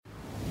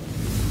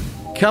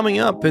Coming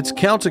up, it's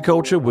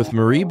Counterculture with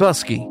Marie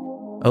Buskey.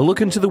 A look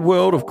into the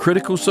world of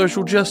critical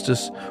social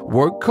justice,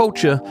 woke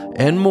culture,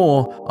 and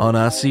more on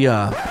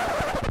RCR.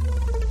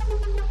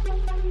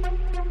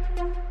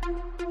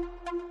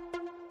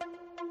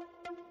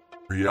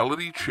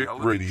 Reality Check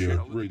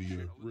Radio.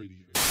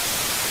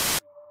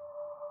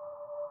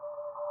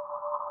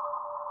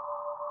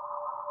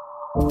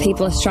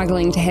 People are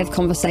struggling to have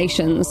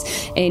conversations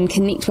and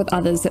connect with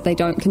others that they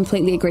don't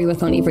completely agree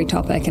with on every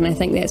topic. And I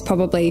think that's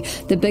probably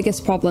the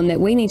biggest problem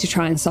that we need to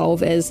try and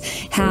solve, is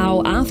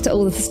how after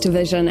all this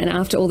division and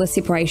after all this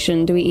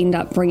separation do we end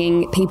up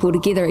bringing people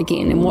together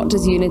again, and what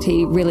does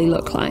unity really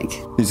look like?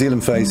 New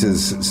Zealand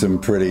faces some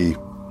pretty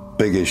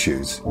big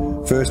issues.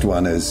 First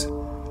one is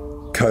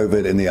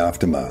COVID and the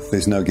aftermath.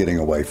 There's no getting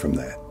away from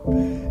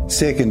that.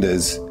 Second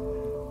is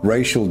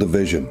racial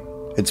division.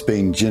 It's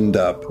been ginned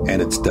up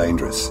and it's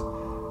dangerous.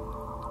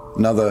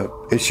 Another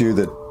issue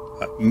that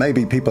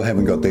maybe people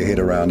haven't got their head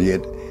around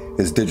yet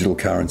is digital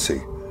currency.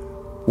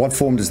 What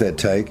form does that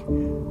take?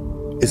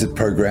 Is it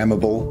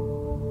programmable?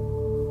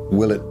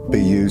 Will it be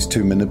used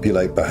to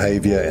manipulate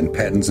behaviour and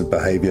patterns of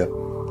behaviour?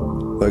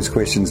 Those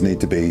questions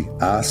need to be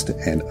asked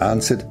and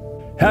answered.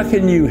 How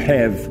can you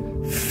have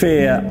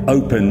fair,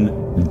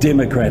 open,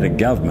 democratic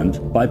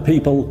government by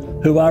people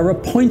who are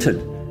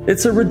appointed?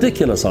 It's a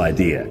ridiculous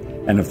idea.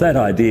 And if that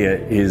idea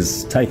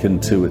is taken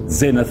to its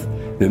zenith,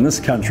 then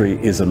this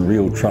country is in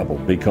real trouble,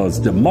 because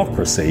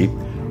democracy,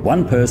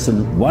 one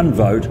person, one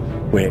vote,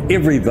 where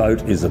every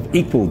vote is of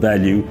equal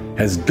value,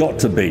 has got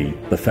to be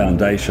the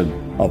foundation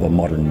of a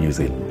modern New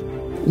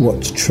Zealand.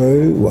 What's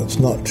true, what's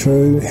not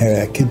true,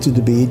 how our kids are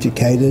to be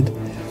educated.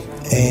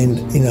 And,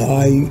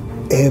 I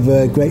have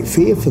a great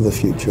fear for the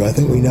future. I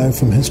think we know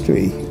from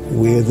history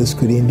where this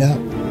could end up.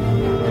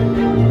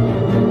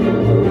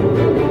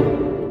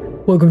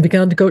 Welcome to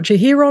Counterculture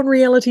here on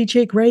Reality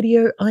Check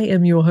Radio. I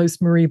am your host,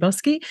 Marie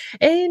Buskey,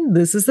 and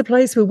this is the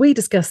place where we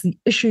discuss the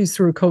issues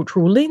through a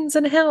cultural lens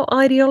and how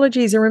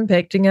ideologies are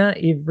impacting our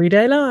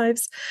everyday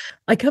lives.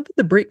 I covered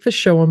the breakfast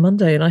show on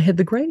Monday, and I had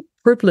the great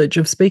privilege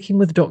of speaking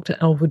with Dr.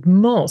 Alfred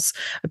Moss,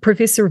 a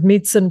professor of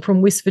medicine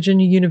from West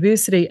Virginia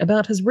University,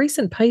 about his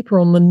recent paper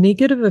on the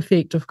negative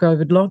effect of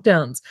COVID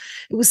lockdowns.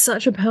 It was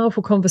such a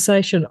powerful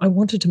conversation. I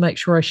wanted to make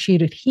sure I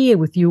shared it here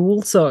with you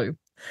also.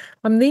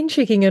 I'm then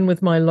checking in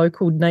with my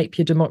local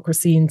Napier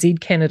Democracy NZ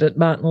candidate,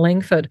 Martin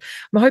Langford.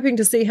 I'm hoping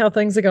to see how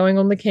things are going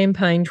on the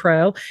campaign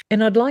trail,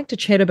 and I'd like to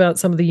chat about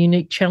some of the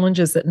unique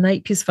challenges that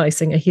Napier's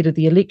facing ahead of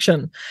the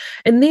election.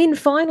 And then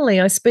finally,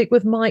 I speak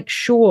with Mike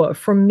Shaw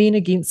from Men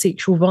Against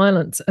Sexual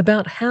Violence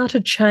about how to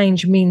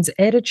change men's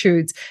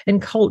attitudes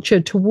and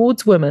culture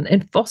towards women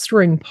and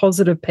fostering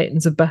positive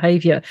patterns of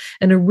behaviour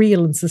in a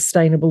real and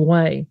sustainable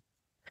way.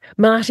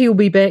 Marty will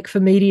be back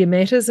for Media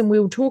Matters, and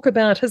we'll talk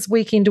about his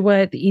weekend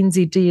away at the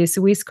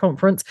NZDSOS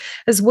conference,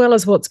 as well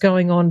as what's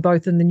going on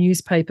both in the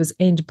newspapers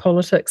and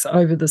politics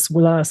over this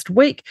last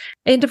week.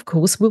 And of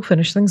course, we'll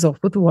finish things off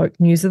with the woke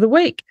news of the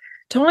week.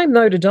 Time,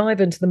 though, to dive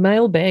into the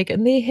mailbag,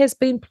 and there has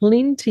been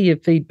plenty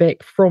of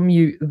feedback from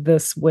you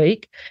this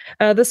week.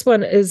 This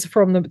one is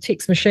from the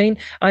text machine.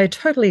 I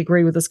totally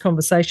agree with this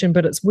conversation,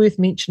 but it's worth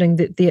mentioning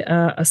that there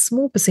are a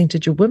small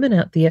percentage of women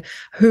out there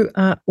who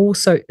are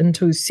also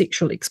into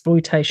sexual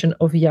exploitation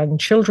of young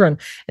children,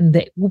 and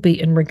that will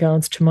be in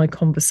regards to my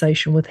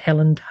conversation with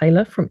Helen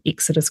Taylor from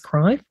Exodus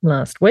Cry from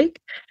last week.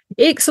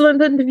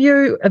 Excellent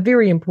interview, a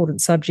very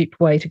important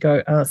subject. Way to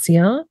go,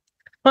 RCR.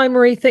 Hi,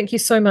 Marie. Thank you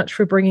so much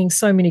for bringing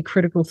so many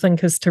critical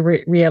thinkers to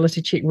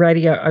Reality Check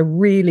Radio. I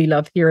really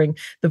love hearing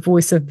the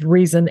voice of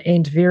Reason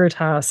and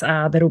Veritas.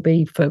 That'll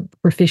be for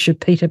Professor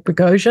Peter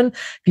Boghossian.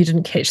 If you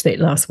didn't catch that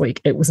last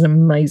week, it was an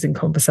amazing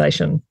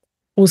conversation.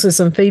 Also,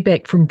 some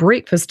feedback from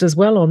breakfast as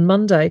well on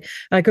Monday.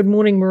 Good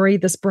morning, Marie.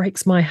 This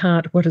breaks my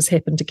heart, what has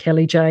happened to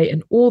Kelly J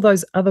and all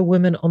those other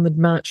women on the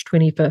March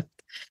 25th.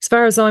 As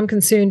far as I'm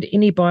concerned,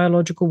 any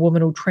biological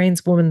woman or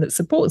trans woman that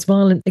supports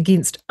violence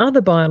against other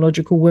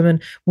biological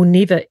women will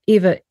never,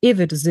 ever,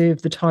 ever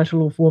deserve the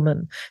title of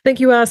woman. Thank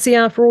you,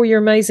 RCR, for all your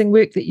amazing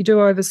work that you do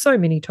over so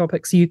many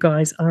topics. You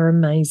guys are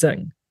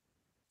amazing.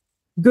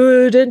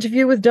 Good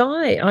interview with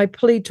Di. I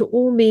plead to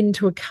all men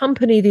to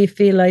accompany their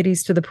fair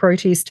ladies to the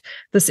protest.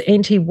 This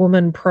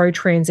anti-woman,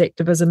 pro-trans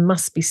activism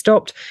must be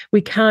stopped. We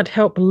can't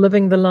help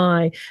living the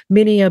lie.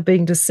 Many are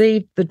being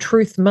deceived. The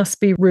truth must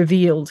be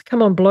revealed.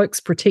 Come on, blokes,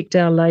 protect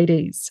our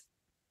ladies.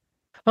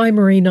 Hi,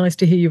 Marie. Nice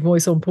to hear your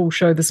voice on Paul's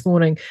show this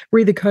morning.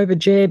 Re the COVID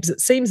jabs. It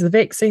seems the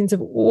vaccines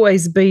have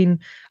always been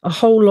a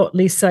whole lot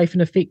less safe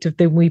and effective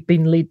than we've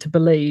been led to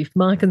believe.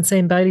 Mark and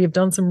Sam Bailey have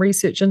done some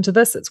research into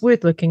this. It's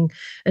worth looking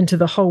into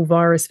the whole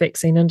virus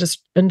vaccine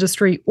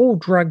industry. All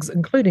drugs,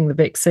 including the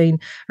vaccine,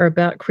 are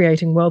about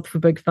creating wealth for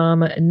Big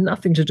Pharma and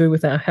nothing to do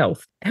with our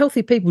health.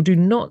 Healthy people do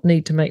not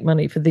need to make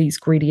money for these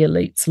greedy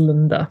elites,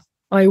 Linda.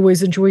 I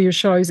always enjoy your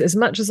shows as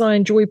much as I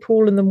enjoy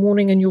Paul in the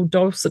morning, and your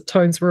dulcet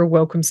tones were a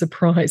welcome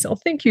surprise. Oh,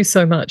 thank you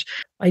so much.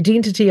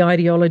 Identity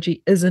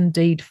ideology is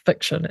indeed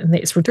fiction, and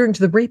that's referring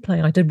to the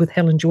replay I did with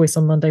Helen Joyce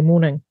on Monday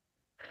morning.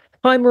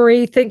 Hi,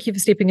 Marie. Thank you for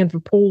stepping in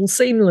for Paul.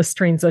 Seamless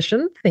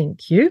transition.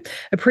 Thank you.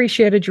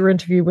 Appreciated your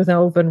interview with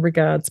Alvin.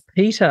 Regards,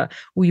 Peter.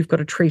 Well, you've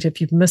got a treat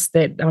if you've missed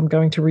that. I'm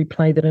going to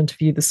replay that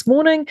interview this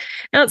morning.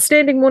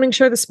 Outstanding morning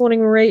show this morning,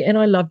 Marie, and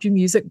I loved your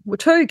music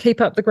too. Keep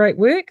up the great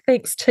work.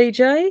 Thanks,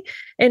 TJ.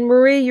 And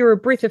Marie, you're a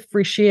breath of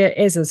fresh air,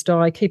 as is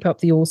Di. Keep up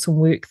the awesome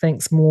work.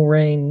 Thanks,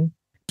 Maureen.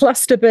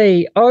 Cluster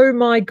B. Oh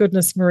my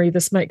goodness, Marie,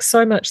 this makes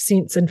so much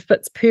sense and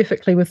fits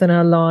perfectly within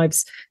our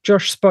lives.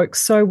 Josh spoke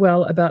so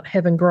well about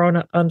having grown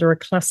up under a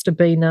cluster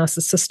B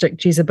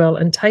narcissistic Jezebel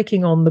and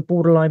taking on the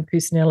borderline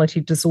personality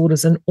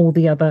disorders and all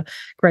the other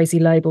crazy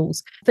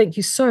labels. Thank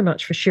you so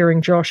much for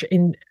sharing, Josh,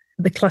 and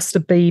the cluster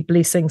B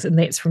blessings, and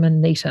that's from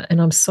Anita,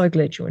 and I'm so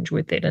glad you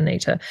enjoyed that,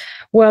 Anita.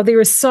 Well, there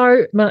is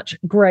so much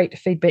great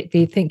feedback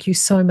there. Thank you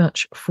so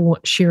much for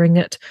sharing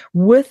it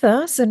with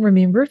us, and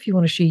remember, if you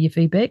want to share your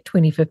feedback,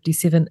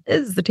 2057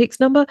 is the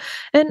text number,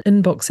 and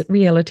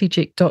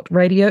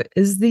inbox@realitycheck.radio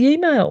is the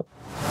email.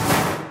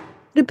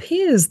 It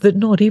appears that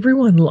not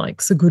everyone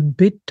likes a good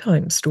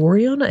bedtime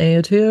story on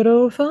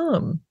Aotearoa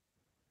Farm.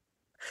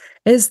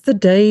 As the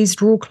days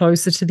draw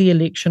closer to the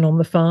election on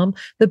the farm,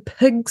 the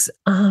pigs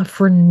are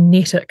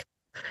frenetic.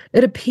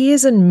 It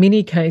appears in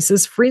many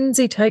cases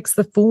frenzy takes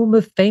the form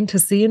of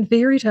fantasy and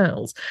fairy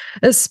tales,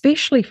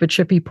 especially for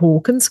Chippy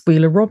Pork and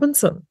Squealer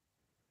Robinson.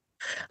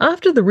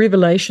 After the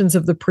revelations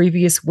of the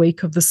previous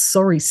week of the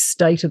sorry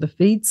state of the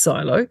feed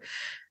silo,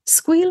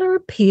 Squealer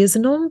appears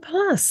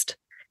nonplussed.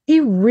 He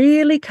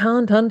really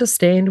can't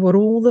understand what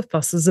all the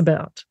fuss is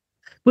about.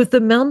 With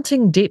the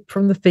mounting debt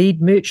from the feed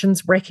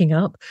merchants racking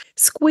up,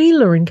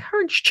 Squealer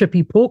encouraged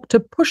Chippy Pork to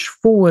push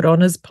forward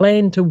on his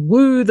plan to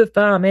woo the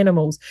farm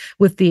animals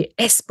with their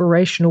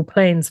aspirational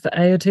plans for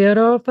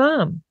Aotearoa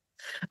Farm.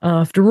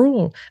 After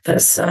all, the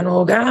sun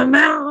will come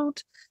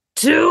out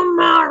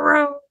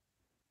tomorrow.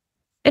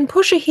 And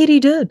push ahead he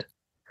did,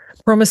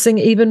 promising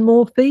even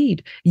more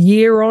feed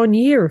year on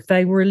year if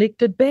they were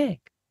elected back.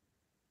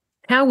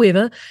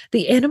 However,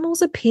 the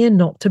animals appear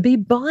not to be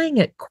buying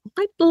it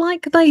quite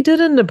like they did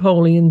in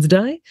Napoleon's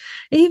day.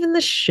 Even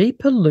the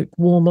sheep are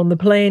lukewarm on the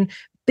plan,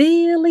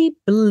 barely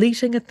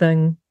bleating a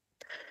thing.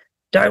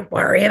 "Don't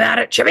worry about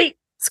it, Chippy,"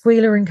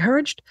 Squealer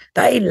encouraged.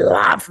 "They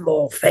love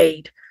more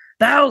feed.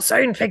 They'll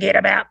soon forget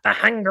about the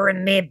hunger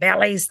in their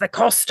bellies, the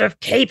cost of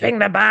keeping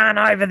the barn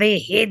over their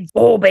heads,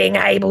 or being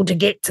able to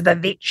get to the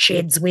vet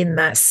sheds when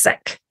they're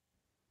sick."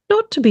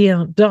 Not to be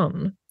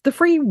outdone, the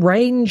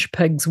free-range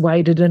pigs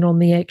waded in on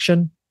the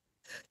action.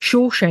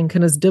 Shawshank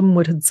and his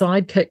dim-witted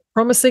sidekick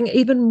promising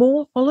even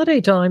more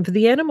holiday time for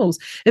the animals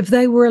if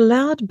they were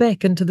allowed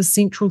back into the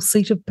central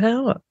seat of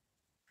power.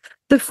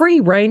 The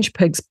free-range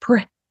pigs,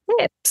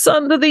 perhaps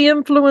under the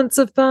influence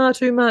of far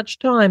too much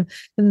time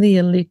in the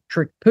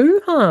electric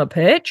poo-ha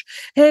patch,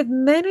 have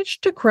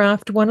managed to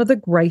craft one of the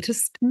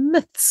greatest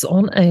myths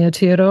on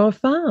Aotearoa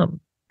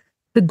Farm,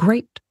 the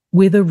Great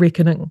Weather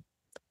Reckoning,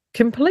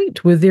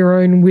 complete with their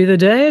own weather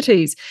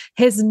deities,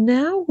 has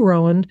now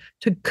grown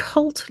to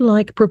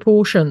cult-like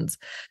proportions,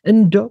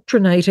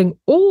 indoctrinating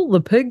all the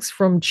pigs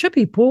from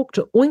Chippy Pork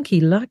to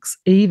Oinky Lux,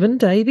 even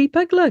Davy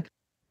Piglet.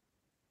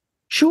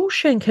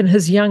 Shawshank and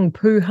his young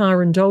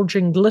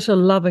poo-ha-indulging,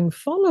 glitter-loving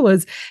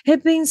followers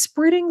have been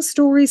spreading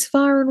stories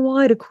far and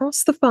wide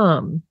across the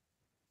farm.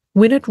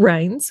 When it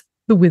rains,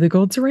 the weather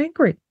gods are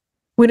angry.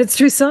 When it's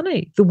too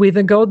sunny, the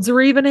weather gods are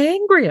even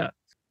angrier.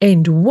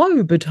 And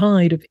woe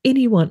betide of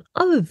anyone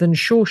other than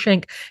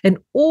Shawshank and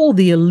all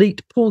the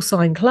elite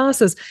porcine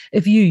classes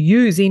if you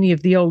use any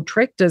of the old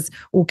tractors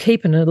or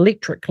keep an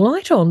electric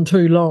light on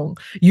too long.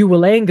 You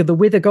will anger the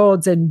weather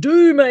gods and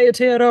doom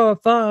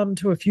Aotearoa Farm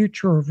to a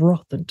future of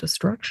wrath and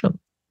destruction.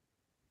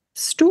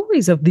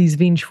 Stories of these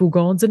vengeful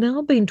gods are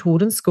now being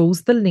taught in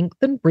schools the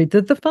length and breadth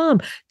of the farm,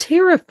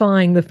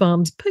 terrifying the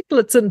farm's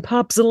piglets and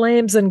pups,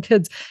 lambs and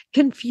kids,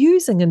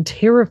 confusing and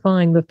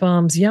terrifying the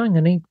farm's young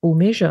in equal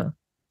measure.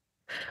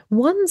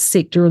 One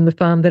sector in the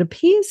farm that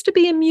appears to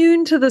be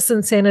immune to this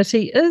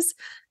insanity is,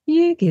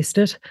 you guessed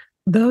it,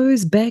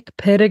 those back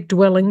paddock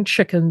dwelling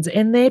chickens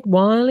and that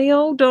wily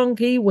old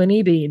donkey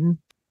Winnie Ben.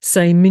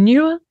 Same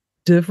manure,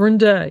 different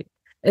day.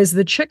 As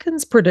the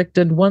chickens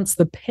predicted once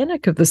the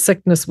panic of the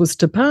sickness was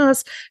to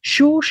pass,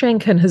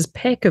 Shawshank and his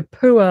pack of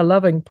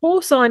pua-loving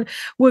porcine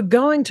were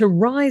going to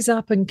rise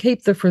up and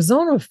keep the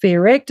Frisson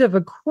affair active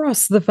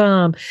across the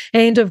farm.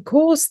 And of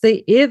course,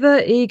 the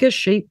ever-eager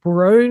sheep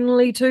were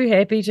only too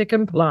happy to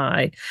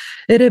comply.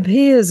 It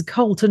appears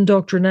cult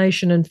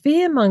indoctrination and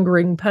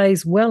fear-mongering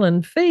pays well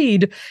in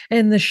feed,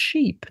 and the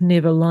sheep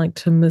never like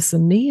to miss a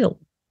meal.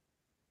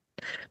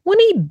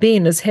 Winnie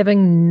Ben is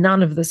having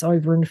none of this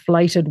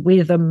overinflated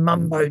weather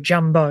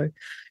mumbo-jumbo,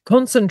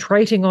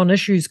 concentrating on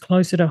issues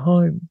closer to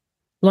home,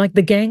 like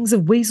the gangs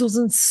of weasels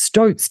and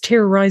stoats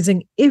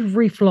terrorising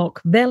every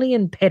flock, valley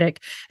and paddock,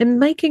 and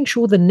making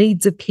sure the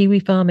needs of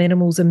Kiwi farm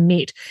animals are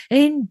met,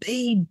 and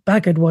be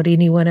buggered what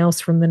anyone else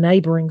from the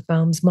neighbouring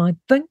farms might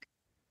think.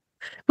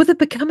 With it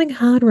becoming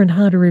harder and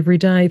harder every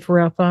day for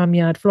our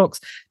farmyard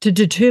flocks to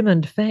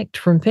determine fact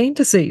from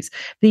fantasies,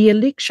 the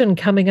election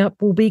coming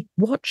up will be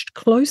watched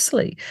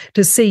closely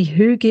to see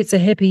who gets a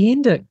happy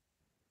ending.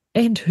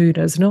 and who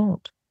does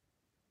not.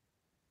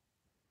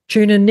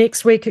 Tune in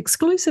next week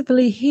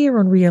exclusively here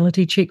on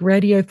Reality Check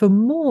Radio for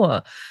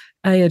more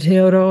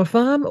Aotearoa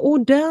Farm, or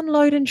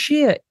download and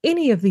share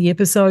any of the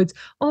episodes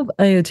of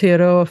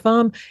Aotearoa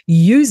Farm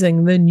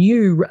using the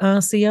new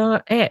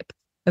RCR app,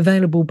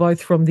 available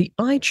both from the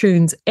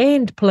iTunes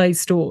and Play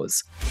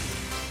stores.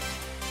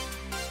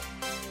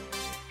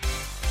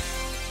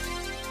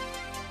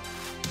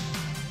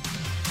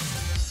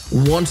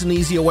 Want an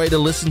easier way to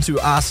listen to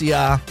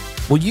RCR?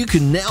 Well, you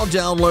can now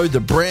download the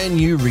brand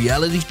new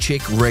Reality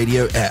Check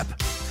Radio app,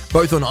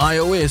 both on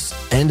iOS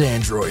and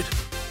Android.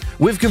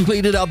 We've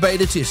completed our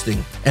beta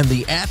testing and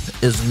the app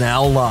is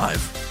now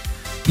live.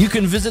 You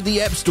can visit the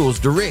app stores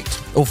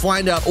direct or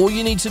find out all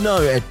you need to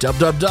know at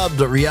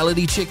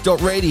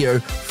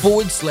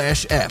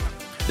www.realitycheck.radio/app.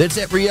 That's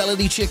at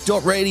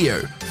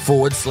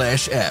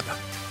realitycheck.radio/app.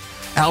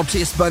 Our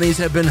test bunnies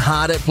have been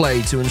hard at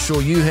play to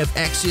ensure you have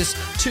access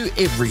to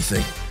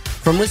everything.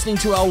 From listening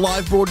to our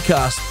live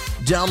broadcast,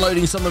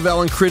 downloading some of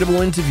our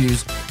incredible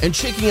interviews, and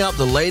checking out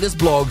the latest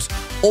blogs,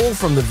 all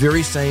from the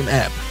very same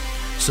app.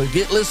 So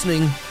get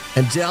listening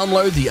and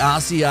download the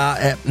RCR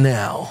app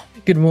now.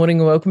 Good morning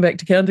and welcome back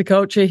to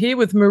Counterculture, here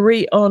with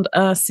Marie on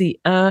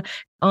RCR.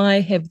 I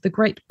have the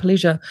great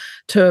pleasure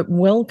to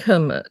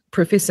welcome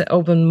Professor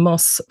Alvin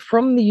Moss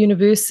from the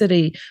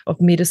University of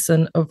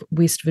Medicine of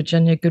West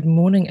Virginia. Good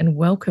morning and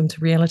welcome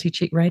to Reality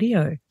Check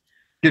Radio.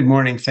 Good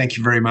morning. Thank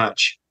you very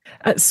much.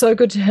 It's so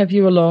good to have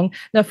you along.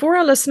 Now, for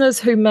our listeners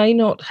who may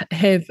not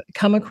have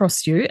come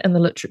across you in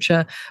the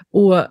literature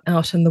or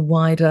out in the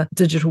wider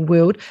digital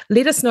world,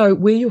 let us know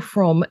where you're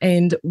from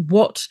and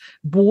what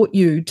brought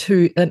you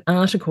to an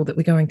article that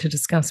we're going to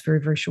discuss very,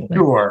 very shortly.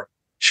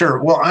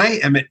 Sure. Well, I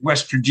am at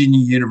West Virginia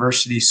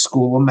University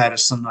School of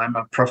Medicine. I'm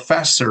a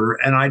professor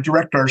and I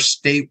direct our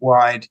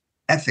statewide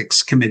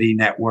ethics committee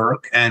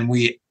network. And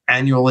we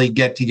annually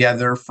get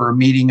together for a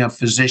meeting of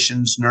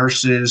physicians,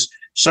 nurses,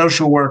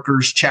 social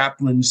workers,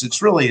 chaplains.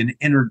 It's really an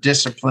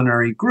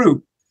interdisciplinary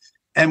group.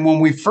 And when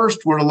we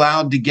first were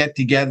allowed to get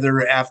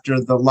together after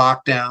the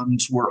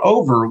lockdowns were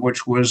over,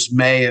 which was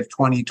May of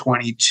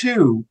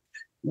 2022,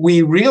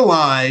 we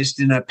realized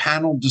in a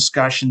panel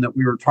discussion that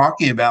we were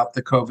talking about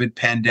the COVID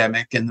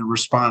pandemic and the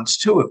response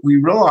to it, we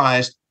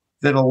realized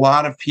that a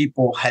lot of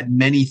people had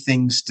many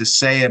things to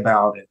say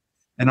about it.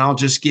 And I'll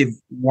just give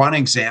one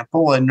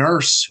example. A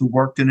nurse who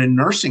worked in a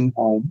nursing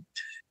home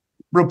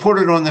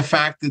reported on the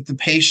fact that the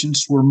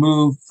patients were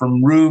moved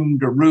from room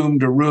to room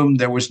to room.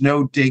 There was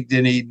no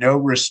dignity, no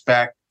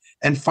respect.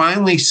 And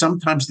finally,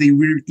 sometimes they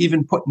were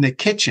even put in the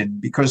kitchen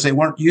because they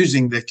weren't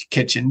using the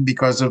kitchen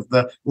because of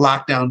the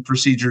lockdown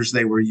procedures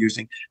they were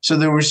using. So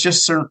there was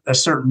just a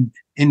certain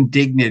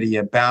indignity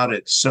about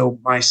it. So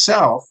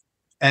myself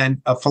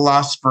and a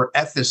philosopher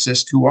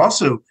ethicist who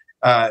also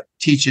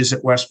teaches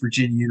at West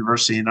Virginia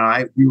University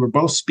and we were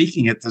both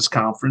speaking at this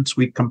conference.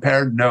 We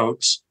compared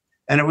notes.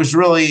 And it was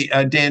really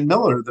Dan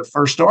Miller, the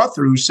first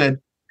author, who said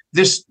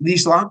these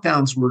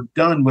lockdowns were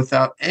done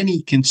without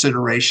any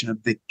consideration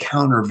of the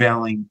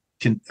countervailing,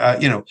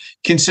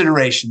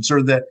 considerations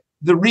or the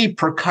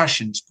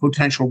repercussions,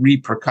 potential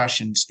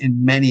repercussions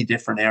in many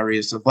different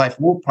areas of life.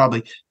 We'll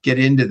probably get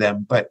into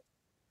them. But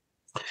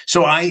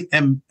so I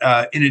am,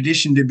 in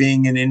addition to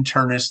being an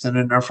internist and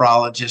a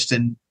nephrologist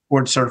and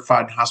board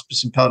certified in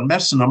hospice and palliative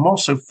medicine, I'm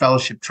also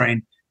fellowship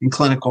trained in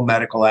clinical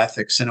medical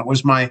ethics. And it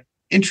was my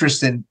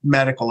interest in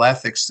medical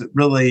ethics that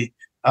really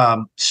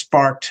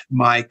sparked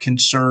my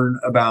concern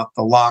about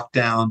the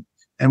lockdown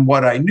and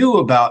what I knew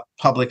about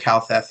public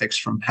health ethics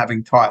from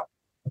having taught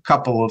a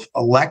couple of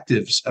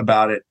electives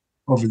about it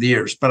over the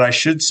years. But I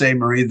should say,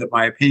 Marie, that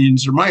my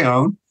opinions are my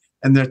own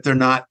and that they're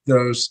not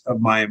those of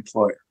my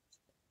employer.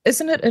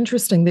 Isn't it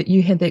interesting that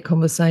you had that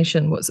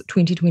conversation, was it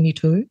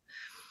 2022?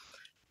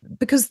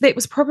 Because that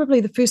was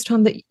probably the first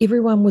time that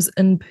everyone was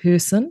in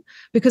person,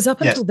 because up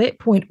until that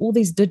point, all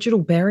these digital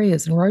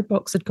barriers and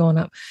roadblocks had gone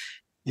up.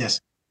 Yes.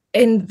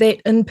 And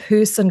that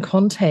in-person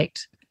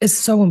contact is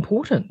so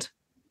important.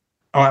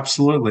 Oh,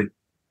 absolutely.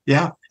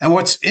 Yeah. And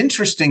what's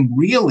interesting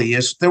really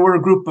is there were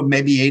a group of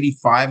maybe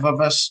 85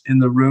 of us in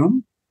the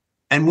room,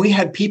 and we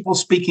had people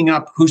speaking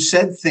up who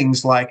said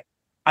things like,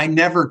 I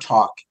never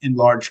talk in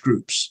large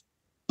groups,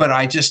 but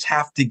I just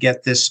have to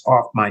get this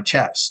off my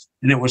chest.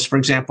 And it was, for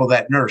example,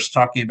 that nurse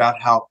talking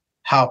about how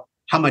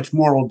much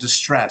moral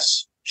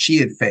distress she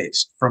had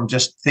faced from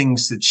just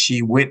things that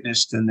she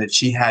witnessed and that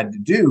she had to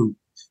do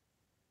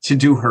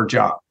her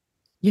job.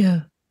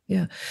 Yeah.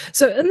 Yeah.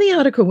 So in the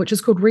article, which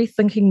is called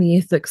Rethinking the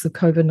Ethics of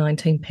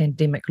COVID-19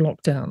 Pandemic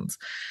Lockdowns,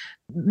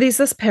 there's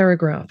this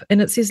paragraph,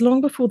 and it says,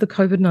 long before the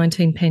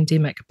COVID-19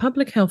 pandemic,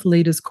 public health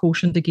leaders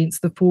cautioned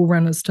against the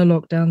forerunners to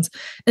lockdowns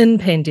in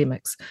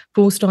pandemics: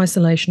 forced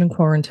isolation and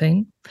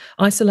quarantine.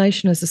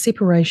 Isolation is a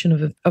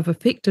separation of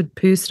affected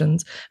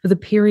persons for the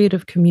period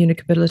of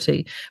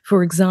communicability,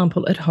 for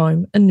example, at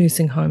home, in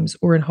nursing homes,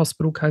 or in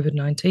hospital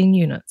COVID-19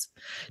 units,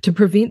 to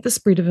prevent the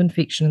spread of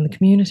infection in the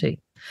community.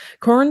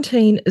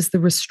 Quarantine is the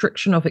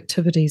restriction of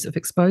activities of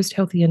exposed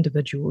healthy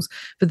individuals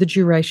for the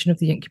duration of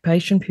the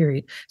incubation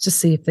period to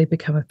see if they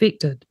become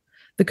affected.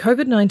 The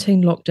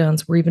COVID-19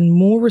 lockdowns were even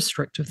more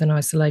restrictive than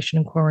isolation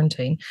and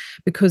quarantine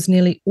because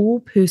nearly all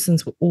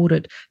persons were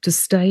ordered to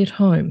stay at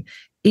home,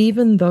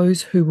 even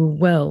those who were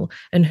well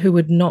and who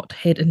had not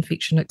had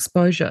infection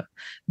exposure.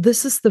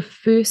 This is the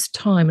first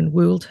time in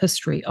world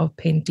history of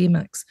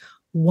pandemics.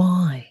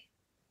 Why?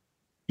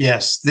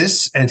 Yes,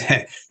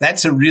 and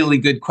that's a really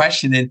good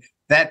question. And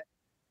that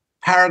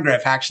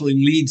paragraph actually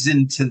leads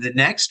into the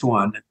next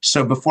one.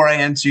 So before I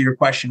answer your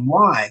question,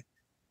 why,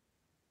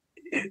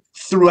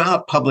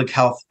 throughout public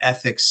health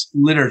ethics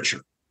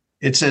literature,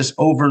 it says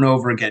over and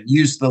over again,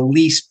 use the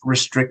least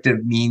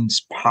restrictive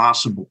means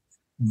possible.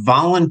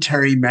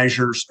 Voluntary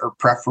measures are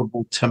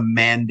preferable to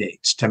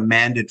mandates, to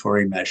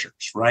mandatory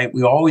measures, right?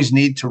 We always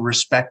need to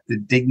respect the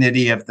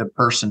dignity of the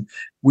person.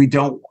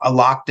 A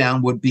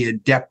lockdown would be a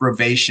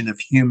deprivation of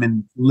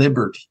human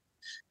liberty.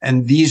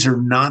 And these are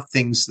not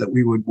things that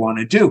we would want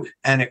to do.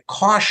 And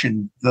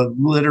the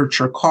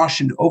literature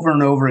cautioned over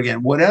and over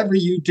again, whatever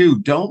you do,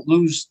 don't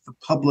lose the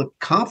public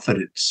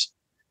confidence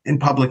in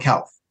public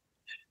health.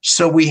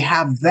 So we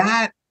have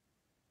that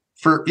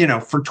for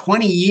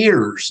 20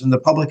 years in the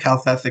public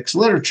health ethics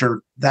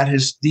literature, that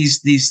has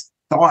these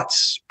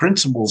thoughts,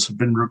 principles have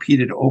been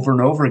repeated over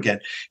and over again.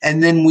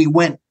 And then we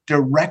went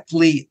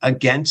directly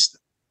against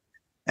them.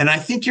 And I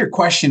think your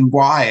question,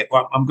 why,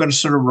 well, I'm going to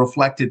sort of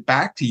reflect it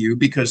back to you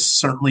because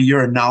certainly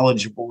you're a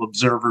knowledgeable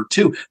observer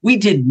too. We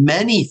did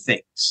many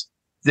things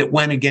that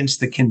went against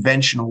the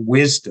conventional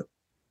wisdom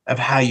of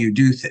how you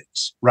do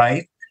things,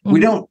 right? Mm-hmm. We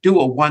don't do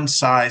a one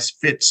size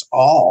fits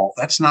all.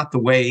 That's not the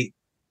way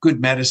good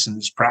medicine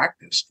is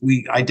practiced.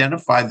 We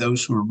identify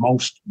those who are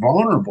most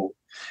vulnerable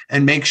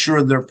and make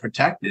sure they're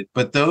protected.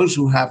 But those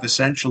who have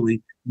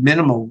essentially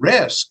minimal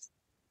risk,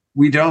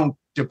 we don't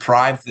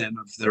deprive them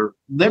of their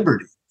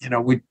liberty.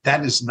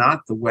 That is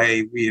not the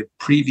way we have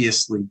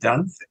previously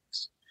done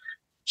things.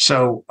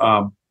 So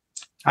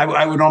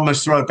I would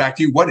almost throw it back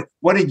to you.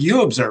 What did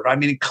you observe? I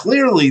mean,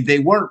 clearly they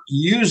weren't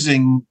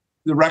using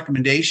the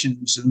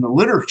recommendations in the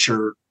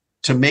literature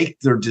to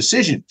make their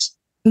decisions.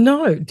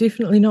 No,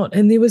 definitely not.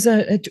 And there was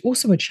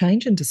also a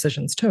change in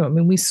decisions too. I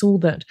mean, we saw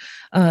that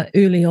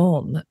early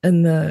on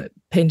in the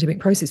pandemic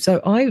process. So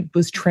I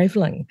was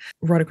traveling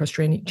right across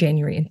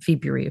January and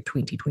February of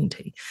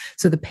 2020.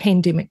 So the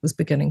pandemic was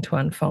beginning to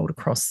unfold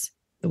across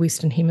the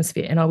Western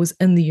Hemisphere. And I was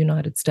in the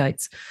United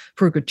States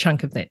for a good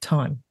chunk of that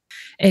time.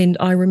 And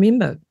I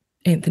remember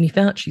Anthony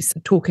Fauci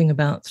talking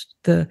about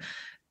the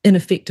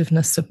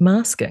ineffectiveness of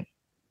masking.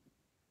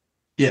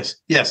 Yes.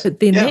 But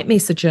then that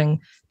messaging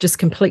just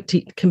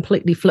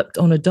completely flipped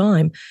on a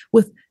dime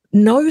with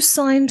no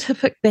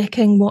scientific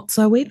backing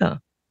whatsoever.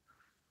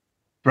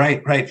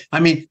 Right. I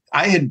mean,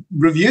 I had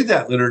reviewed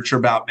that literature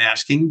about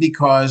masking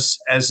because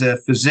as a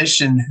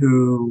physician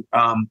who,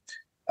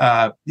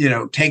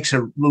 takes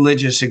a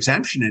religious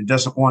exemption and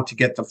doesn't want to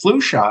get the flu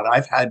shot,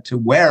 I've had to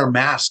wear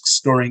masks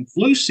during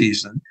flu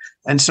season.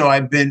 And so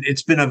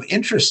it's been of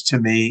interest to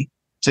me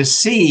to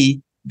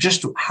see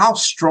just how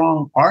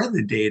strong are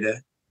the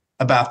data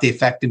about the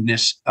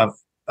effectiveness of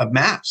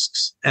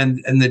masks.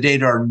 And the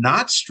data are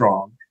not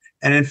strong.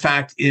 And in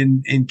fact,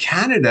 in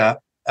Canada,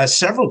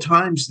 several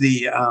times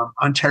the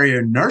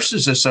Ontario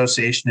Nurses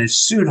Association has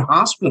sued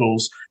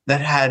hospitals that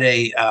had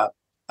a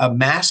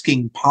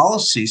masking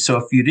policy. So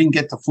if you didn't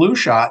get the flu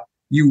shot,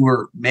 you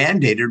were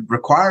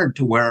required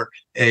to wear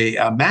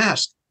a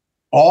mask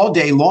all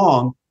day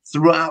long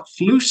throughout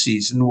flu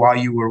season while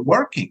you were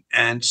working.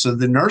 And so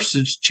the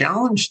nurses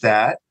challenged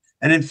that.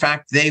 And in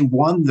fact, they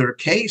won their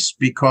case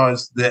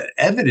because the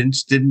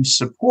evidence didn't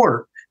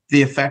support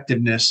the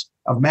effectiveness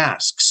of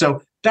masks.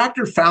 So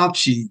Dr.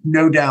 Fauci,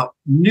 no doubt,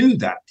 knew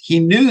that. He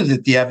knew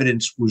that the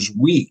evidence was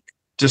weak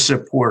to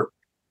support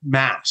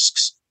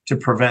masks to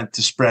prevent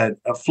the spread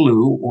of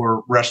flu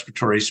or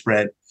respiratory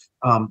spread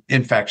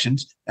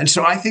infections. And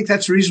so I think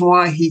that's the reason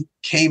why he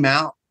came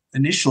out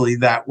initially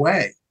that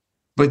way.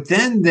 But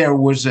then there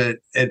was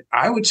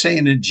I would say,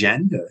 an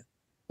agenda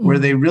where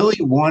they really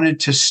wanted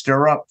to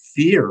stir up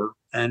fear,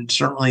 and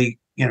certainly,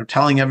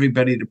 telling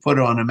everybody to put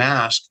on a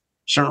mask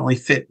certainly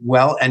fit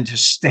well, and to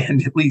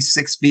stand at least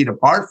 6 feet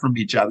apart from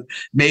each other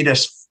made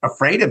us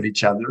afraid of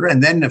each other.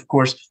 And then, of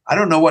course, I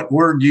don't know what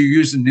word you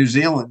use in New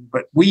Zealand,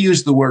 but we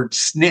use the word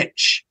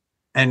snitch.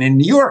 And in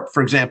New York,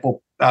 for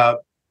example,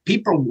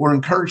 people were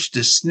encouraged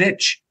to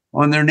snitch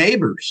on their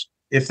neighbors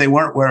if they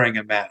weren't wearing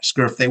a mask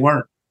or if they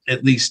weren't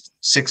at least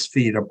 6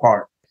 feet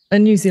apart.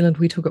 In New Zealand,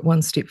 we took it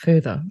one step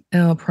further.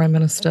 Our Prime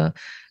Minister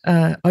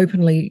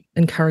openly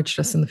encouraged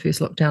us in the first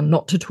lockdown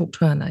not to talk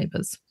to our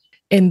neighbours.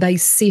 And they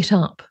set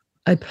up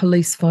a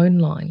police phone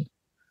line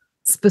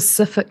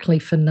specifically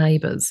for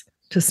neighbours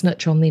to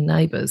snitch on their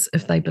neighbours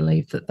if they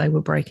believed that they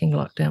were breaking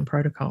lockdown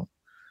protocol.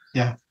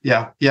 Yeah.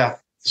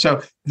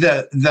 So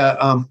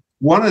the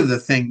one of the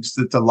things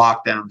that the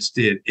lockdowns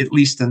did, at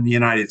least in the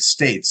United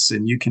States,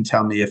 and you can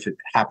tell me if it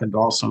happened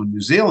also in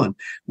New Zealand,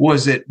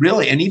 was it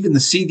really, and even the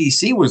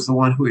CDC was the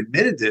one who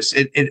admitted this,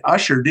 it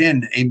ushered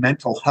in a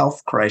mental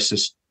health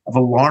crisis of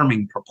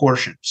alarming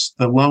proportions.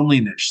 The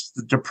loneliness,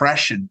 the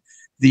depression,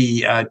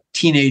 the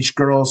teenage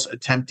girls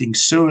attempting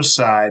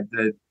suicide,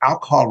 the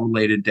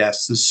alcohol-related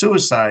deaths, the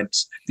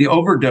suicides, the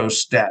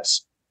overdose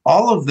deaths,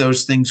 all of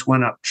those things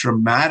went up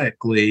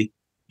dramatically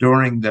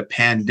during the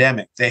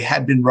pandemic. They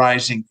had been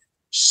rising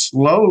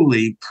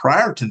slowly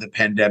prior to the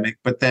pandemic,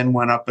 but then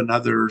went up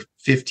another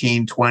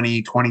 15,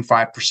 20,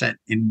 25%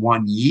 in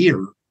 1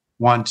 year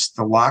once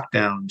the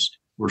lockdowns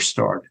were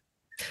started.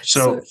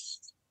 So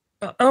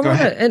I want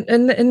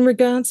to, in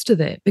regards to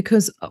that,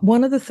 because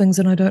one of the things,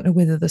 and I don't know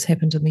whether this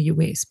happened in the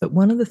US, but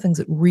one of the things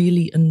that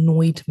really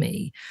annoyed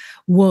me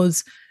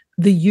was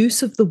the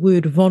use of the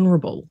word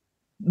vulnerable,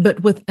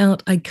 but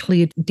without a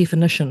clear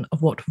definition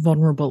of what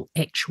vulnerable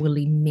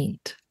actually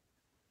meant.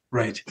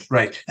 Right.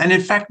 And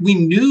in fact, we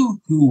knew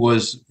who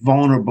was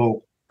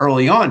vulnerable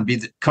early on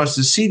because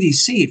the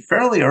CDC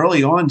fairly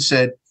early on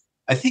said,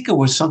 I think it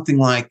was something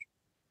like,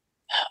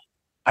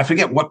 I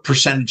forget what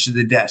percentage of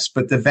the deaths,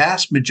 but the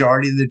vast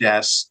majority of the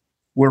deaths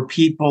were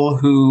people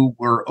who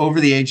were over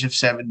the age of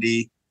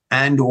 70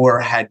 and or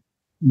had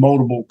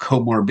multiple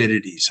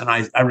comorbidities. And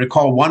I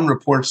recall one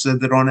report said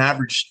that on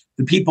average,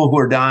 the people who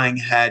are dying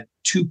had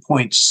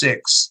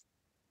 2.6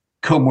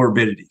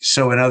 comorbidities.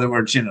 So in other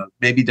words,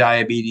 maybe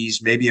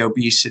diabetes, maybe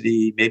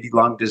obesity, maybe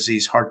lung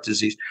disease, heart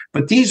disease.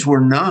 But these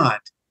were not,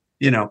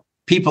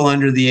 people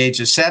under the age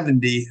of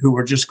 70 who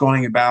were just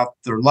going about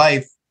their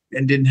life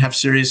and didn't have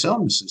serious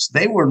illnesses.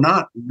 They were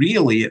not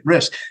really at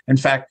risk. In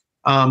fact,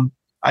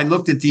 I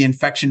looked at the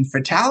infection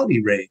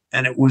fatality rate,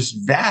 and it was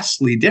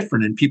vastly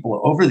different in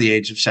people over the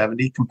age of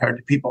 70 compared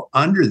to people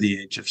under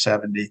the age of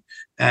 70.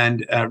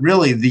 And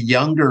really, the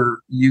younger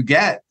you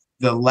get,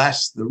 the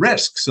less the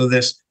risk. So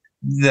the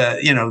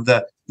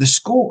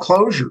school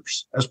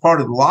closures as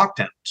part of the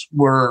lockdowns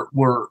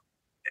were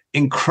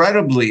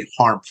incredibly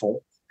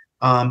harmful.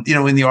 In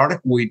the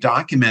article, we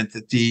document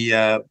that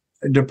the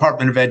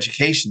Department of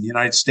Education, the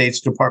United States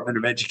Department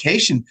of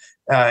Education,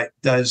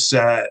 does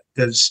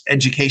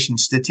education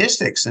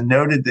statistics, and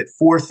noted that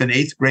 4th and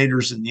 8th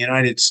graders in the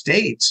United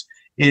States,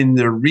 in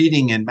their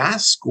reading and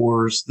math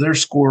scores, their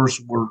scores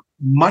were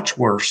much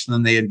worse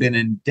than they had been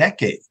in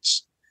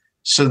decades.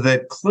 So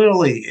that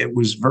clearly it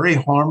was very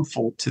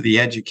harmful to the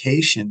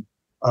education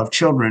of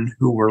children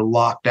who were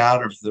locked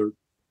out of their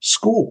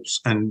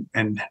schools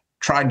and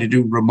tried to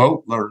do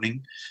remote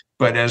learning.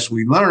 But as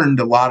we learned,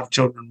 a lot of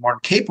children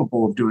weren't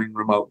capable of doing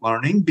remote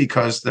learning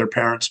because their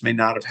parents may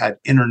not have had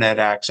internet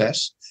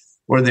access,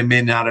 or they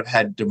may not have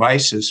had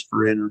devices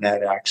for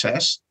internet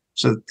access.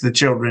 So the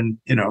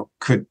children,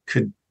 could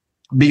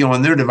be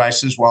on their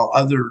devices while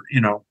other,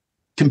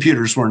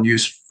 computers weren't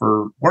used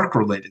for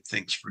work-related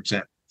things, for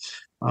example.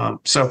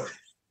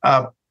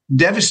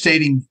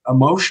 Devastating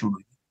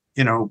emotionally,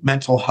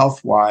 mental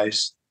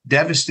health-wise,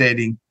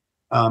 devastating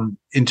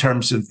in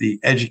terms of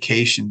the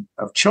education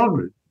of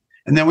children.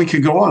 And then we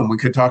could go on. We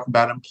could talk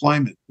about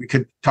employment. We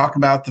could talk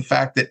about the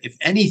fact that, if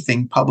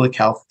anything, public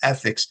health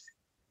ethics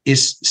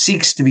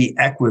seeks to be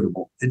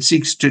equitable. It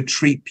seeks to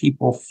treat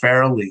people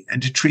fairly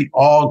and to treat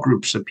all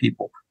groups of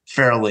people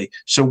fairly.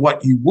 So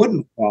what you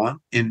wouldn't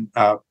want in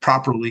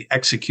properly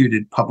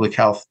executed public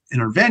health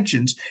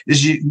interventions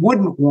is you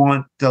wouldn't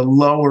want the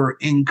lower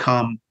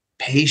income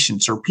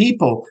patients or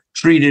people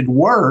treated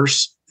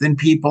worse than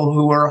people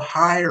who are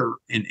higher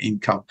in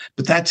income.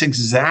 But that's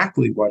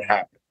exactly what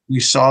happened. We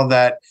saw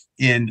that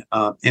in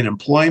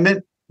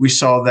employment. We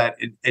saw that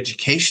in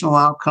educational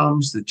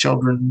outcomes. The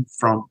children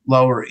from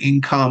lower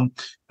income,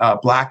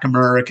 Black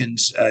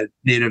Americans,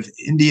 Native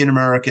Indian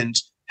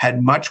Americans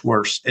had much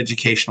worse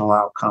educational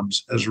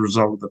outcomes as a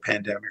result of the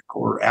pandemic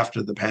or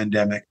after the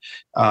pandemic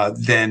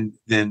than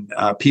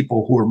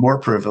people who were more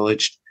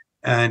privileged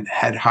and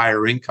had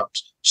higher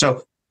incomes.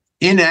 So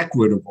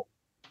inequitable,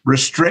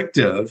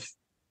 restrictive,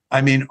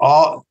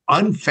 all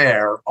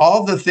unfair,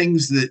 all the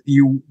things that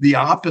the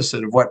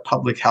opposite of what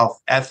public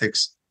health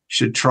ethics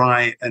should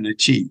try and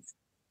achieve.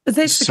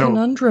 That's the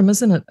conundrum,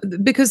 isn't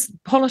it? Because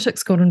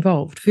politics got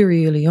involved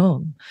very early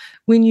on.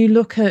 When you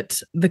look at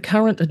the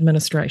current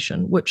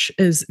administration, which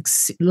is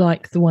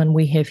like the one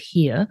we have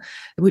here,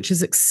 which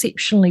is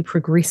exceptionally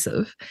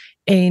progressive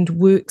and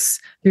works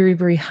very,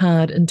 very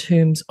hard in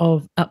terms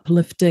of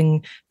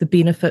uplifting the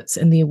benefits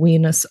and the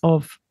awareness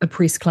of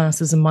oppressed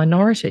classes and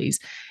minorities.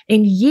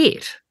 And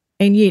yet,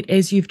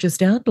 as you've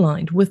just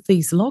outlined, with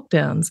these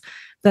lockdowns,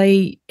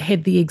 they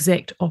had the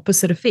exact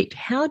opposite effect.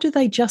 How do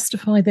they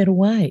justify that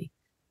away?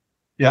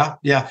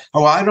 Yeah.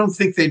 Oh, I don't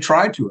think they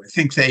tried to. I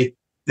think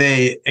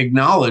they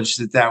acknowledged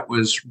that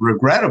was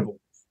regrettable.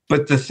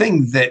 But the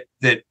thing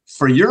that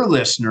for your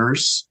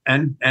listeners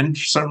and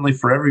certainly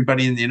for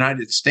everybody in the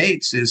United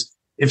States is,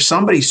 if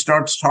somebody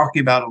starts talking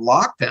about a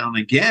lockdown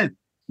again,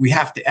 we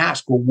have to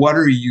ask, well, what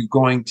are you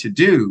going to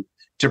do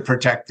to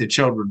protect the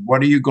children?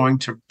 What are you going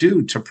to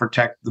do to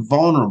protect the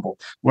vulnerable?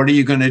 What are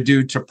you going to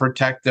do to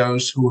protect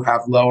those who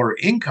have lower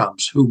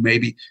incomes, who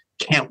maybe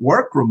can't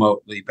work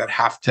remotely, but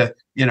have to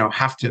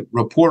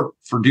report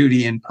for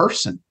duty in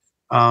person?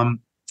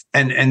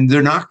 And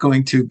they're not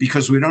going to,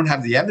 because we don't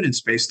have the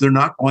evidence base, they're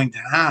not going to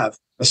have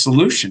a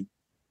solution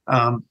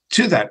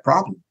to that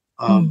problem.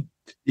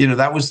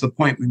 That was the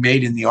point we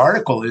made in the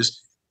article,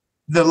 is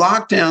the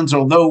lockdowns,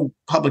 although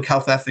public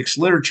health ethics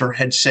literature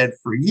had said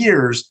for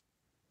years,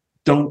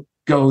 don't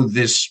go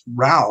this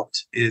route.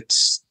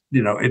 It's,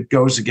 it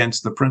goes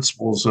against the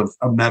principles of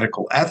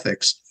medical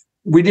ethics.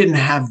 We didn't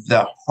have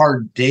the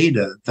hard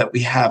data that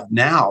we have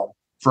now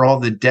for all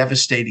the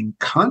devastating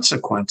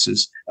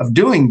consequences of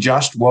doing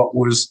just what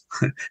was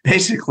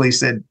basically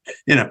said,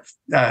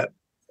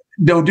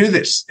 don't do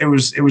this. It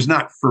was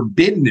not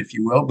forbidden, if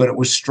you will, but it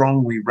was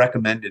strongly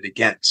recommended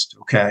against.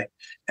 Okay.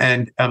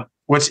 And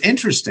what's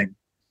interesting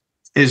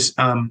is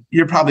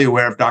you're probably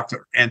aware of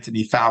Dr.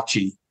 Anthony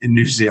Fauci in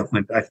New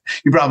Zealand.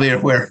 You're probably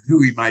aware of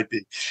who he might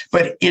be.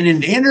 But in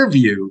an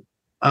interview,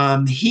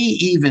 he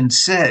even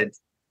said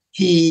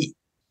he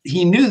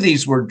knew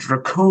these were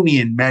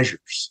draconian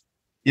measures,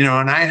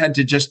 and I had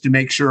to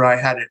make sure I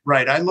had it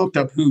right. I looked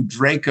up who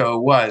Draco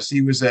was.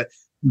 He was a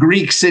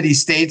Greek city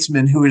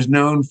statesman who is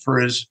known for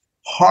his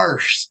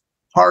harsh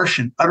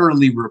and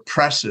utterly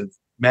repressive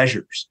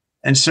measures.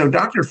 And so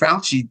Dr.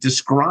 Fauci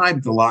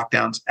described the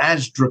lockdowns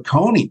as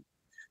draconian.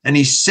 And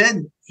he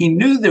said he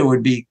knew there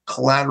would be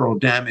collateral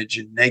damage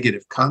and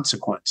negative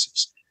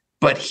consequences,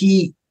 but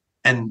he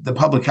and the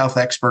public health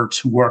experts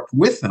who worked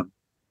with him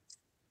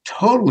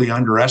totally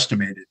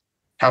underestimated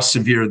how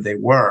severe they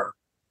were.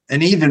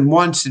 And even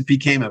once it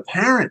became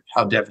apparent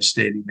how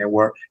devastating they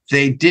were,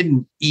 they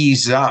didn't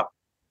ease up.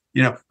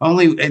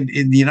 Only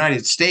in the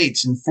United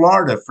States, in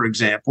Florida, for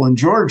example, in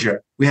Georgia,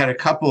 we had a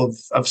couple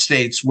of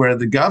states where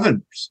the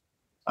governors,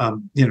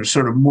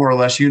 sort of more or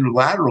less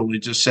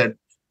unilaterally just said,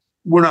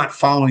 we're not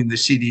following the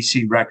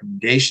CDC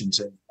recommendations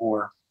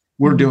anymore.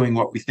 We're doing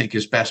what we think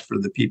is best for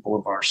the people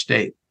of our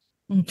state.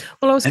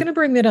 Well, I was going to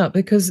bring that up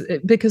because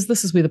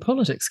this is where the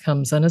politics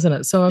comes in, isn't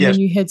it? So, I mean,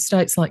 you had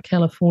states like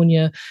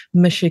California,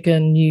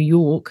 Michigan, New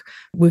York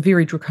were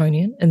very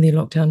draconian in their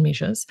lockdown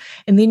measures.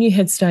 And then you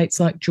had states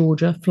like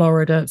Georgia,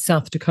 Florida,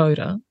 South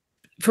Dakota,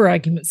 for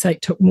argument's sake,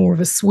 took more of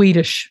a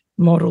Swedish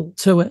model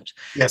to it.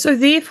 Yes. So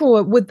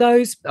therefore, with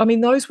those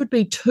would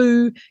be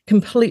two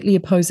completely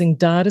opposing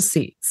data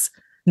sets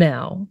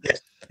now.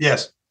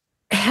 Yes.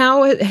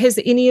 How has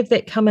any of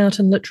that come out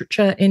in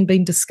literature and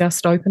been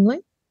discussed openly?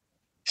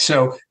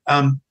 So,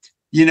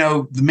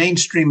 the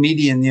mainstream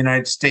media in the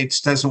United States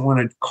doesn't want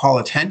to call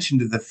attention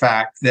to the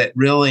fact that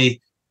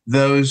really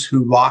those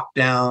who locked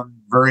down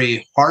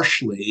very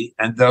harshly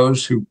and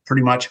those who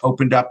pretty much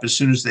opened up as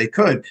soon as they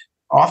could,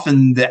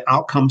 often the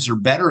outcomes are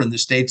better in the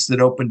states that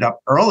opened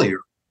up earlier,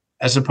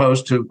 as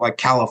opposed to like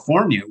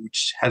California,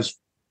 which has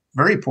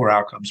very poor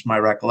outcomes, my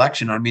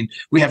recollection. I mean,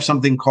 we have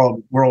something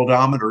called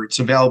Worldometer. It's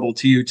available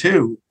to you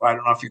too. I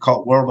don't know if you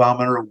call it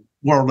Worldometer or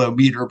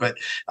Worldometer, but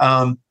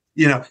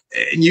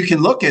and you can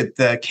look at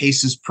the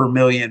cases per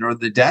million or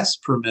the deaths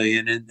per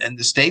million, and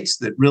the states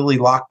that really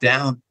locked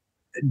down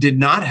did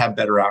not have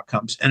better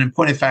outcomes. And in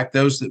point of fact,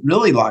 those that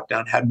really locked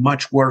down had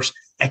much worse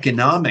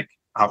economic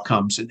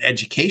outcomes and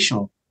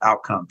educational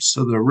outcomes.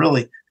 So there are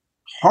really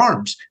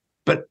harms.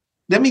 But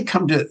let me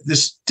come to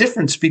this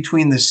difference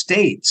between the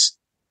states.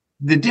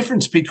 The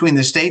difference between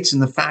the states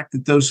and the fact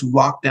that those who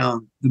locked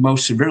down the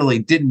most severely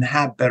didn't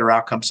have better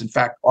outcomes. In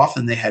fact,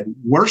 often they had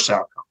worse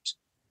outcomes.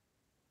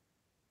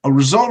 A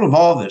result of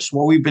all this,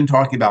 what we've been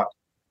talking about,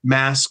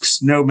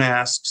 masks, no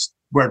masks,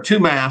 wear 2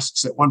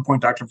 masks. At one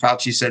point, Dr.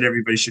 Fauci said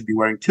everybody should be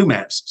wearing 2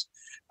 masks.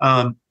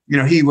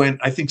 He went,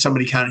 I think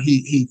somebody counted,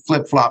 he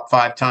flip-flopped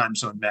 5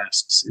 times on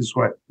masks, is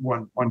what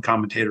one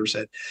commentator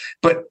said.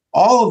 But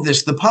all of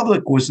this, the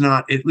public was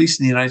not, at least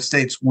in the United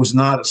States, was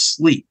not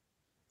asleep,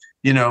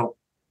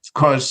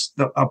 because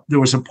there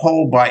was a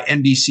poll by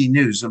NBC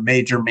News, a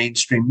major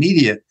mainstream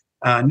media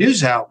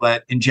news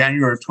outlet, in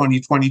January of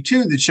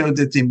 2022 that showed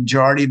that the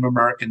majority of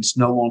Americans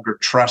no longer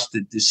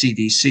trusted the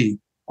CDC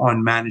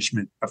on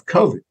management of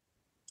COVID.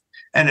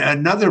 And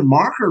another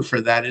marker for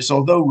that is,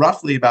 although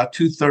roughly about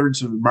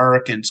 2/3 of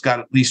Americans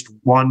got at least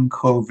one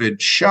COVID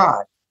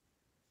shot,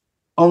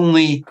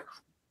 only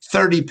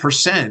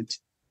 30%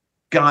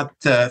 got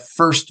the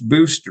first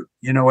booster.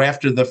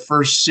 After the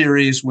first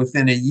series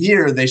within a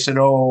year, they said,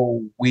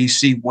 we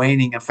see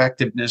waning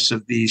effectiveness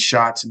of these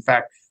shots. In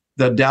fact,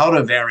 the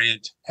Delta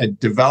variant had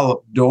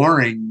developed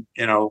during,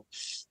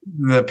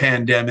 the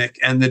pandemic,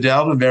 and the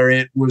Delta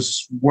variant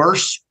was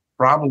worse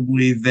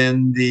probably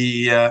than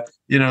the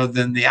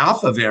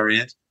Alpha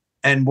variant.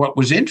 And what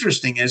was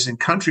interesting is in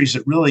countries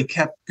that really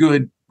kept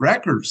good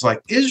records,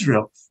 like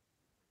Israel,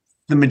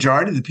 the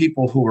majority of the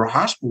people who were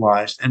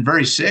hospitalized and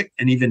very sick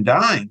and even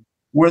dying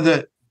were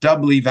the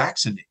doubly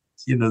vaccinated,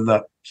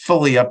 the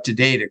fully up to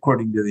date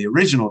according to the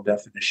original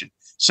definition.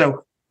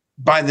 So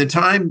by the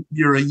time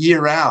you're a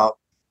year out,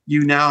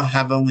 you now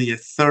have only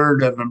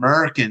 1/3 of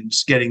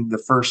Americans getting the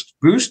first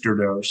booster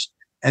dose.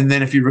 And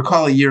then if you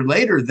recall, a year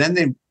later, then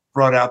they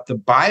brought out the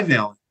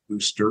bivalent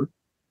booster,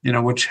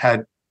 which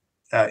had,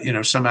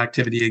 some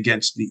activity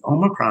against the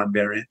Omicron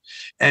variant.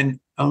 And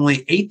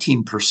only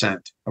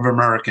 18% of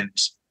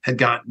Americans had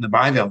gotten the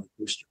bivalent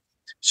booster.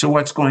 So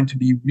what's going to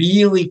be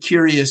really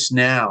curious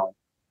now,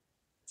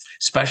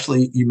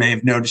 especially you may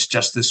have noticed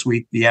just this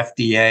week, the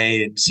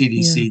FDA and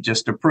CDC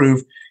just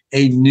approved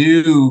a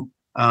new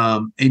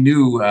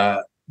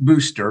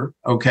booster,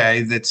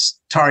 okay, that's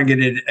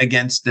targeted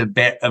against a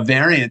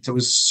variant that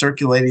was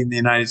circulating in the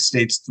United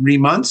States 3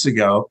 months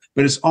ago,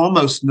 but it's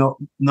almost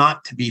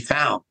not to be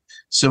found.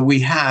 So we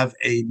have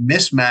a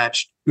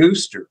mismatched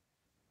booster.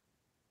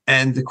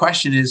 And the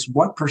question is,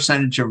 what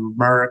percentage of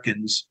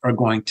Americans are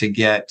going to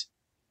get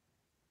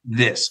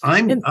this?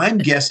 I'm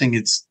guessing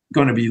it's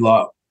going to be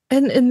low.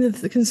 And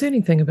the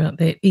concerning thing about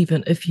that,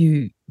 even if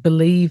you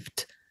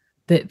believed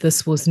that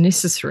this was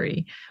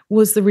necessary,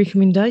 was the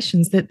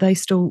recommendations that they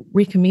still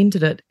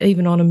recommended it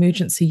even on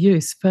emergency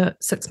use for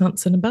 6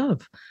 months and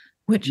above,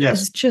 which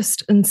is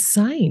just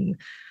insane.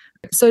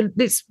 So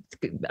let's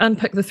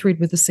unpick the thread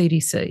with the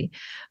CDC.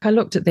 I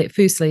looked at that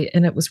firstly,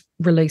 and it was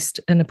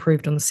released and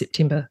approved on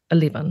September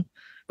 11,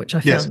 which I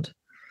found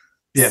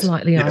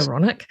slightly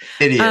ironic.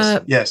 It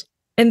is, yes.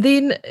 And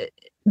then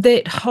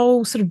that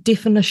whole sort of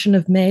definition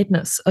of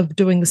madness of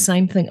doing the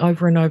same thing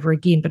over and over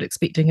again, but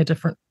expecting a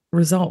different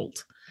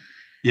result.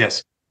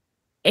 Yes.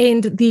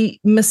 And the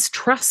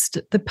mistrust,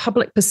 the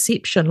public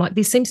perception, like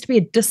there seems to be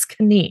a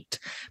disconnect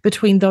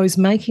between those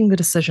making the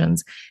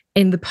decisions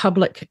and the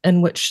public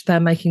in which they're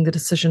making the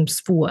decisions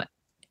for.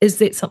 Is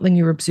that something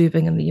you're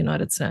observing in the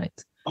United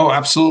States? Oh,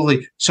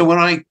 absolutely. So when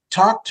I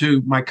talk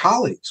to my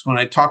colleagues, when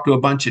I talk to a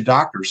bunch of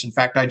doctors, in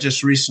fact, I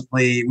just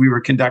recently, we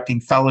were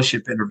conducting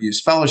fellowship interviews,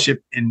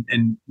 fellowship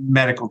in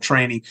medical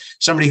training,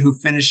 somebody who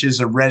finishes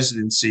a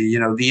residency, you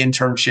know, the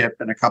internship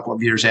and a couple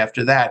of years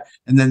after that,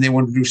 and then they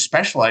want to do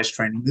specialized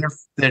training,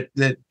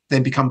 they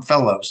become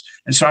fellows.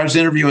 And so I was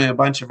interviewing a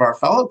bunch of our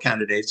fellow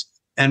candidates,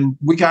 and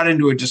we got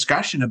into a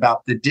discussion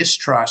about the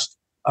distrust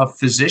of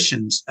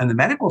physicians and the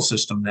medical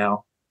system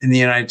now in the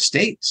United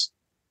States.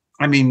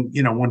 I mean,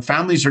 you know, when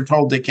families are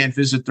told they can't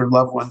visit their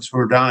loved ones who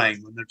are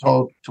dying, when they're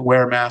told to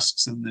wear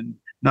masks and then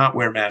not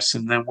wear masks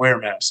and then wear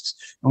masks,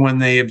 and when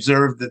they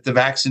observe that the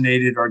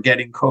vaccinated are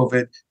getting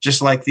COVID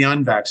just like the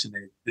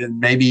unvaccinated, and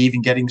maybe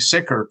even getting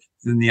sicker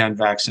than the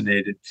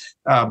unvaccinated.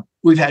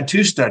 We've had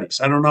 2 studies.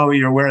 I don't know if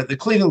you're aware, the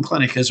Cleveland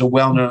Clinic is a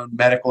well-known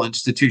medical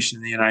institution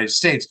in the United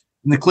States.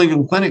 And the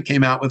Cleveland Clinic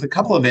came out with a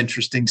couple of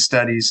interesting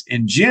studies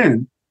in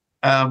June.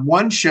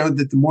 One showed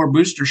that the more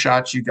booster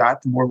shots you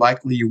got, the more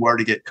likely you were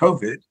to get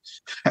COVID,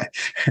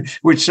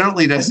 which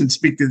certainly doesn't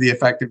speak to the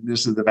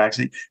effectiveness of the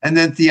vaccine. And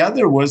then the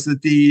other was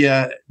that the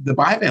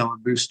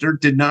bivalent booster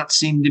did not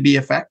seem to be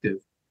effective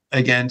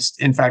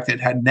against, in fact, it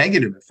had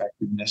negative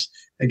effectiveness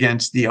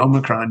against the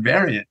Omicron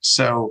variant.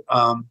 So,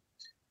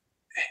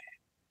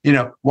 you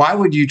know, why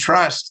would you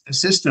trust a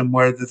system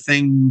where the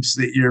things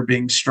that you're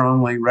being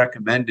strongly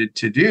recommended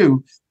to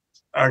do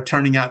are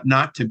turning out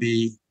not to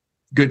be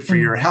good for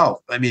your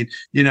health? I mean,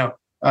 you know,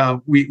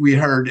 we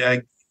heard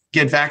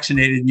get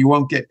vaccinated and you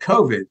won't get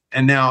COVID.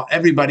 And now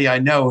everybody I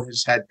know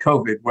has had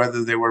COVID,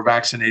 whether they were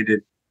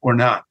vaccinated or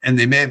not. And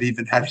they may have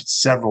even had it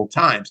several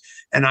times.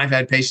 And I've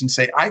had patients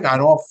say, I got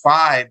all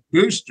 5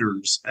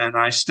 boosters and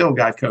I still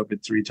got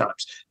COVID 3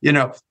 times. You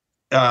know,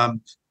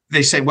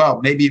 they say, well,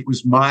 maybe it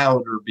was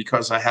milder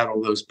because I had all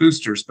those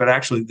boosters, but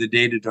actually the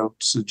data don't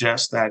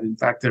suggest that. In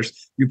fact,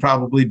 you've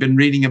probably been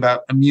reading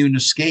about immune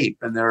escape,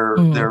 and there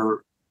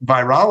are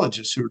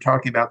virologists who are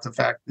talking about the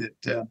fact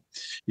that,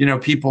 you know,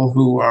 people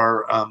who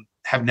are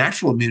have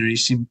natural immunity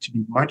seem to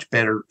be much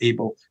better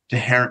able to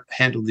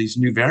handle these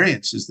new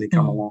variants as they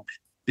come along,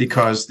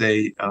 because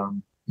they,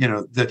 you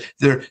know,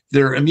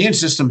 their immune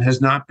system has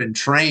not been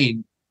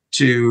trained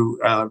to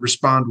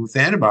respond with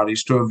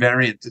antibodies to a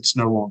variant that's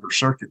no longer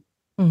circulating.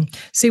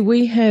 See,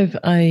 we have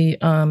a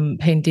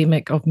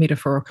pandemic of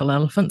metaphorical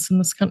elephants in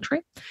this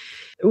country.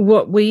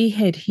 What we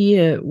had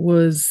here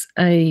was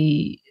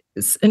a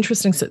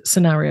interesting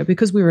scenario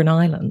because we were an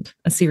island,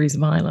 a series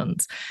of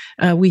islands.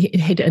 We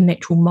had a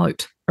natural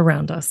moat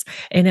around us,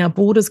 and our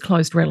borders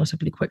closed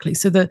relatively quickly.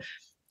 So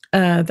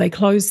they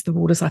closed the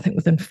borders, I think,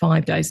 within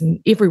 5 days, and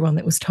everyone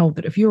that was told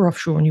that if you're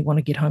offshore and you want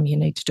to get home, you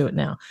need to do it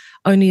now.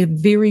 Only a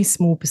very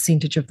small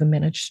percentage of them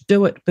managed to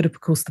do it, but of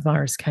course the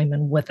virus came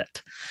in with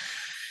it.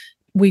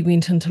 We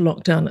went into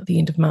lockdown at the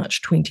end of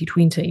March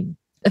 2020.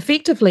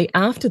 Effectively,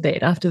 after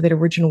that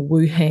original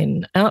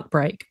Wuhan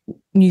outbreak,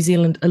 New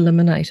Zealand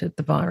eliminated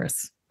the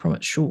virus from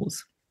its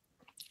shores.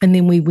 And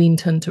then we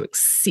went into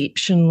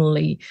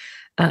exceptionally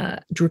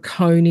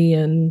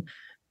draconian,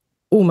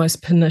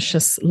 almost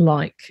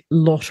pernicious-like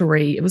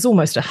lottery. It was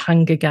almost a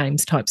Hunger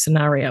Games type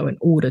scenario in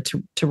order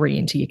to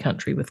re-enter your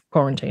country with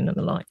quarantine and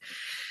the like.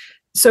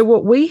 So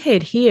what we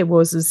had here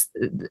was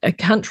a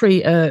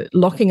country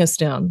locking us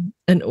down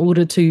in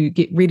order to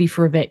get ready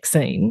for a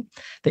vaccine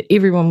that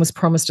everyone was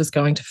promised is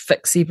going to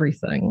fix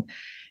everything.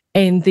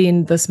 And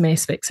then this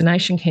mass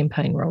vaccination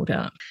campaign rolled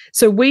out.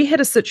 So we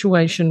had a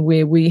situation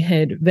where we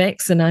had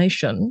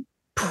vaccination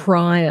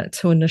prior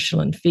to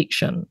initial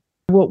infection.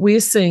 What we're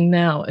seeing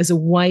now is a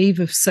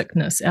wave of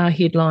sickness. Our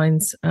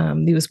headlines,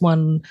 there was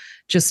one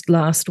just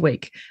last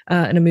week,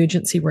 an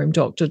emergency room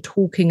doctor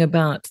talking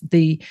about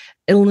the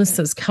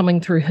illnesses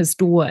coming through his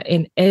door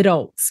and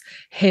adults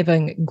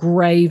having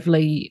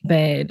gravely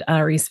bad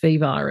RSV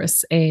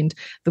virus and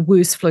the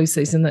worst flu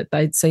season that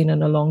they'd seen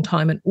in a long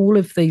time. And all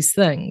of these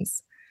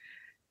things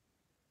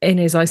And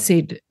as I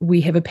said,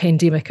 we have a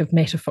pandemic of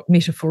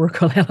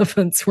metaphorical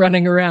elephants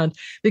running around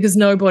because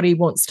nobody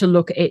wants to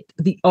look at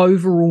the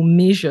overall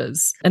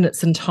measures in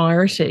its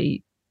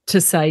entirety to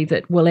say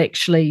that, well,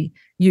 actually,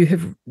 you're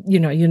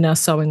now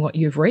sowing what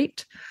you've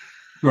reaped.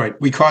 Right.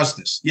 We caused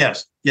this.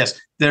 Yes.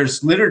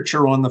 There's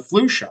literature on the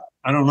flu shot.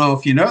 I don't know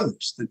if you know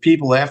this, that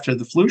people after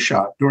the flu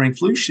shot during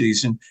flu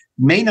season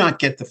may not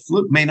get the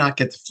flu,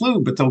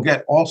 but they'll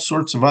get all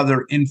sorts of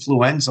other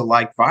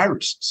influenza-like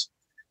viruses.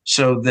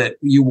 So that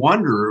you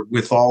wonder,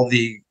 with all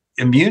the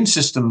immune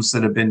systems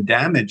that have been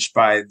damaged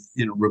by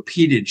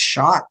repeated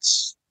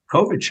shots,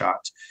 COVID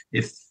shots,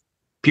 if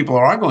people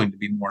are going to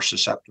be more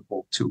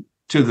susceptible to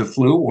the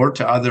flu or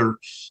to other,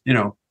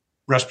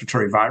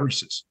 respiratory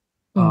viruses.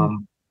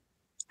 And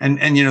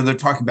they're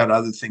talking about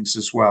other things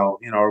as well.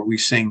 Are we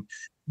seeing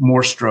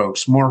more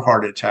strokes, more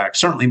heart attacks?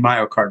 Certainly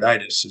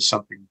myocarditis is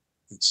something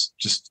that's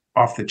just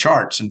off the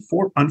charts. And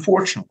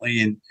unfortunately,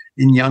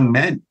 in young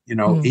men,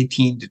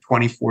 18 to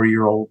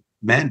 24-year-old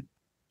men.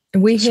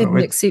 And we had an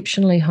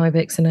exceptionally high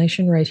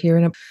vaccination rate here,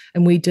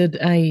 and we did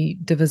a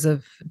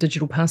divisive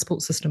digital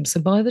passport system. So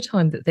by the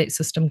time that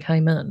system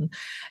came in,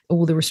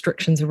 all the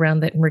restrictions around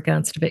that in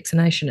regards to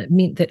vaccination, it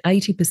meant that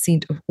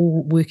 80% of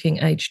all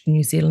working-aged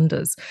New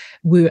Zealanders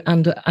were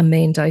under a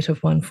mandate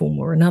of one form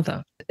or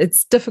another.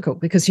 It's difficult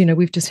because,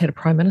 we've just had a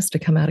Prime Minister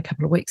come out a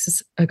couple of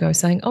weeks ago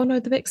saying, oh, no,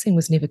 the vaccine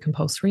was never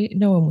compulsory.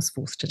 No one was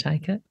forced to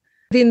take it.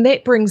 Then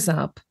that brings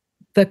up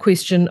the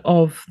question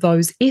of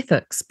those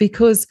ethics,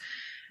 because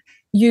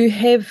you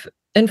have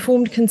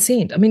informed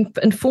consent. I mean,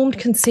 informed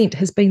consent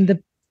has been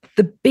the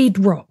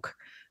bedrock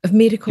of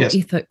medical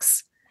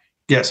ethics.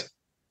 Yes.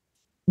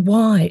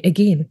 Why?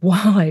 Again,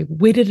 why?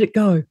 Where did it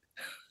go?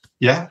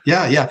 Yeah.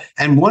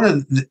 And one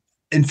of the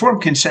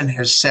informed consent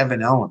has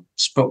 7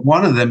 elements, but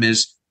one of them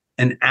is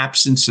an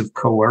absence of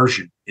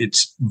coercion.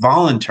 It's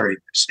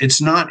voluntariness. It's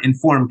not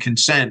informed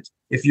consent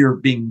if you're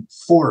being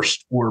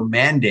forced or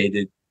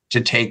mandated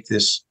to take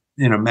this,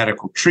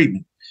 medical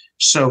treatment.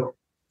 So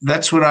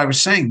that's what I was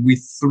saying. We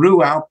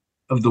threw out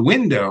of the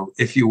window,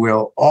 if you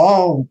will,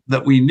 all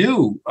that we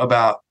knew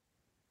about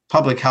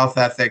public health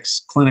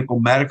ethics, clinical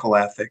medical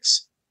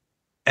ethics,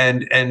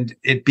 and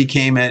it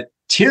became a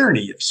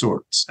tyranny of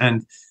sorts.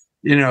 And,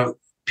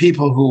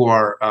 people who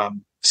are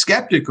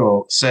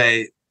skeptical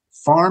say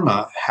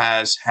pharma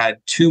has had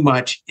too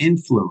much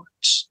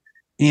influence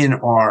in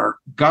our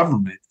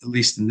government, at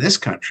least in this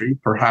country,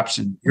 perhaps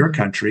in your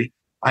country.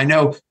 I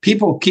know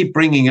people keep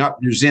bringing up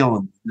New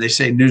Zealand. They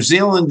say New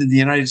Zealand and the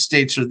United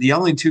States are the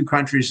only 2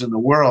 countries in the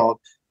world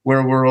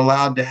where we're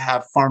allowed to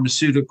have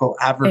pharmaceutical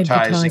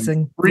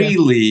advertising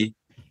freely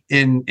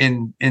in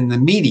the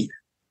media.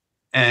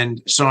 And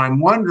so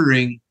I'm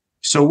wondering,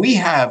 so we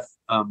have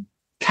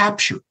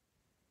capture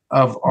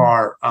of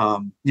our,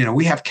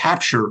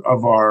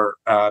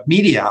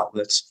 media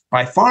outlets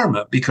by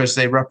pharma because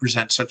they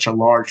represent such a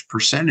large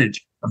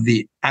percentage of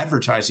the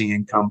advertising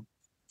income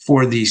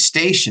for these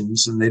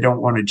stations, and they don't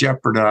want to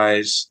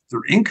jeopardize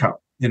their income,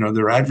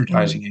 their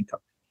advertising income.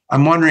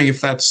 I'm wondering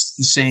if that's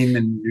the same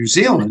in New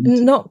Zealand.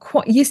 Not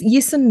quite.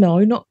 Yes and no,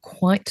 not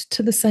quite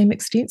to the same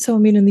extent. So, I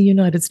mean, in the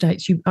United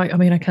States, I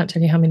can't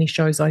tell you how many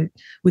shows I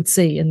would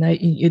see, and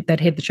they'd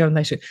had the show, and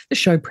the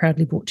show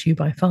proudly brought to you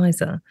by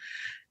Pfizer.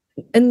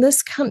 In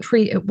this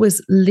country, it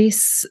was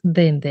less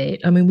than that.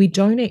 I mean, we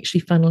don't actually,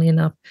 funnily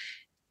enough,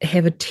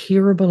 have a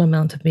terrible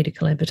amount of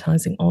medical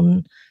advertising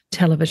on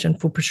television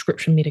for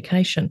prescription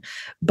medication.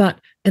 But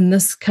in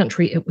this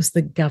country, it was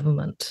the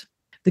government.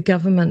 The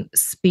government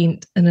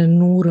spent an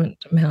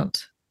inordinate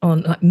amount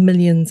on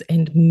millions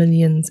and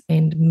millions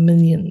and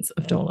millions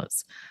of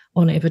dollars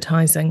on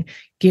advertising,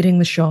 getting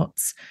the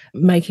shots,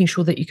 making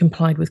sure that you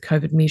complied with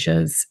COVID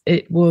measures.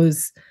 It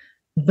was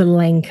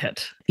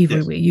blanket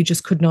everywhere. Yes. You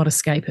just could not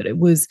escape it. It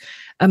was,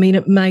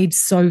 it made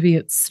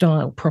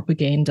Soviet-style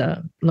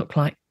propaganda look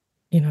like,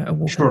 a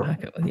walk in the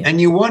bucket. Yeah. And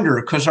you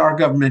wonder, because our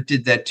government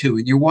did that too,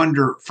 and you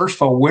wonder, first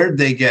of all, where'd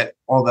they get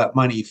all that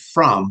money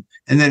from?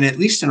 And then at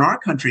least in our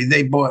country,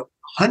 they bought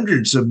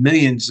hundreds of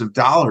millions of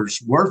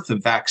dollars worth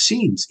of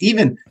vaccines,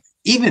 even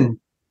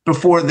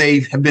before they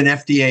have been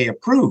FDA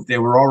approved. They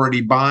were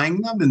already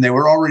buying them, and they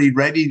were already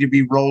ready to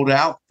be rolled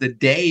out the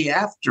day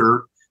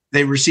after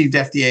they received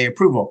FDA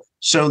approval.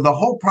 So the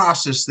whole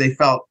process, they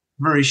felt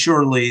very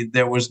surely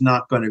there was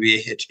not going to be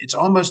a hitch. It's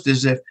almost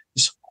as if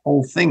this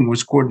whole thing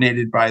was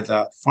coordinated by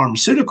the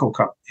pharmaceutical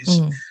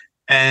companies.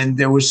 And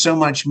there was so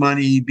much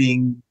money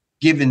being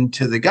given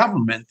to the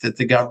government that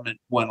the government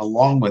went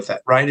along with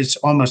that, right? It's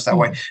almost that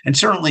way. And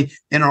certainly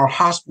in our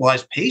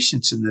hospitalized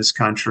patients in this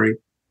country,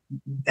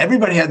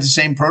 everybody had the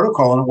same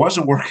protocol, and it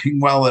wasn't working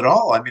well at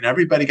all. I mean,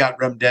 everybody got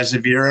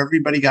remdesivir,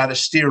 everybody got a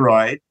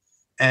steroid.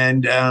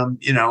 And,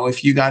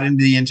 if you got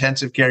into the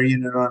intensive care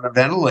unit on a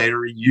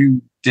ventilator,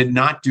 you did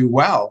not do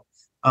well.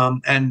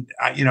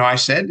 I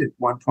said at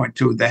one point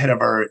to the head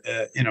of our,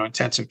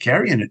 intensive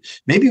care unit,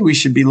 maybe we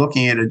should be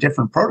looking at a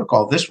different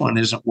protocol. This one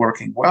isn't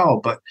working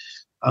well, but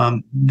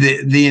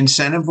The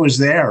incentive was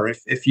there.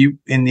 If you,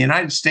 in the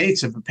United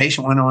States, if a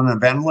patient went on a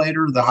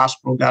ventilator, the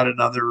hospital got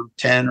another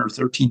 10 or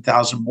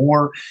 13,000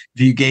 more.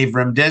 If you gave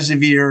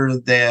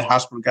remdesivir, the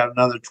hospital got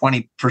another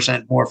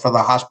 20% more for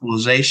the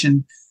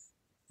hospitalization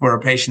for a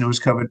patient who was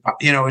COVID.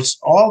 It's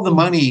all the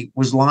money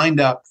was lined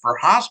up for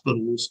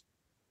hospitals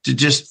to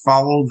just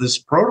follow this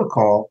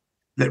protocol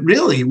that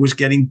really was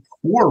getting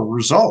poor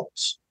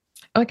results.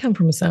 I come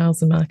from a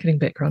sales and marketing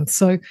background,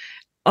 so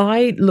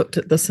I looked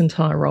at this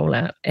entire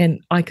rollout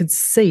and I could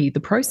see the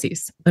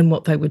process and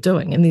what they were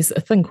doing. And there's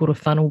a thing called a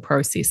funnel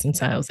process in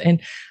sales.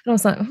 And I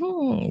was like,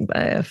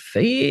 they're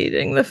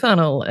feeding the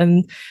funnel.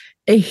 And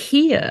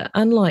here,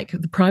 unlike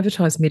the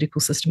privatized medical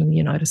system in the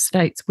United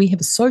States, we have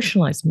a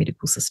socialized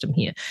medical system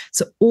here.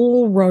 So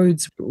all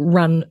roads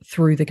run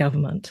through the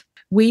government.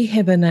 We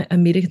have a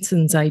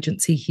medicines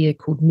agency here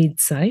called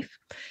MedSafe,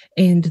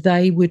 and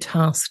they were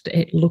tasked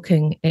at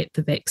looking at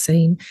the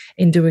vaccine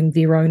and doing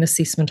their own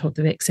assessment of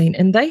the vaccine.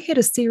 And they had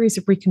a series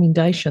of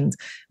recommendations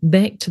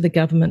back to the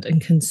government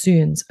and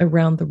concerns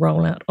around the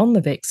rollout on the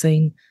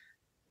vaccine,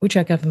 which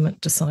our government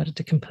decided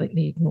to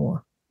completely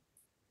ignore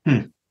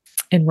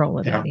and roll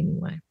it out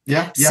anyway.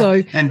 Yeah.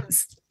 So, and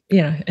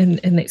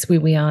that's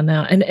where we are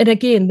now. And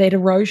again, that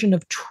erosion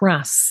of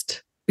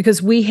trust,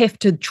 because we have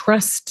to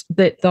trust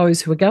that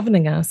those who are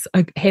governing us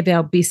have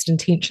our best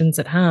intentions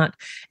at heart.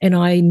 And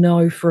I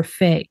know for a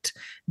fact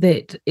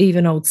that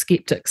even old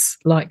skeptics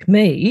like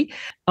me,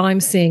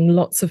 I'm seeing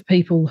lots of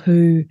people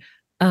who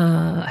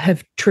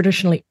have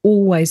traditionally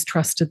always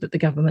trusted that the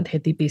government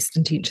had their best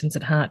intentions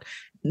at heart,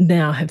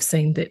 now have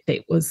seen that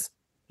that was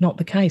not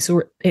the case,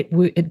 or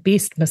at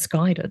best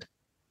misguided.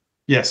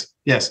 Yes.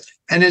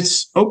 And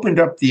it's opened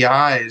up the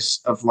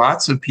eyes of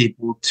lots of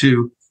people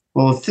to,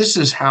 well, if this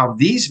is how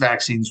these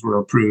vaccines were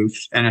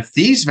approved, and if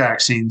these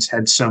vaccines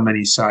had so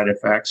many side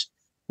effects,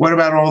 what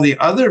about all the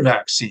other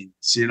vaccines?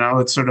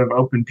 It sort of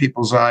opened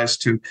people's eyes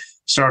to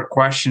start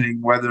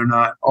questioning whether or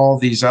not all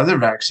these other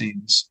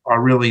vaccines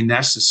are really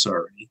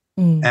necessary.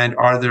 And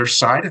are there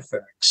side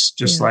effects,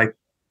 just like,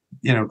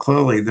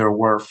 clearly there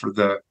were for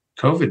the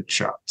COVID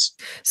shots.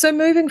 So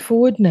moving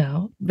forward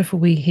now, before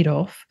we head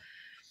off,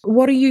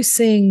 what are you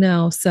seeing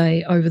now,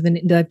 say,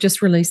 they've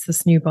just released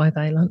this new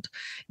bivalent.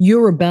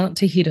 You're about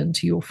to head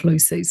into your flu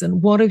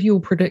season. What are your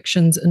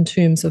predictions in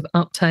terms of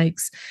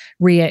uptakes,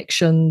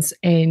 reactions,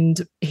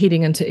 and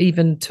heading into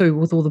even too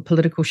with all the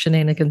political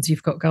shenanigans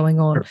you've got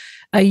going on?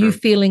 Are you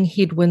feeling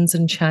headwinds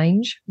and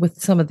change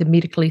with some of the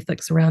medical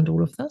ethics around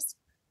all of this?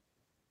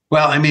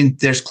 Well, I mean,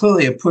 there's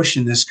clearly a push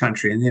in this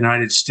country, in the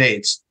United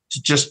States, to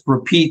just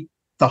repeat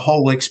the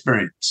whole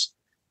experience.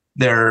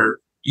 Their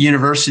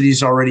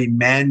universities already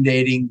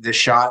mandating the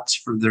shots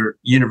for their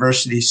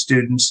university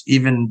students,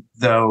 even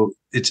though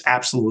it's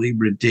absolutely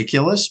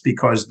ridiculous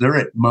because they're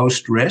at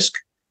most risk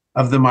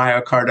of the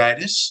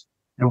myocarditis.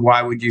 And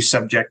why would you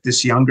subject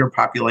this younger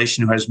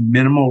population who has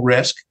minimal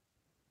risk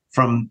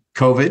from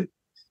COVID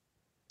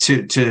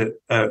to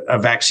a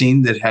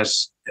vaccine that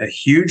has a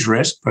huge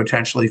risk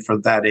potentially for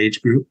that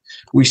age group?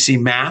 We see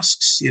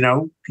masks,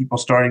 people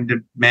starting to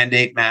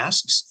mandate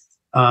masks.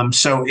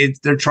 So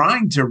they're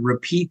trying to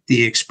repeat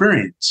the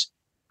experience.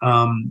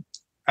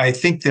 I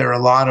think there are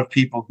a lot of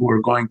people who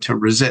are going to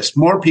resist.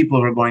 More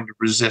people are going to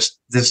resist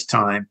this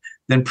time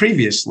than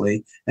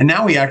previously. And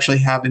now we actually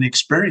have an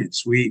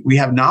experience. We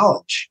have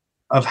knowledge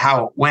of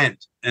how it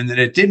went and that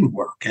it didn't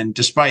work. And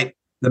despite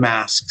the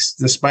masks,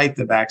 despite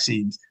the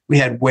vaccines, we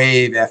had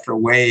wave after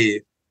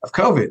wave of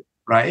COVID,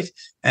 right?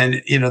 And,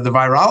 the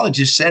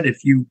virologist said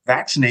if you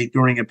vaccinate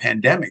during a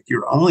pandemic,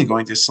 you're only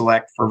going to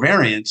select for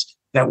variants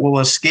that will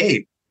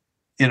escape,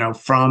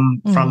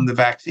 from the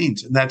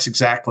vaccines. And that's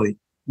exactly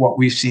what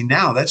we've seen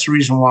now. That's the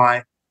reason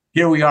why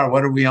here we are.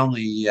 What are we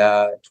only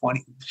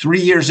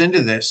 23 years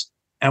into this?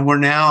 And we're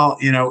now,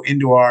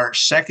 into our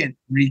second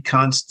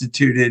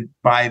reconstituted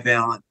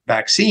bivalent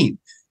vaccine.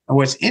 And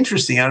what's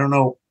interesting, I don't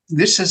know,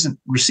 this hasn't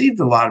received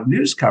a lot of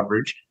news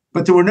coverage,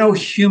 but there were no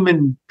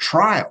human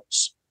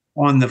trials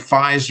on the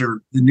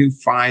new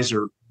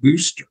Pfizer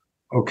booster.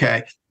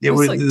 Okay. It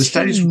was like the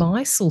studies 10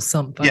 mice or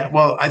something. Yeah.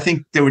 Well, I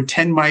think there were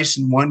 10 mice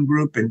in one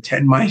group and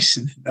 10 mice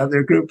in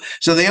another group.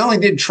 So they only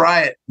did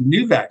try it,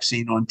 new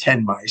vaccine on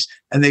 10 mice,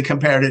 and they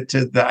compared it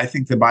to the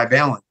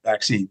bivalent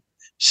vaccine.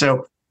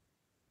 So,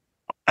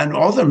 and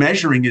all they're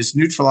measuring is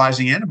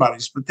neutralizing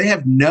antibodies, but they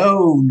have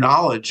no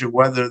knowledge of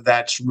whether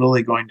that's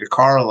really going to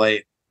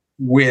correlate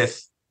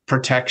with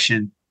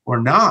protection or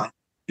not,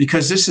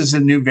 because this is a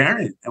new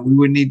variant and we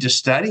would need to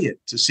study it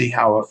to see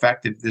how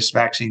effective this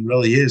vaccine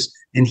really is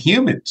in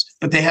humans.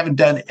 But they haven't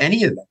done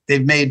any of that.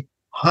 They've made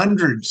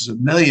hundreds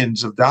of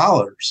millions of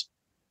dollars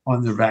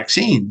on their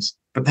vaccines,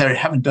 but they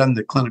haven't done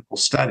the clinical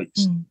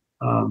studies.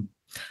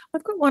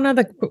 I've got one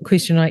other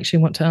question I actually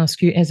want to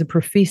ask you as a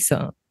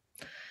professor.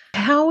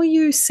 How are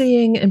you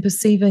seeing and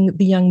perceiving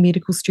the young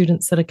medical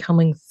students that are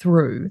coming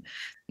through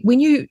when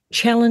you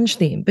challenge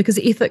them? Because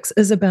ethics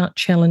is about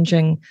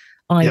challenging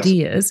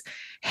ideas. Yes.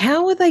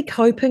 How are they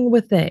coping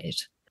with that?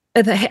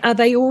 Are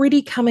they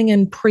already coming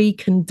in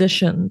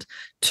preconditioned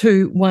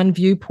to one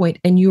viewpoint,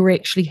 and you're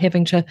actually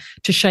having to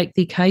shake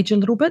their cage a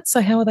little bit?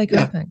 So how are they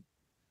coping?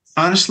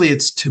 Honestly,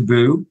 it's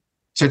taboo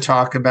to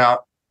talk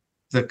about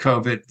the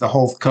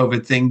whole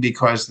COVID thing,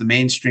 because the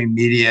mainstream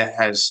media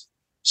has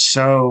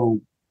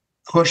so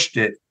pushed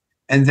it.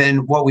 And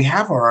then what we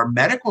have are our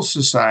medical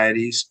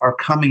societies are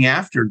coming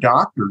after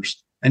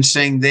doctors and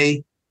saying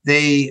they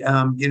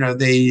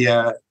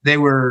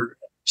were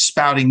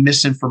spouting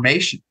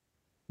misinformation.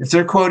 If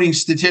they're quoting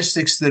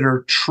statistics that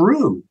are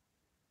true,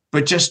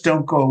 but just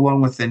don't go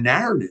along with the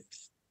narrative,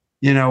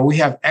 we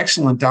have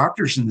excellent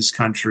doctors in this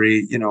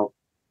country,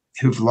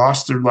 who've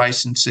lost their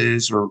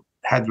licenses or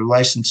had their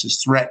licenses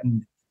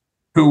threatened,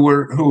 who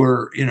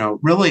were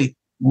really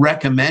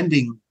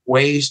recommending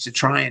ways to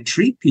try and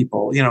treat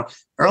people.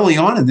 Early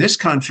on in this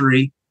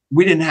country,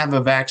 we didn't have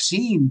a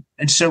vaccine,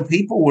 and so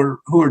people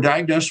who were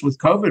diagnosed with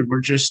COVID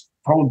were just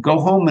told, go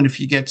home, and if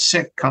you get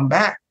sick, come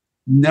back.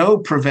 No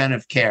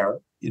preventive care.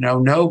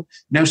 No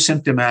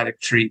symptomatic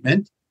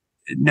treatment,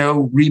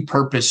 no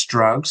repurposed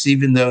drugs,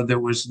 even though there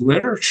was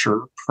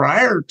literature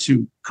prior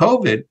to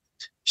COVID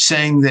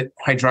saying that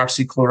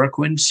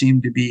hydroxychloroquine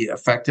seemed to be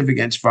effective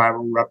against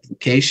viral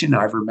replication.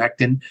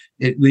 Ivermectin,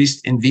 at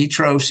least in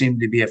vitro, seemed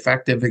to be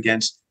effective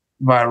against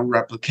viral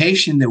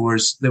replication. There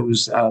was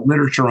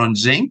literature on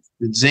zinc.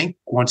 That zinc,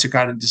 once it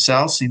got into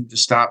cells, seemed to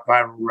stop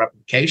viral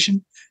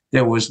replication.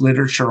 There was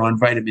literature on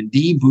vitamin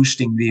D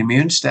boosting the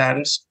immune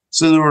status.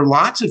 So there were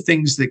lots of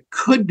things that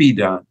could be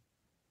done,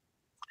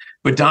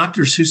 but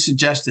doctors who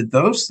suggested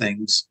those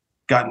things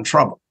got in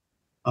trouble,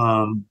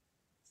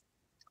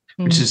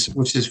 which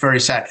is very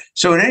sad.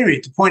 So at any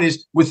rate, the point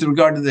is, with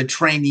regard to the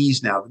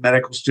trainees now, the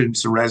medical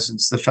students, the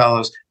residents, the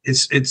fellows,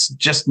 it's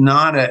just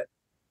not an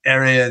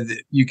area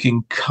that you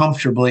can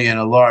comfortably in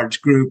a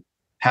large group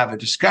have a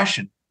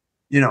discussion.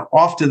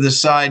 Off to the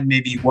side,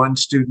 maybe one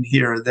student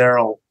here or there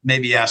will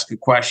maybe ask a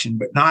question,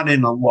 but not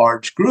in a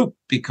large group,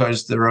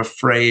 because they're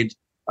afraid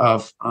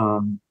of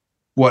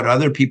what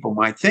other people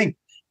might think.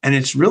 And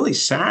it's really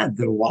sad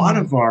that a lot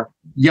of our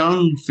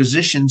young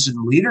physicians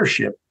in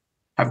leadership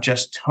have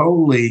just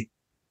totally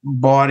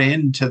bought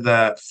into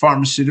the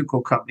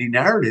pharmaceutical company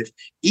narrative,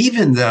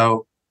 even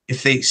though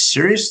if they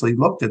seriously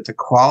looked at the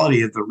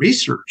quality of the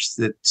research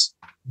that's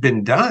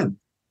been done,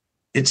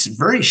 it's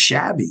very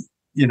shabby,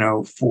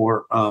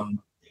 for,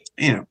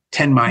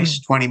 10 mice,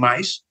 20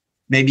 mice,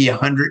 maybe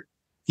 100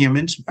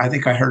 humans. I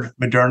think I heard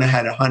Moderna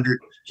had 100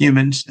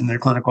 humans in their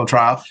clinical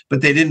trial,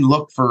 but they didn't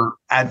look for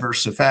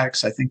adverse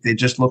effects. I think they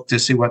just looked to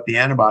see what the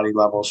antibody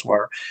levels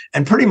were.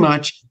 And pretty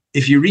much,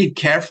 if you read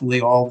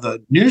carefully all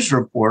the news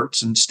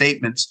reports and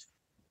statements,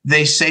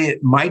 they say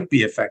it might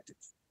be effective.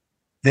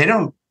 They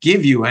don't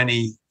give you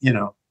any,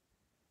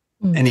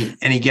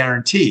 any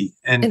guarantee.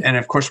 And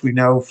of course, we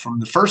know from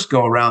the first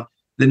go around,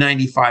 the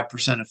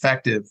 95%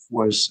 effective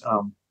was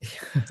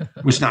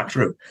not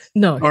true.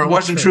 No, or it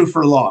wasn't true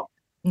for long.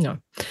 No.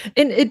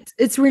 And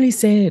it's really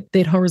sad,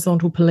 that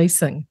horizontal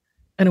policing,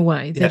 in a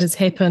way, that has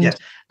happened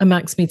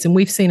amongst medicine.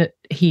 We've seen it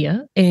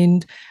here,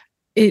 and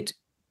it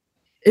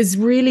is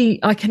really,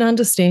 I can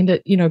understand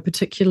it,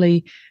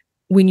 particularly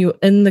when you're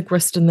in the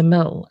grist and the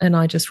mill, and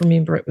I just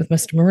remember it with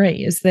Mr.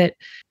 Marie, is that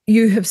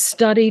you have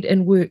studied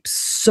and worked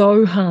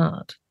so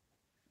hard.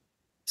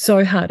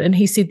 And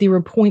he said there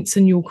are points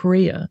in your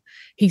career,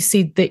 he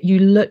said, that you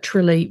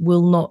literally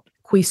will not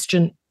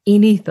question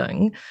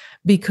anything,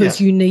 because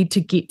you need to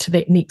get to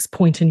that next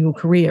point in your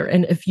career.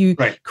 And if you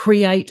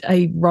create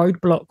a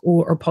roadblock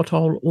or a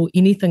pothole or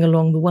anything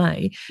along the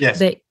way,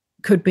 that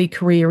could be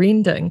career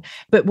ending.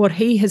 But what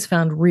he has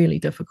found really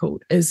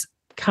difficult is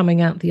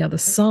coming out the other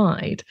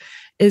side,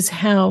 is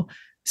how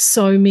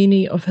so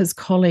many of his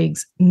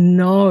colleagues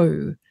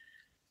know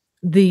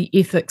the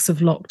ethics of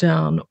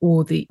lockdown,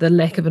 or the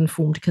lack of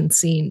informed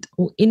consent,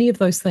 or any of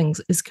those things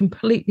is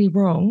completely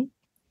wrong,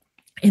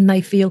 and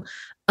they feel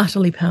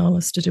utterly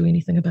powerless to do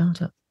anything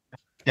about it.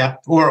 Yeah,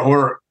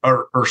 or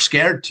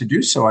scared to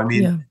do so. I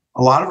mean,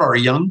 a lot of our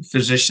young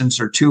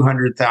physicians are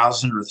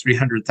 $200,000 or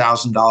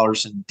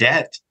 $300,000 in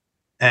debt,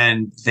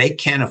 and they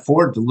can't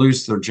afford to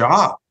lose their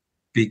job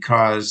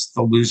because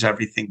they'll lose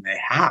everything they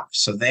have.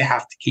 So they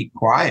have to keep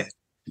quiet,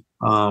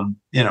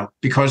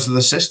 because of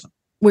the system.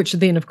 Which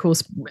then, of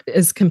course,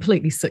 is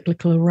completely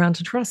cyclical around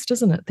to trust,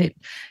 isn't it? That,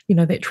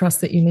 that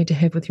trust that you need to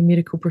have with your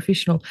medical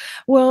professional.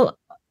 Well,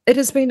 it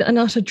has been an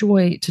utter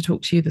joy to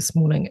talk to you this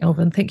morning,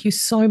 Alvin. Thank you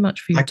so much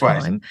for your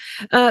time.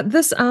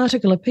 This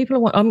article, if people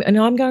want,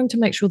 I'm going to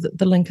make sure that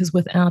the link is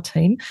with our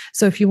team.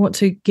 So if you want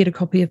to get a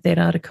copy of that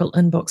article,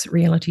 inbox at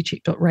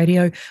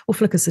realitycheck.radio, or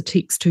flick us a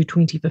text to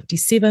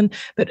 2057.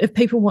 But if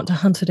people want to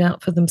hunt it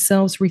out for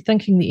themselves,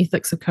 Rethinking the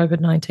Ethics of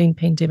COVID-19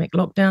 Pandemic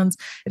Lockdowns,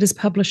 it is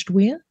published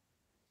where?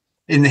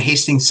 In the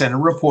Hastings Center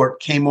Report,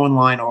 came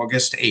online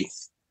August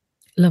 8th.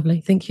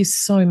 Lovely. Thank you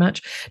so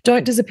much.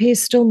 Don't disappear.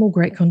 Still more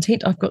great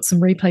content. I've got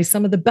some replays,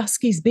 some of the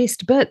Buskie's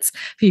best bits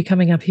for you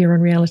coming up here on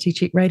Reality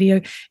Check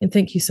Radio. And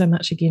thank you so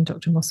much again,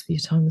 Dr. Moss, for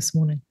your time this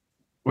morning.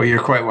 Well,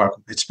 you're quite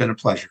welcome. It's been a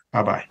pleasure.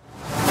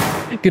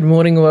 Bye-bye. Good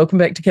morning and welcome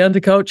back to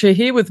Counterculture,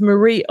 here with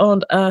Marie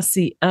on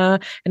RCR,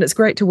 and it's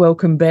great to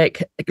welcome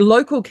back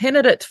local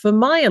candidate for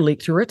my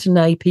electorate,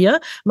 Napier,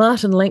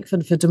 Martin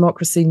Langford for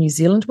Democracy New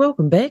Zealand.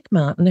 Welcome back,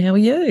 Martin. How are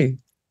you?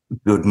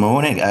 Good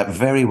morning.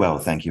 Very well,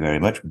 thank you very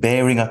much.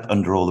 Bearing up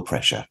under all the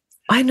pressure.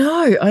 I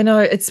know.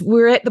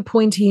 We're at the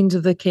pointy end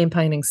of the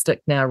campaigning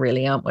stick now,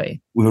 really, aren't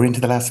we? We're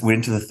into the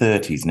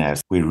 30s now.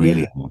 So we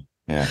really are.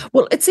 Yeah.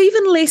 Well, it's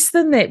even less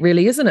than that,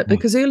 really, isn't it?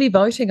 Because early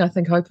voting, I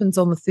think, opens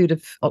on the 3rd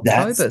of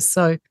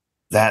October.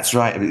 That's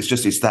right.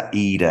 It's that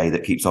E-Day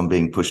that keeps on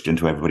being pushed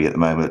into everybody at the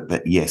moment.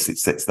 But yes,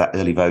 it's that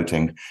early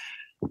voting.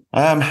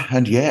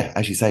 And yeah,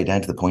 as you say,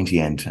 down to the pointy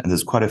end. And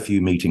there's quite a few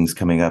meetings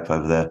coming up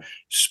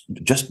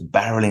just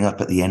barreling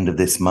up at the end of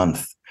this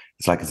month.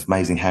 It's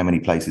amazing how many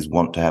places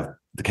want to have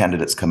the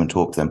candidates come and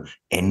talk to them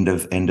end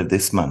of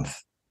this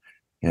month.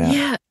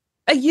 Yeah.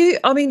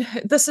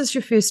 This is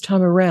your first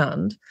time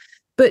around.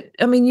 But,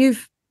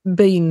 you've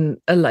been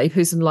a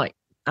layperson like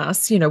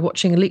us,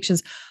 watching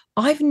elections.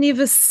 I've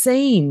never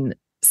seen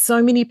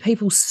so many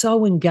people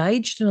so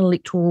engaged in an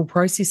electoral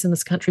process in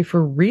this country for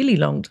a really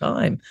long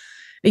time.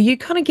 Are you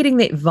kind of getting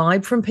that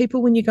vibe from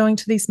people when you're going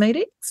to these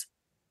meetings?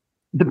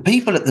 The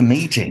people at the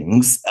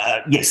meetings,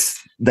 yes,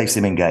 they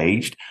seem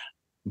engaged.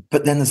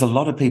 But then there's a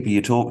lot of people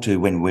you talk to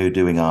when we're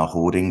doing our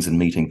hoardings and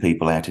meeting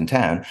people out in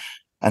town.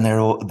 And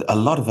there are a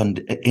lot of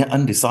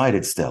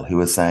undecided still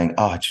who are saying,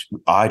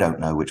 I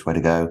don't know which way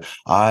to go.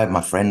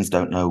 My friends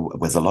don't know.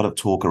 There's a lot of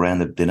talk around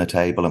the dinner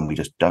table and we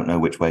just don't know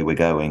which way we're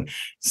going.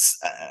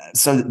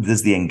 So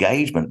there's the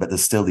engagement, but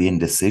there's still the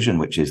indecision,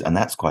 and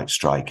that's quite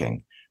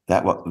striking.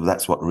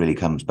 That's what really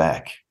comes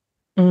back.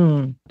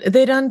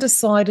 That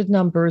undecided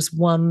number is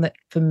one that,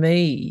 for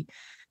me,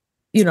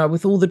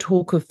 with all the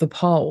talk of the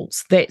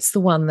polls, that's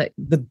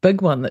the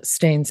big one that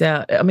stands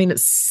out.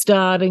 It's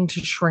starting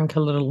to shrink a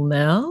little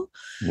now,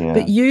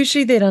 but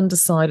usually that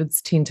undecided's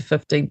 10 to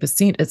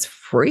 15%. It's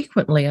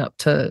frequently up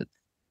to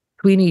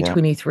 20,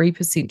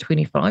 23%,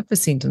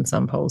 25% in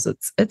some polls.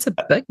 It's a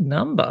big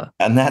number.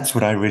 And that's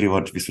what I really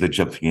want to be sort of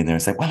jumping in there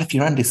and say, well, if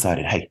you're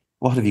undecided, hey,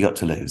 what have you got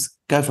to lose?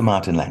 Go for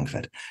Martin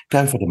Langford.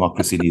 Go for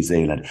Democracy New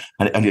Zealand.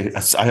 And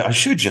I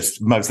should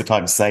just most of the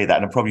time say that,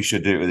 and I probably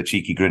should do it with a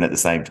cheeky grin at the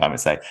same time and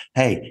say,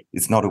 hey,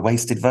 it's not a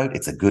wasted vote.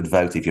 It's a good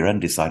vote if you're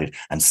undecided,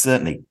 and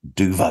certainly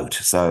do vote.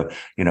 So,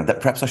 that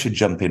perhaps I should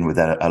jump in with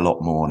that a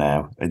lot more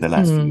now in the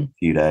last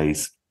few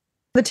days.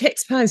 The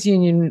Taxpayers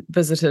Union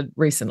visited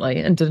recently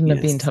and did an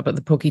event up at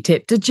the Pookie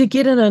Tap. Did you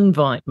get an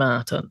invite,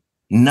 Martin?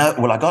 No,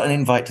 well, I got an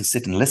invite to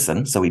sit and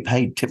listen, so we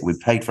paid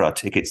for our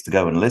tickets to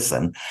go and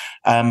listen.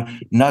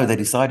 No, they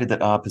decided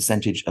that our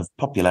percentage of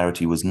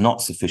popularity was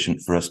not sufficient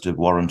for us to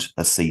warrant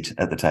a seat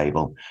at the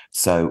table.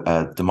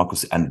 So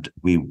Democracy, and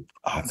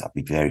I'll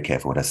be very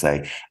careful what I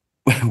say.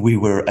 We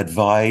were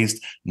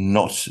advised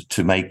not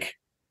to make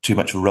too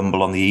much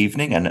rumble on the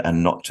evening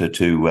and not to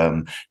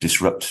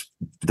disrupt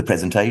the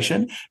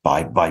presentation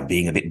by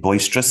being a bit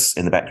boisterous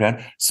in the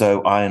background.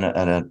 So I and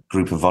a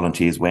group of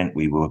volunteers went.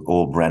 We were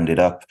all branded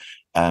up.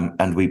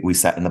 And we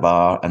sat in the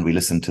bar and we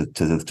listened to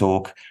the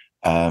talk.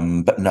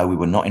 But no, we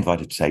were not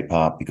invited to take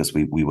part because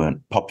we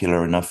weren't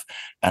popular enough.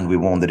 And we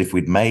warned that if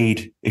we'd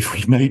made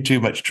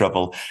too much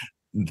trouble,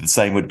 the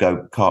same would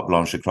go carte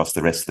blanche across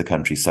the rest of the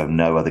country. So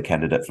no other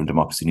candidate from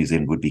Democracy New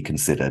Zealand would be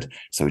considered.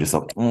 So we just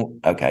thought,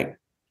 okay.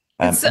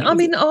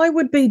 I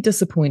would be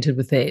disappointed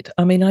with that.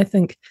 I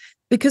think,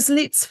 because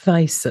let's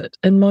face it,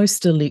 in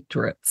most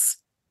electorates,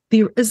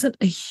 there isn't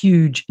a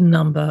huge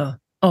number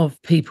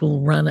of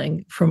people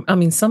running from,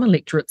 some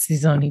electorates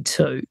there's only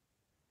 2.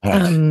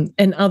 Right.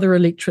 And other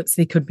electorates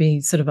there could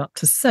be sort of up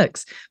to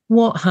 6.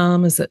 What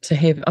harm is it to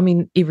have,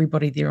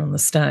 everybody there on the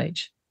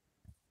stage?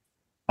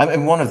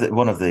 And one of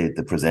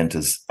the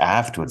presenters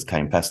afterwards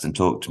came past and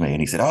talked to me, and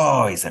he said,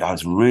 I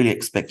was really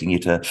expecting you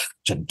to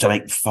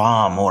make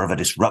far more of a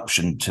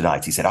disruption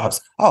tonight. He said, I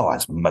was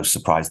most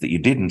surprised that you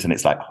didn't. And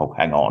it's like,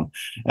 hang on.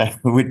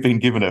 We'd been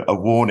given a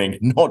warning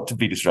not to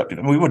be disruptive,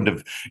 and we wouldn't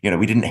have,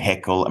 we didn't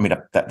heckle.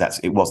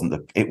 It wasn't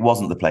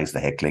the place for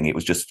heckling. It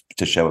was just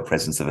to show a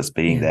presence of us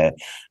being there,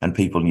 and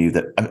people knew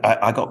that.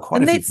 I got quite.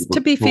 And a few people,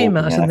 to be fair,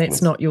 Martin, afterwards.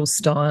 That's not your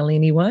style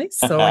anyway.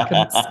 So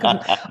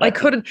I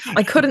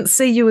couldn't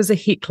see you as a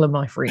heckler,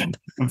 my friend.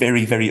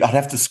 Very, very. I'd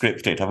have to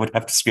script it. I would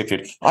have to script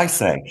it. I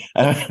say.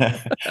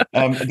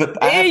 But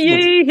hear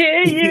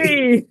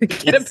ye.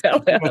 Get a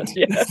bell out.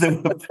 Yeah.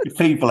 The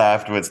people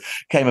afterwards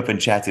came up and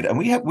chatted, and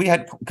we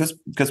had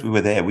because we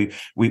were there.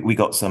 We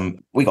got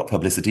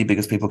publicity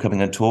because people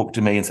coming and talk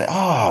to me and say,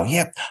 I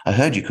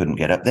heard you couldn't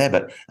get up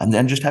there, and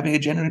then just having a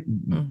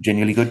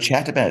genuinely good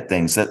chat about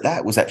things. So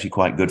that was actually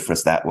quite good for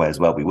us that way as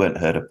well. We weren't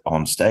heard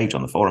on stage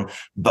on the forum,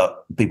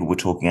 but people were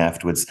talking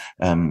afterwards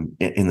in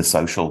the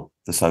social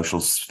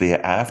sphere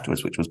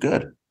afterwards, which was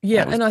good.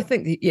 Yeah, and I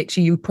think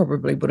actually you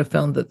probably would have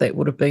found that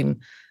would have been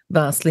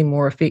vastly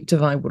more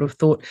effective, I would have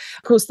thought.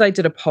 Of course, they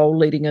did a poll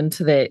leading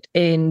into that,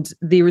 and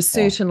there is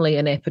certainly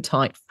an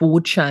appetite for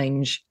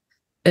change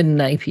in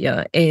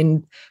Napier.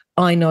 And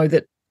I know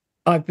that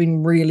I've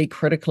been really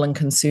critical and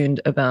concerned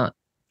about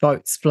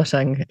vote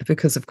splitting,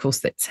 because of course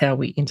that's how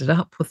we ended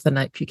up with the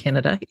Napier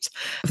candidate,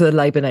 the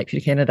Labour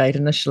Napier candidate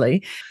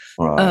initially.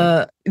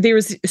 Right. There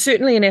is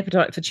certainly an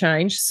appetite for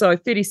change. So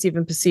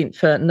 37%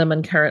 for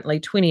Nimmin currently,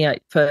 28%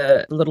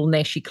 for little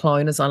Nashi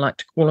clone, as I like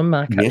to call him,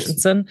 Mark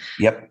Hutchinson.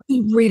 Yep.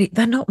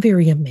 They're not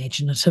very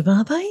imaginative,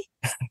 are they?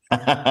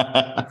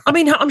 I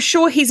mean, I'm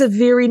sure he's a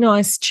very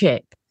nice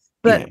chap,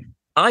 but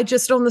I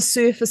just, on the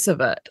surface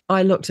of it,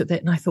 I looked at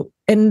that and I thought,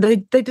 and they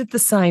did the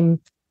same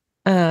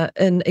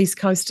in East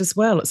Coast as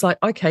well. It's like,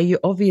 okay, you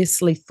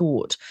obviously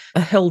thought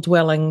a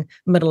hill-dwelling,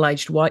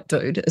 middle-aged white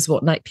dude is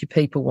what Napier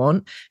people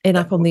want, and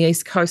up on the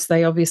East Coast,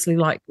 they obviously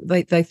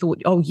they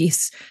thought, oh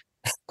yes,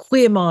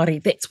 queer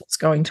Māori, that's what's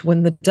going to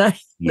win the day.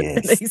 Yes.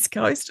 In the East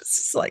Coast. It's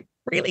just like,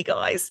 really,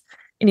 guys.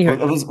 Anyway,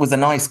 well, it was a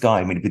nice guy.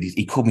 I mean,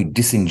 he called me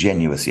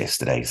disingenuous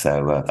yesterday,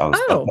 so I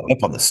was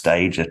up on the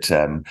stage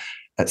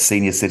at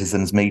senior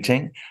citizens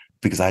meeting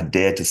because I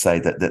dared to say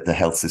that the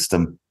health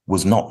system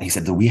was not. He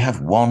said that we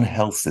have one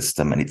health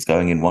system and it's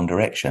going in one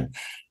direction.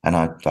 And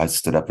I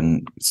stood up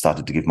and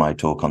started to give my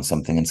talk on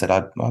something and said,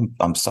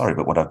 I'm sorry,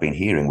 but what I've been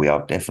hearing, we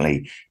are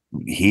definitely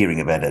hearing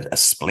about a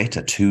split,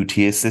 a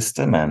two-tier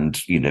system,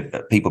 and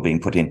people being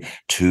put in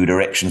two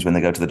directions when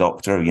they go to the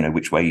doctor,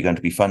 which way you're going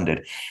to be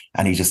funded.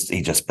 And he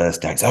just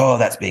burst out, oh,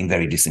 that's being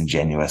very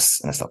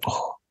disingenuous. And I thought,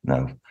 oh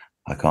no,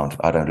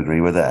 I don't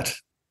agree with that.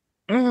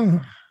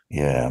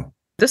 Yeah.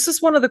 This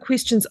is one of the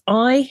questions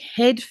I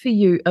had for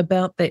you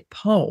about that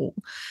poll.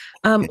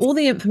 All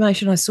the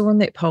information I saw on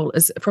that poll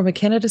is from a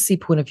candidacy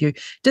point of view.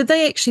 Did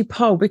they actually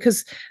poll?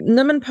 Because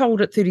Nimmin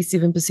polled at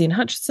 37%,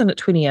 Hutchinson at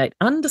 28%,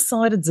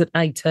 undecideds at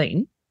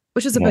 18%,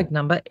 which is a big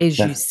number, as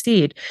you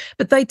said.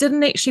 But they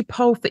didn't actually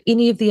poll for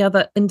any of the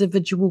other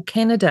individual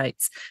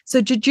candidates.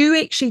 So did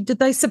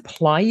they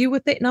supply you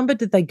with that number?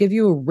 Did they give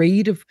you a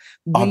read of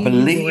where I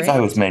believe I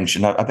was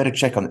mentioned. I better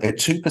check on it.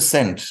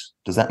 2%.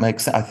 Does that make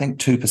sense? I think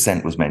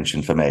 2% was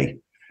mentioned for me.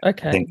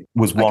 Okay. I think it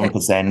was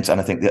 1%. And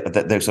I think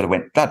that they sort of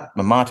went,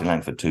 Martin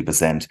Langford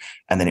 2%.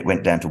 And then it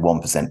went down to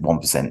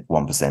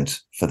 1%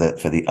 for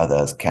the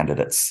other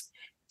candidates.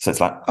 So it's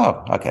like,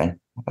 oh, okay.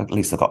 At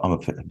least I'm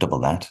double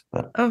that.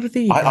 But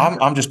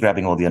I'm just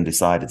grabbing all the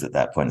undecideds at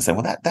that point and saying,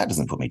 well, that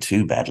doesn't put me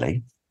too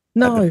badly.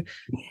 No.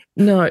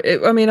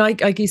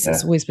 I guess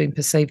it's always been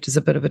perceived as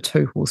a bit of a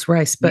two-horse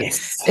race. But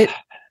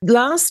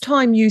last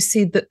time you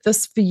said that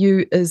this for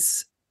you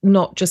is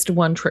not just a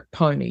one-trick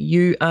pony.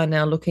 You are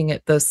now looking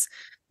at this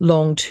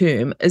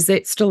long-term. Is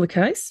that still the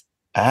case?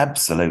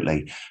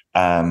 Absolutely.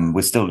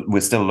 We're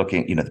still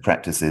looking, the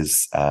practice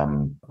is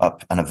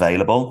up and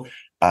available.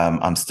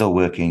 I'm still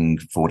working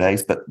 4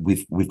 days, but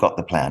we've got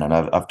the plan, and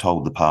I've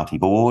told the party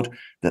board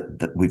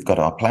that we've got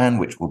our plan,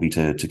 which will be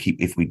to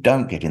keep. If we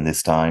don't get in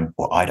this time,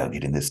 or I don't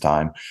get in this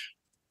time,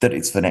 that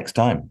it's for next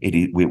time.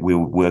 We'll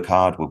work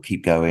hard. We'll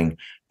keep going.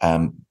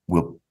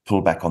 We'll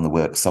pull back on the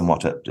work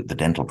somewhat at the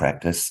dental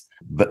practice,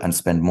 and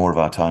spend more of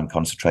our time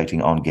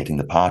concentrating on getting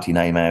the party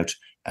name out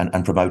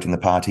and promoting the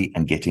party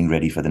and getting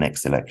ready for the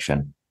next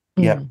election.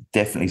 Yeah,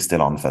 definitely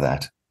still on for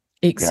that.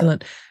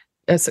 Excellent.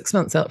 6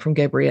 months out from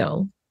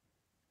Gabrielle.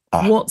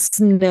 What's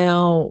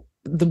now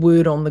the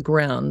word on the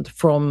ground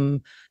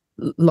from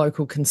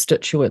local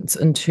constituents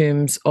in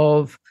terms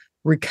of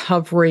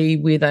recovery,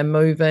 where they're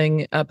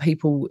moving? Are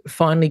people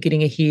finally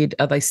getting ahead?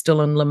 Are they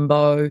still in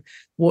limbo?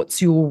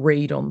 What's your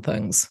read on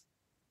things?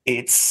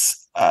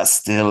 It's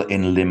still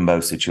in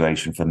limbo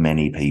situation for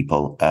many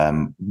people.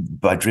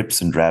 By drips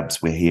and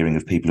drabs, we're hearing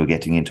of people who are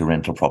getting into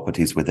rental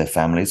properties with their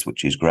families,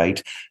 which is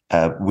great.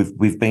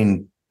 We've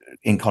been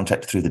in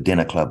contact through the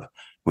Dinner Club,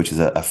 which is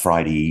a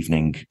Friday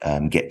evening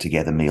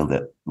get-together meal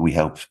that we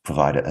help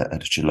provide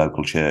at a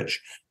local church.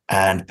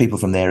 And people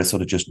from there are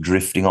sort of just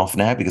drifting off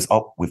now because,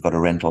 we've got a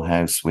rental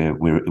house.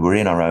 We're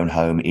in our own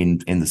home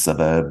in the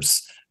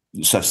suburbs.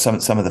 So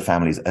some of the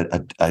families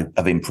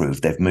have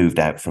improved. They've moved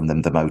out from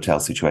the motel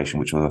situation,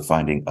 which we were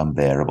finding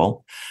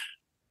unbearable.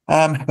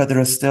 But there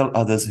are still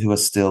others who are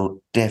still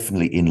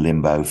definitely in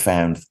limbo,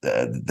 found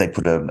they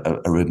put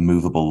a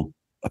removable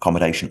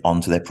accommodation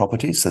onto their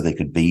properties so they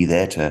could be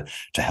there to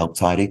help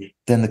tidy.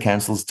 Then the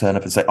councils turn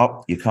up and say,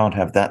 you can't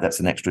have that. That's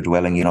an extra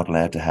dwelling. You're not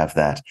allowed to have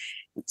that.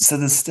 So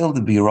there's still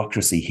the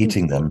bureaucracy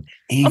hitting them.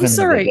 I'm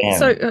sorry.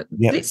 So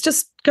let's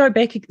just go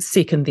back a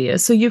second there.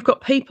 So you've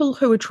got people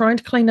who are trying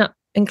to clean up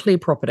and clear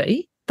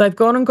property. They've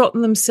gone and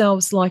gotten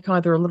themselves like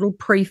either a little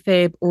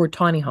prefab or a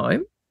tiny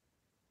home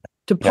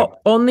to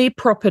pop on their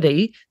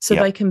property so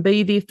they can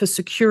be there for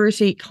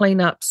security,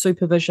 clean up,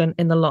 supervision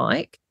and the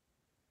like.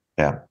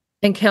 Yeah.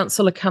 And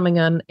council are coming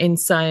in and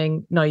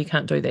saying, no, you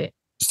can't do that.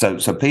 So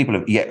people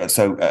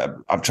have,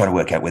 I'm trying to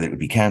work out whether it would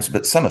be council,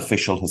 but some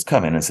official has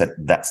come in and said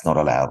that's not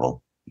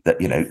allowable.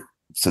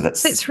 So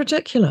that's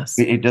ridiculous.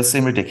 It does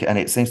seem ridiculous, and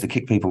it seems to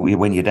kick people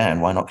when you're down.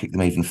 Why not kick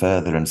them even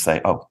further and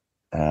say,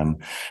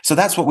 so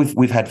that's what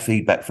we've had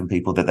feedback from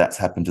people that's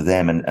happened to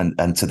them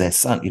and to their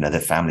son, their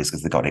families,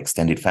 because they've got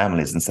extended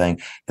families, and saying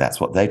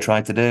that's what they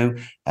tried to do.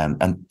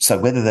 And so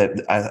whether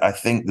I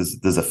think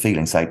there's a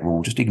feeling saying, well,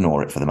 we'll just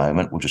ignore it for the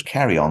moment. We'll just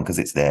carry on because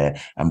it's there,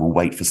 and we'll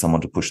wait for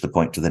someone to push the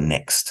point to the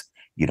next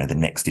the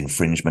next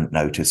infringement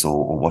notice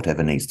or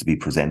whatever needs to be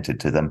presented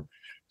to them.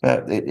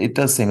 But it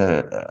does seem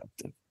a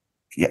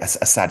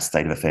sad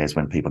state of affairs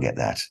when people get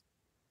that.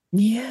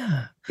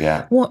 Yeah.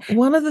 Yeah.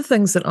 One of the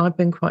things that I've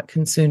been quite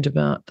concerned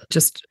about,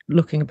 just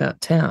looking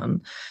about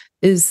town,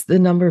 is the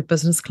number of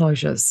business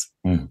closures.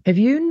 Have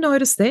you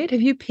noticed that?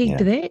 Have you pegged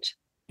that?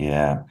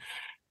 Yeah.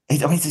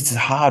 It's a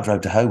hard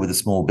road to hoe with a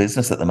small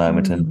business at the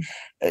moment. And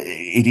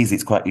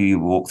it's quite, you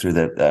walk through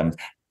the,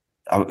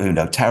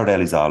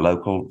 Taradale is our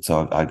local.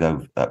 So I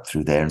go up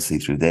through there and see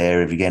through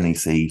there. Again, you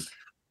see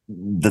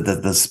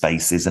the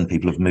spaces and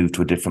people have moved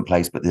to a different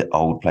place, but the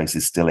old place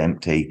is still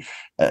empty.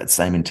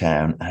 Same in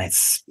town.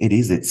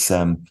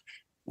 And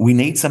we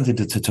need something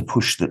to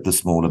push the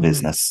smaller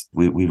business.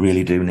 We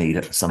really do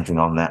need something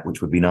on that,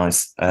 which would be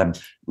nice.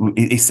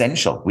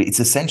 Essential. It's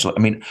essential. I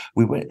mean,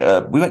 we went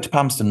to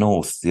Palmerston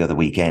North the other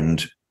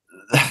weekend.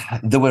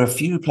 There were a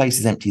few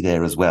places empty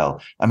there as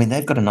well. I mean,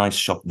 they've got a nice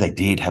shop. They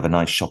did have a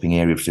nice shopping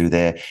area through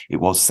there. It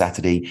was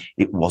Saturday.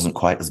 It wasn't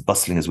quite as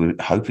bustling as we were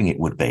hoping it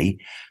would be.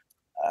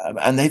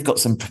 And they've got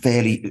some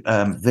fairly,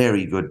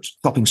 very good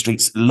shopping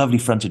streets, lovely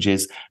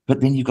frontages.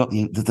 But then you've got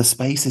the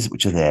spaces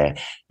which are there.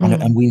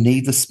 And we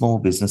need the small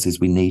businesses.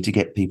 We need to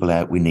get people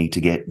out. We need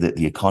to get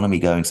the economy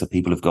going so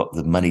people have got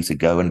the money to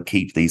go and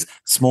keep these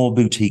small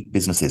boutique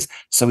businesses.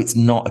 So it's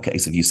not a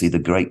case of you see the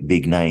great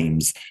big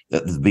names,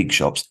 the big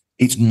shops.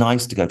 It's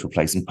nice to go to a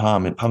place in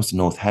Palmerston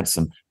North had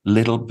some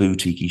little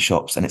boutique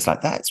shops. And it's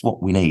like, that's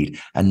what we need.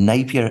 And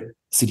Napier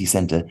City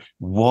Centre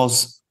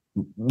was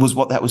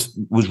what that was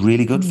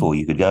really good for.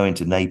 You could go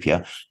into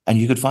Napier and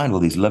you could find all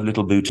these lovely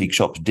little boutique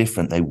shops,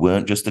 different. They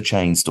weren't just the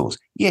chain stores.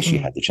 Yes, you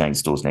had the chain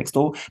stores next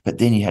door, but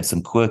then you had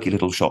some quirky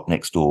little shop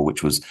next door,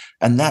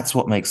 and that's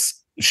what makes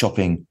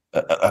shopping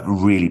a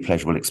really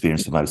pleasurable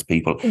experience for most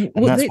people.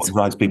 And that's what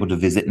drives people to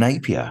visit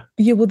Napier.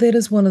 Yeah, well, that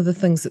is one of the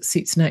things that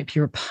sets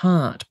Napier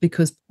apart,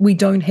 because we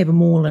don't have a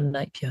mall in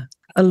Napier.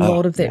 A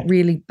lot of that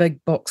really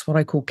big box, what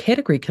I call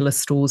category killer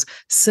stores,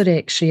 sit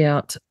actually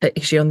on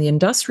the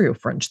industrial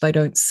fringe. They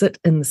don't sit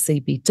in the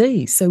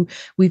CBD. So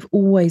we've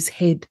always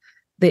had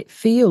that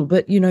feel.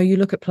 But, you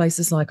look at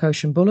places like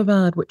Ocean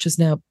Boulevard, which is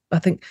now, I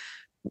think,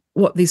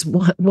 there's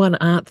one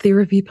art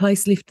therapy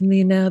place left in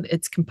there now.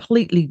 It's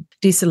completely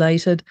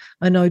desolated.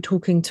 I know,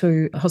 talking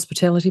to a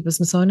hospitality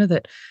business owner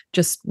that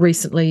just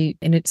recently,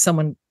 and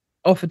someone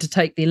offered to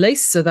take their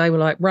lease. So they were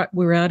like, right,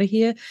 we're out of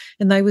here.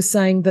 And they were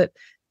saying that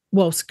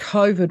whilst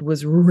COVID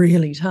was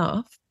really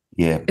tough,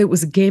 it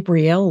was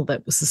Gabrielle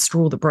that was the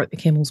straw that broke the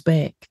camel's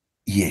back.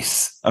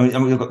 Yes, I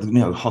mean, we've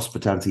got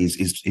hospitality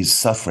is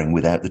suffering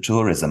without the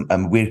tourism,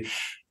 and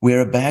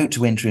we're about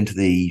to enter into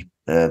the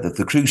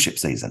cruise ship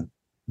season.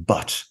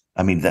 But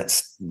I mean,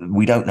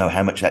 we don't know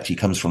how much actually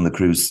comes from the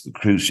cruise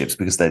ships,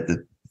 because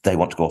they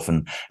want to go off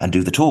and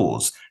do the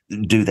tours.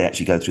 Do they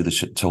actually go through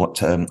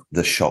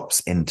the shops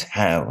in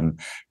town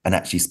and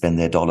actually spend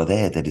their dollar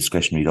there, their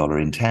discretionary dollar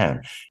in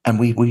town? And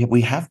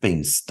we have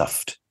been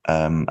stuffed.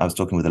 I was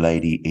talking with a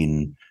lady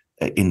in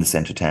the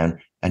centre of town,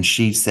 and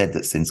she said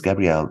that since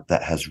Gabrielle,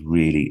 that has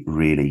really,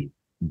 really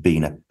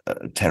been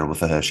terrible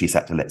for her. She's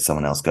had to let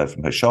someone else go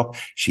from her shop.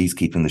 She's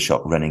keeping the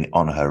shop running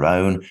on her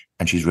own,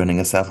 and she's running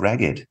herself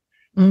ragged.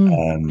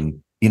 I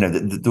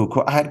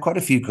had quite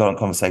a few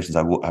conversations.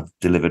 I've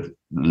delivered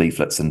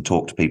leaflets and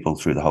talked to people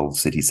through the whole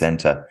city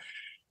centre,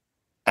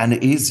 and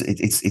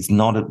it's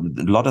not a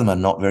lot of them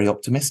are not very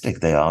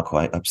optimistic. They are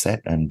quite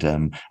upset, and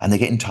they're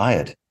getting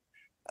tired.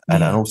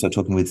 And I'm also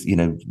talking with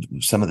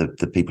some of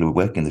the people who are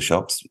working in the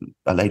shops.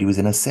 A lady was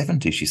in her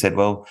 70s. She said,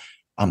 "Well,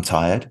 I'm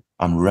tired.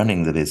 I'm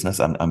running the business.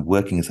 I'm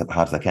working as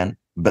hard as I can,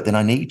 but then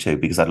I need to,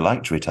 because I'd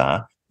like to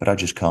retire, but I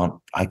just can't.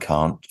 I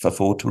can't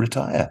afford to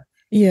retire."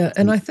 Yeah,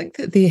 and I think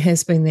that there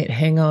has been that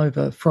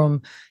hangover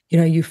from,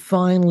 you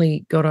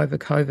finally got over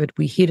COVID.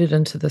 We headed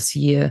into this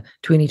year,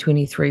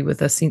 2023,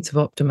 with a sense of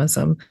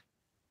optimism.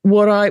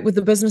 With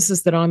the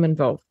businesses that I'm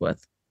involved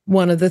with,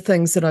 one of the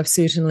things that I've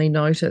certainly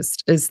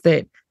noticed is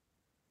that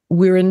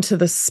we're into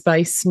this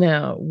space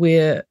now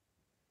where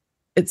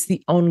it's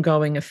the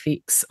ongoing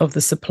effects of the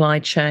supply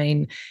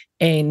chain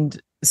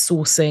and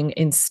sourcing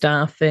and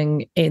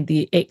staffing and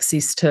the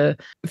access to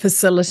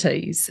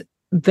facilities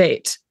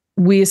that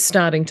we're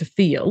starting to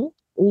feel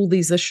all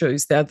these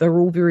issues. They're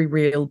all very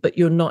real, but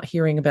you're not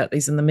hearing about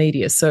these in the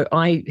media. So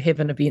I have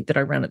an event that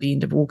I run at the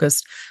end of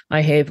August.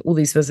 I have all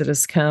these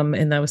visitors come,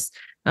 and they were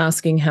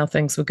asking how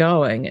things were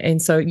going.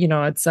 And so,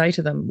 I'd say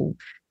to them,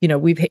 well,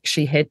 we've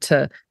actually had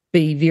to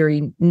be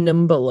very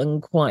nimble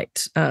and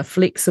quite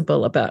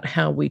flexible about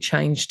how we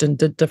changed and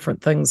did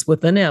different things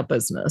within our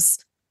business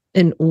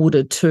in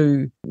order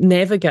to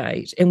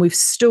navigate. And we've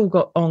still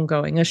got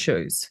ongoing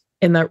issues,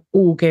 and they're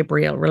all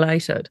Gabrielle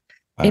related.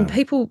 And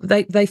people,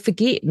 they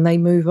forget and they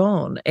move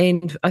on.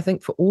 And I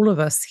think for all of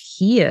us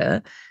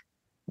here,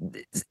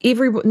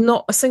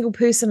 not a single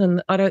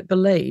person, I don't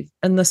believe,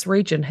 in this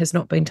region has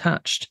not been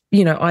touched,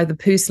 either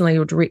personally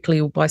or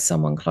directly or by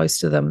someone close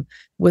to them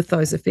with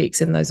those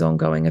effects and those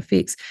ongoing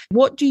effects.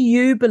 What do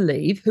you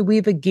believe,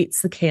 whoever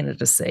gets the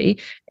candidacy,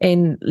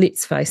 and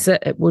let's face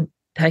it, it would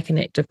take an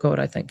act of God,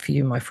 I think, for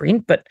you, my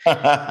friend. But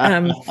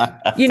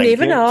you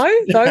never know.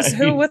 Those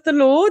who are with the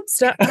Lord,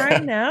 start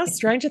praying now.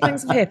 Stranger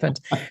things have happened.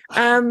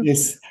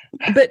 Yes.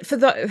 But for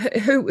the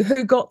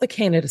who got the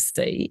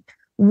candidacy,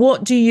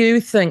 what do you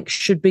think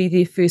should be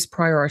their first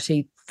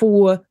priority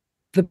for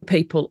the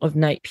people of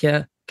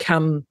Napier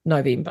come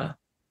November?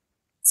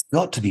 It's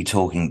got to be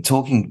talking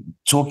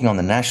on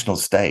the national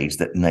stage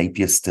that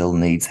Napier still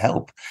needs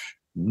help,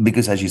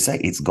 because, as you say,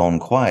 it's gone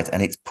quiet,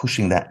 and it's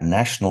pushing that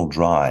national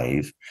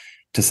drive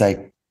to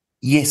say,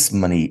 yes,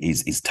 money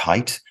is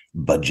tight,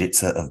 budgets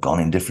have gone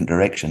in different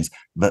directions,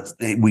 but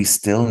we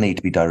still need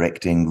to be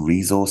directing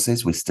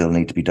resources, we still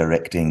need to be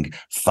directing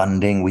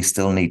funding, we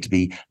still need to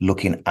be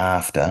looking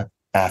after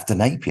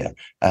Napier,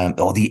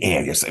 or the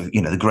area, so,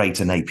 the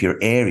greater Napier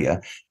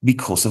area,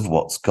 because of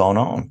what's gone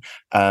on,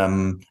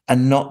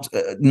 and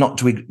not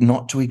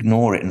to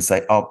ignore it and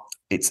say, oh,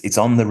 it's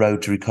on the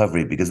road to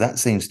recovery, because that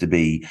seems to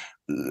be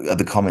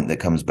the comment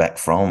that comes back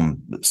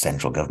from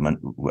central government,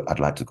 I'd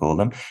like to call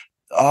them.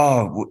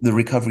 Oh, the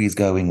recovery is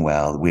going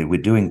well.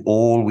 We're doing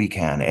all we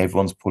can.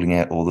 Everyone's pulling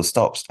out all the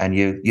stops, and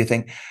you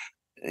think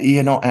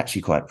you're not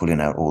actually quite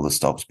pulling out all the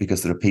stops,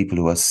 because there are people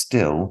who are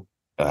still,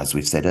 as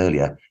we've said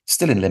earlier,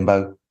 still in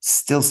limbo,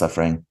 still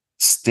suffering,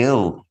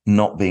 still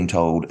not being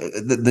told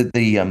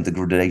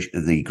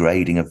the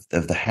grading of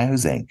the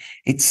housing.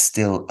 It's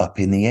still up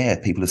in the air.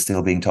 People are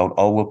still being told,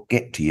 oh, we'll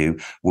get to you,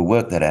 we'll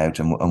work that out,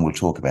 and we'll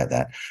talk about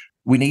that.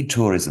 We need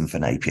tourism for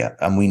Napier,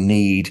 and we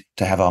need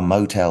to have our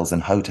motels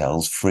and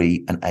hotels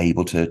free and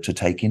able to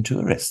take in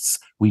tourists.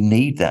 We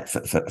need that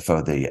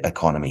for the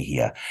economy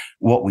here.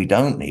 What we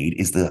don't need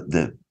is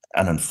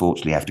and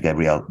unfortunately, after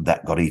Gabrielle,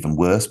 that got even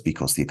worse,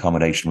 because the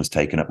accommodation was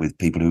taken up with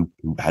people who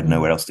had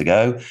nowhere else to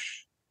go.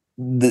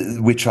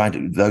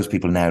 Those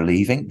people are now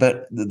leaving,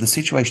 but the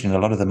situation in a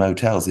lot of the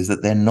motels is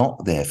that they're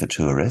not there for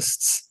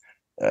tourists.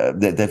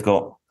 They've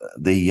got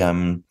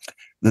the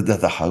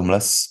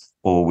homeless,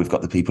 or we've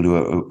got the people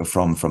who are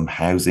from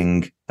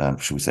housing,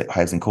 should we say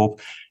housing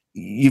corp.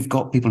 You've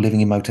got people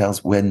living in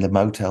motels when the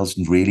motels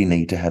really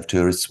need to have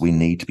tourists. We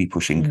need to be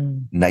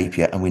pushing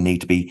Napier, and we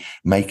need to be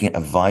making it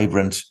a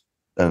vibrant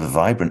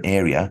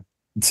area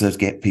to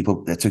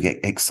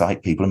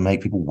excite people and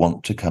make people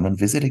want to come and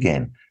visit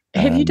again.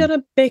 Have you done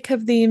a back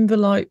of the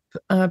envelope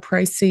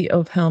précis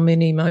of how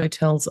many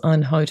motels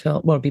and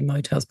it'd be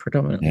motels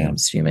predominantly, I'm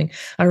assuming,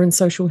 are in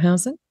social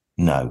housing?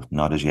 No,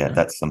 not as yet. No.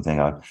 That's something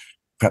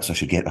perhaps I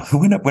should get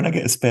when I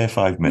get a spare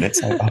 5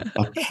 minutes.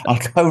 I'll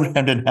go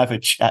around and have a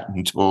chat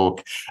and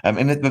talk.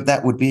 And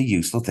that would be a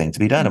useful thing to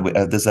be done.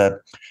 There's a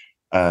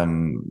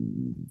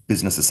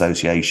business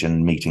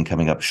association meeting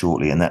coming up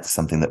shortly, and that's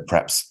something that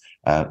perhaps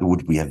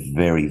would be a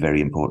very, very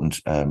important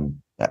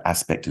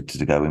aspect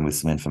to go in with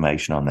some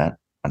information on that.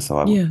 And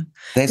so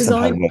there's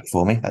some homework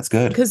for me. That's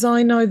good, because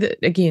I know that,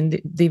 again,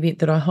 the event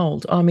that I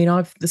hold, I mean,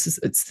 this is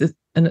the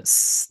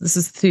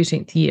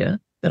 13th year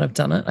that I've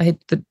done it. I had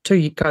the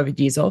 2 COVID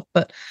years off,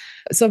 but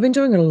so I've been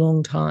doing it a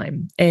long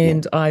time,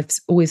 and I've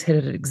always had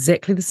it at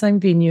exactly the same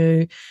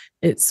venue.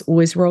 It's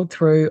always rolled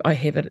through. I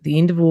have it at the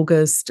end of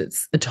August.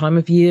 It's the time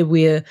of year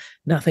where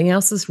nothing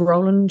else is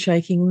rolling and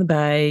shaking in the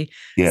bay.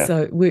 Yeah.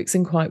 So it works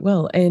in quite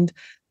well. And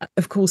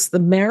of course, the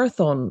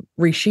marathon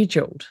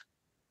rescheduled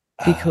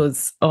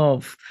because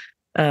of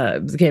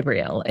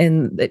Gabrielle,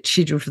 and it's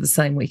scheduled for the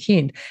same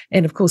weekend.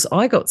 And of course,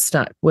 I got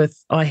stuck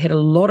with, I had a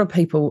lot of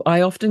people.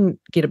 I often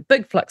get a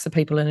big flux of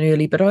people in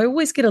early, but I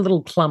always get a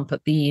little clump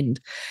at the end.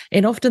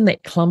 And often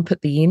that clump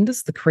at the end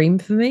is the cream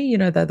for me.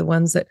 They're the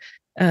ones that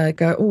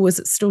go, oh, is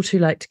it still too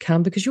late to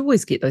come? Because you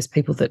always get those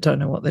people that don't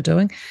know what they're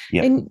doing.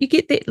 Yep. And you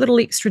get that little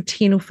extra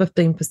 10 or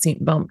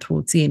 15% bump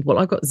towards the end. Well,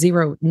 I got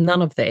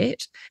none of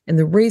that. And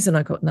the reason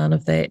I got none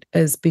of that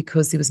is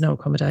because there was no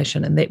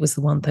accommodation. And that was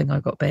the one thing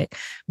I got back.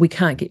 We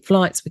can't get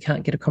flights. We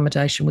can't get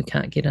accommodation. We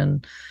can't get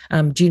in.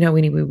 Do you know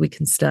anywhere we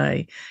can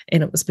stay?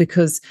 And it was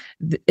because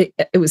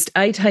it was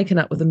taken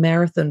up with the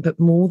marathon. But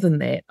more than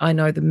that, I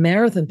know the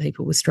marathon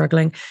people were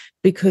struggling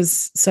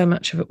because so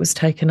much of it was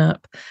taken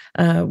up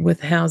with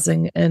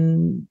housing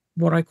in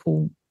what I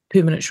call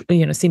permanent,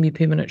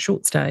 semi-permanent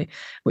short stay,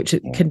 which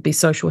it can be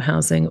social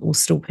housing or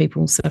still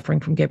people suffering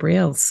from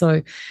Gabrielle.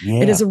 So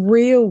it is a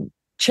real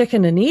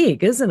chicken and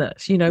egg, isn't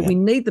it? We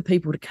need the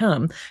people to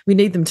come. We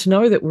need them to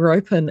know that we're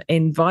open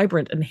and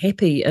vibrant and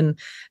happy, and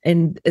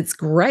it's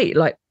great.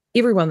 Like,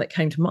 everyone that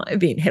came to my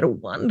event had a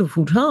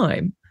wonderful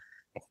time.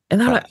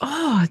 And they're like,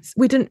 oh,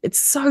 it's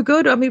so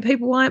good. I mean,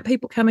 why aren't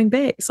people coming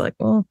back? It's like,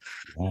 well,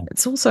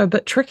 it's also a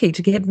bit tricky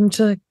to get them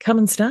to come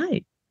and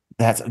stay.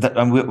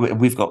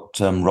 We've got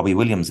Robbie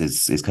Williams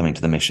is coming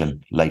to the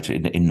Mission later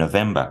in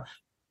November,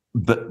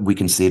 but we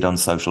can see it on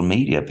social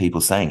media.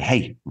 People saying,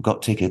 "Hey, we've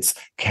got tickets.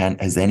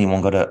 Has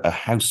anyone got a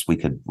house? We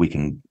can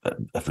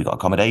if we got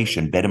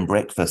accommodation, bed and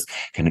breakfast.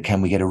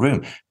 Can we get a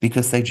room?"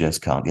 Because they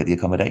just can't get the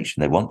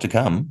accommodation. They want to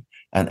come,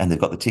 and they've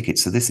got the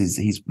tickets. So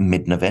he's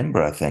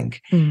mid-November, I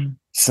think.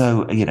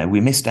 So we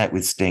missed out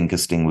with Sting,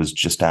 because Sting was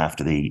just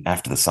after the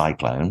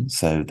cyclone.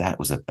 So that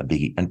was a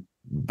biggie. And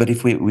But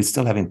if we're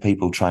still having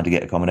people trying to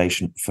get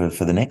accommodation for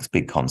the next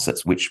big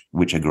concerts, which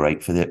are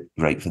great for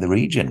the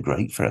region,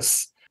 great for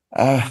us.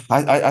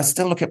 I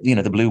still look at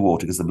the Blue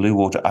Water, because the Blue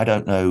Water, I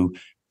don't know.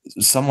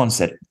 Someone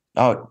said,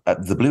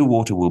 the Blue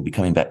Water will be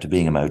coming back to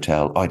being a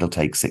motel. It'll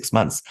take 6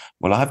 months.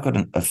 Well, I've got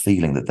a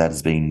feeling that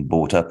has been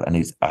bought up,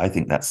 and I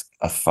think that's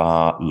a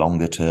far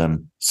longer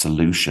term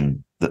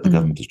solution that the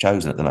government has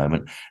chosen at the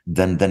moment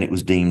than it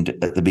was deemed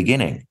at the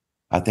beginning.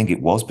 I think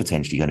it was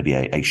potentially going to be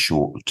a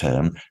short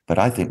term, but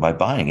I think by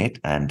buying it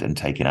and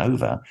taking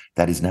over,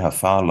 that is now a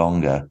far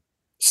longer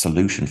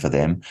solution for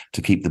them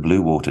to keep the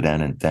Blue Water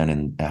down in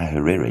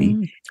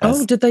Hariri.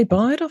 Did they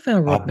buy it off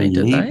our Rodney,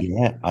 did they?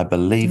 Yeah, I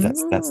believe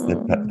that's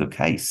the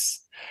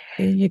case.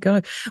 There you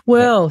go.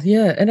 Well,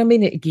 yeah. And I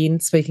mean, again,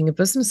 speaking of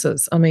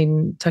businesses, I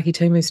mean,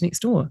 Takitimu's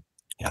next door,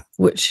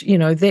 which,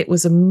 that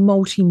was a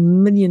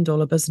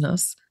multi-million-dollar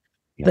business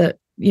that,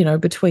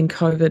 between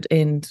COVID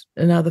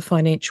and other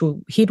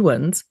financial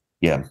headwinds.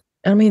 Yeah.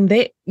 I mean,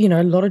 that,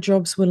 a lot of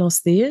jobs were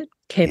lost there.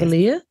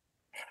 Cavalier.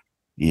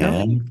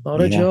 Yeah. A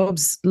lot of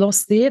jobs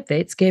lost there.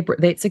 That's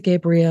a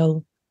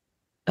Gabrielle.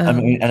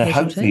 And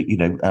hopefully,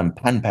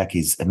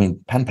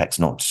 Panpac's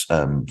not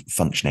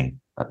functioning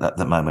at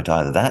the moment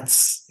either.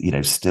 That's,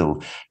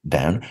 still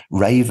down.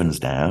 Raven's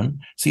down.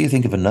 So you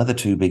think of another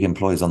two big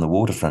employers on the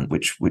waterfront,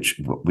 which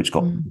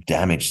got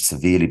damaged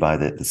severely by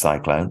the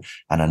cyclone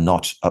and are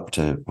not up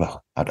to,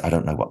 well, I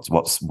don't know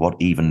what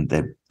even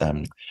the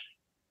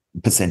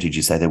percentage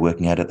you say they're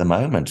working at the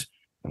moment.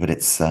 But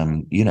it's,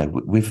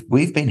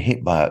 we've been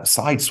hit by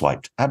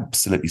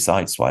absolutely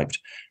sideswiped,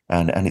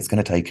 and it's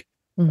going to take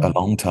a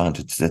long time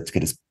to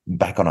get us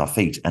back on our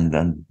feet,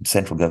 and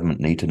central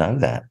government need to know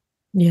that.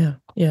 Yeah.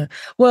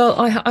 Well,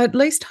 I at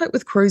least hope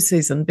with cruise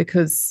season,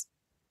 because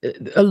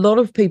a lot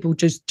of people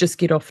just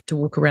get off to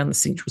walk around the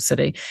central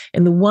city.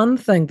 And the one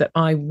thing that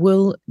I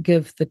will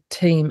give the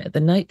team at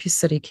the Napier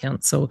City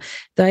Council,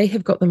 they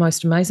have got the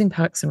most amazing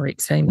Parks and Rec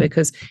team,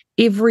 because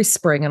every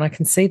spring, and I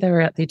can see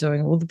they're out there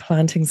doing all the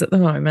plantings at the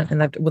moment,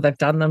 and they've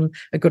done them,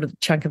 a good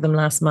chunk of them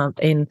last month,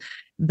 and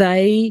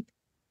they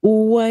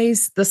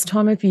always, this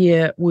time of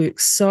year, work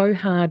so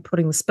hard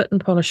putting the spit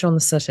and polish on the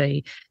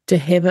city to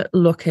have it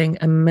looking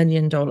 $1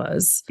 million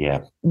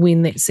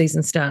when that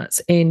season starts.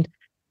 And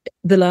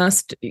the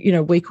last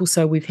week or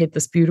so, we've had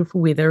this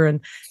beautiful weather,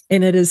 and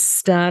it is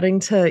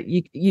starting to.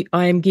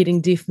 I am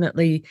getting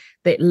definitely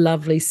that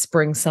lovely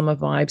spring summer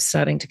vibe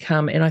starting to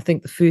come, and I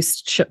think the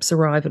first ships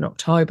arrive in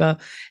October,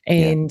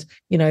 and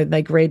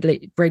they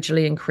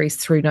gradually increase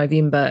through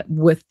November,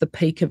 with the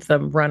peak of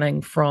them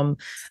running from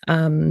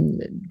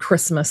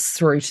Christmas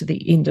through to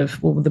the end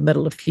of the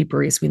middle of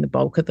February is when the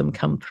bulk of them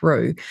come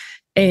through.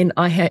 And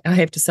I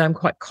have to say, I'm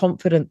quite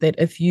confident that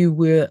if you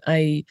were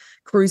a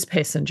cruise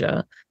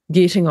passenger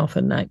getting off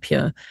in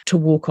Napier to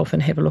walk off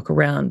and have a look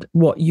around,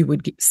 what you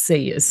would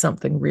see is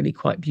something really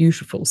quite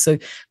beautiful. So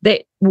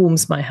that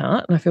warms my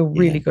heart, and I feel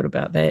really good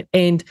about that.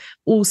 And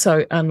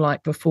also,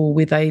 unlike before,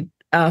 where they,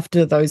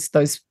 after those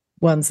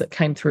ones that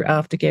came through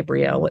after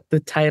Gabrielle at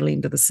the tail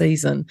end of the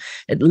season,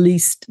 at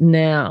least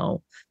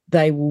now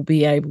they will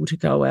be able to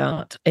go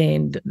out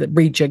and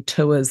rejig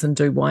tours and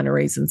do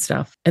wineries and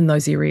stuff in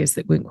those areas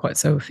that weren't quite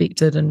so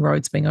affected, and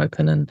roads being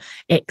open and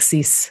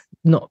access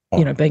not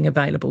being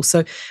available.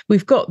 So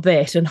we've got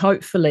that, and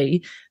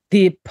hopefully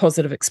their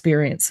positive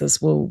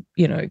experiences will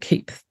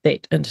keep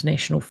that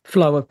international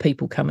flow of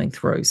people coming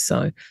through.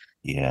 So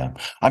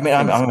I mean,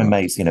 I'm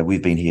amazed.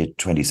 We've been here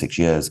 26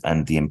 years,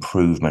 and the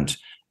improvement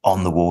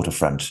on the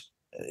waterfront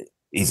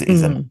is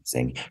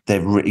amazing.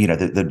 They've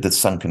the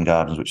sunken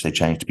gardens, which they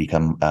changed to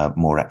become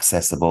more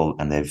accessible,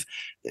 and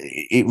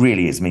it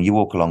really is. I mean, you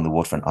walk along the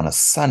waterfront on a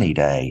sunny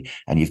day,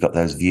 and you've got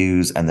those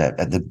views, and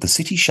the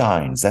city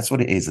shines. That's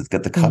what it is. It's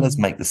got the colours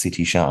make the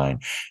city shine,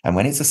 and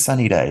when it's a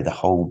sunny day, the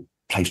whole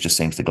place just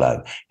seems to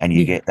glow, and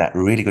you get that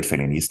really good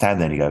feeling. You stand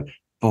there and you go,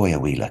 "Boy, are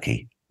we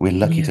lucky! We're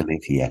lucky to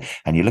live here."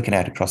 And you're looking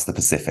out across the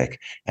Pacific,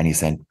 and you're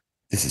saying,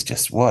 "This is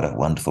just what a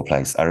wonderful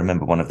place." I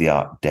remember one of the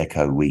Art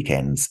Deco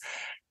weekends,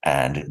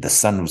 and the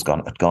sun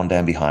had gone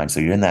down behind. So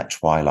you're in that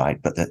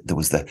twilight, but there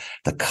was the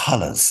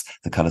colours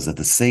of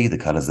the sea, the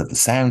colours of the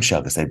sound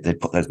shelters. They'd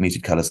put those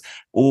muted colours.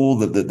 All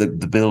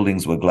the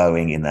buildings were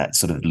glowing in that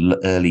sort of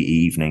early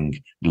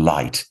evening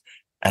light.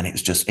 And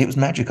it was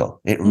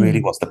magical. It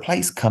really was. The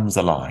place comes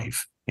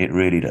alive. It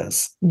really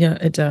does. Yeah,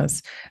 it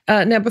does.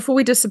 Now, before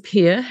we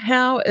disappear,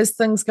 how is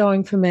things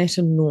going for Matt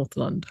in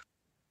Northland?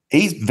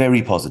 He's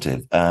very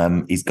positive.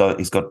 He's got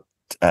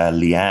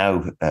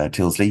Liao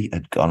Tilsley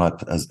had gone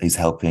up as is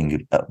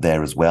helping up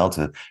there as well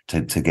to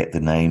get the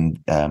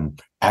name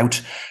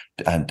out,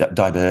 and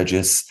Di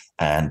Burgess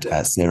and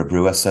Sarah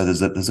Brewer. So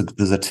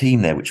there's a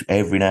team there which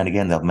every now and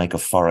again they'll make a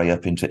foray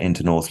up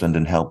into Northland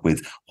and help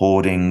with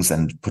hoardings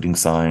and putting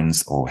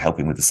signs, or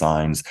helping with the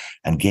signs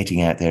and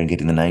getting out there and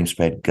getting the name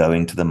spread,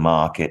 going to the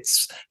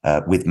markets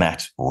with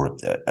Matt, or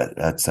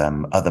at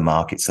other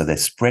markets. So they're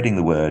spreading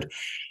the word.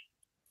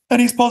 And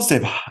he's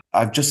positive.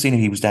 I've just seen him.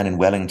 He was down in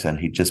Wellington.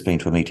 He'd just been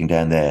to a meeting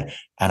down there.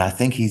 And I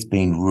think he's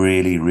been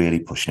really, really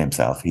pushing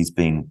himself. He's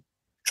been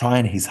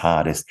trying his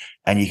hardest,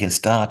 and you can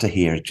start to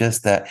hear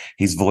just that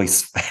his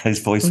voice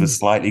was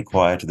slightly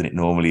quieter than it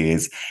normally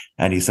is,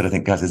 and you sort of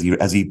think, guys,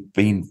 has he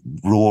been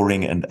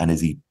roaring and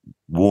as he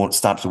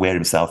starts to wear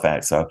himself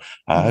out? So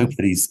I hope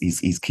that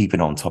he's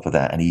keeping on top of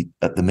that, and he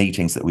at the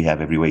meetings that we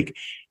have every week,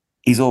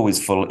 he's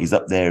always full. He's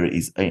up there.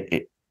 He's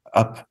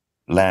up,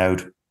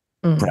 loud,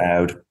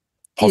 proud.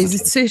 Positive.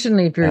 He's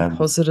certainly a very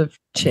positive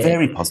chap.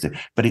 Very positive,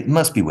 but it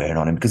must be wearing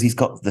on him because he's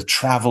got the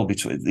travel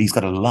between. He's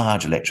got a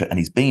large electorate, and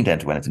he's been down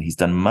to Wellington. He's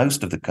done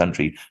most of the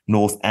country,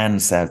 North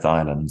and South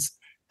Islands,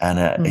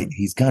 and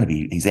he's going to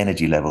be his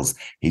energy levels.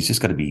 He's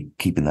just got to be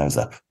keeping those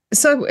up.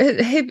 So,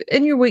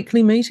 in your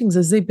weekly meetings,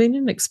 has there been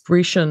an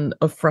expression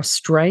of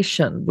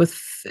frustration with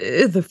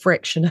further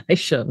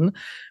fractionation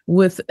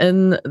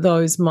within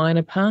those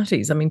minor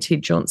parties? I mean,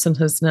 Ted Johnson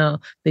has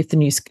now left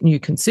the New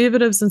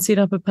Conservatives and set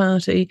up a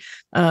party.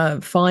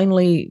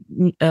 Finally,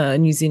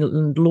 New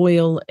Zealand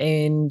Loyal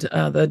and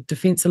the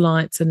Defence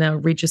Alliance are now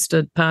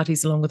registered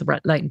parties along with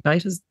Leighton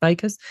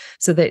Bakers.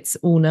 So that's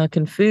all now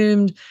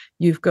confirmed.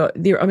 You've got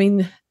there. I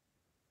mean,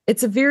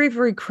 it's a very,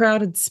 very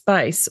crowded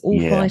space, all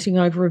fighting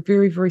over a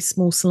very, very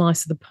small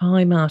slice of the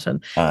pie,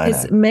 Martin.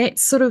 Has Matt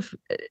sort of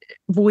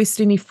voiced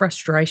any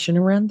frustration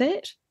around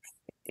that?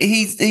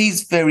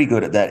 He's very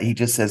good at that. He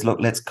just says, look,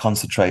 let's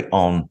concentrate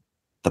on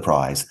the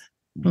prize.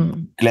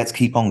 Let's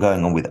keep on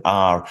going on with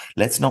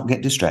let's not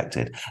get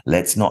distracted.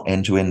 Let's not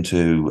enter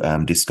into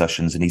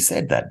discussions. And he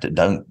said that,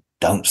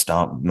 don't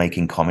start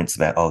making comments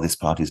about, oh, this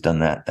party's done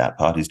that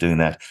party's doing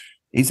that.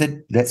 He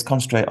said, let's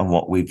concentrate on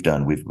what we've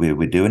done.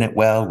 We're doing it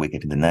well. We're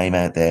getting the name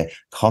out there.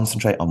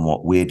 Concentrate on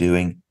what we're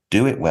doing.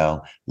 Do it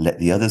well. Let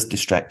the others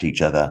distract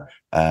each other,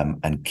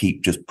 and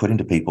keep just putting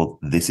to people,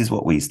 this is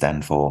what we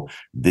stand for.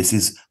 This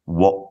is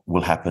what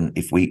will happen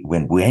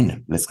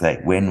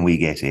when we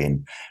get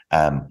in.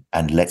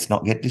 And let's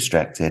not get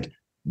distracted.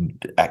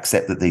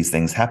 Accept that these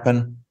things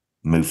happen.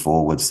 Move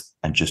forwards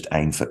and just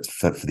aim for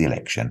the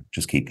election.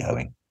 Just keep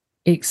going.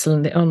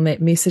 Excellent on that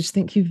message.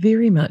 Thank you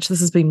very much. This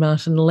has been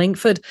Martin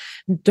Langford,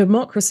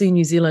 Democracy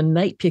New Zealand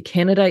Napier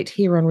candidate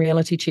here on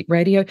Reality Check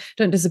Radio.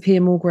 Don't disappear,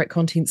 more great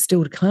content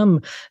still to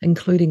come,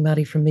 including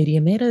Marty from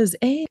Media Matters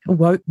and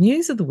Woke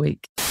News of the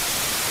Week.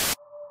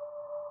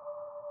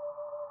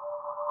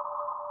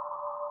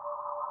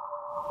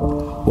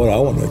 What I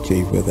want to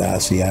achieve with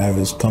RCR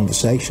is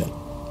conversation.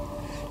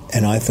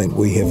 And I think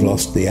we have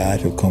lost the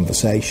art of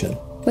conversation.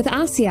 With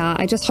RCR,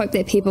 I just hope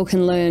that people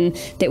can learn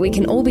that we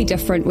can all be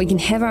different, we can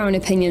have our own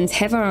opinions,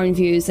 have our own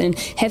views, and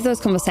have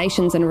those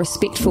conversations in a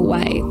respectful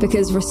way,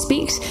 because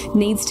respect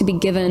needs to be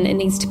given, it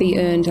needs to be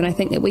earned, and I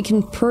think that we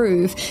can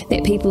prove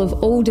that people of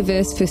all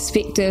diverse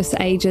perspectives,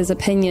 ages,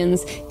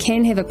 opinions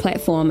can have a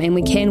platform and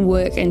we can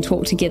work and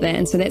talk together,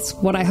 and so that's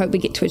what I hope we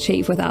get to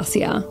achieve with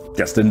RCR.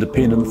 Just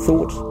independent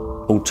thought,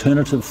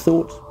 alternative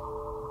thought,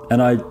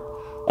 and I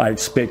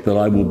expect that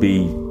I will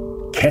be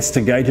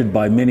castigated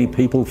by many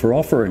people for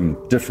offering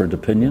different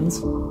opinions.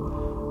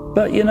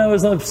 But,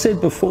 as I've said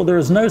before, there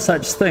is no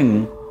such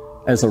thing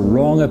as a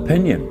wrong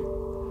opinion.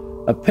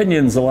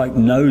 Opinions are like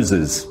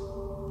noses.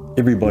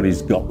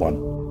 Everybody's got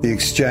one. The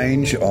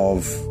exchange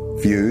of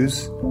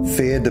views,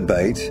 fair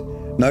debate,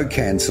 no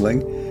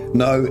cancelling,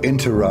 no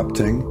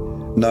interrupting,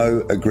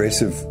 no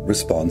aggressive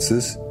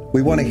responses.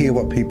 We want to hear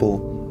what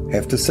people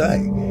have to say,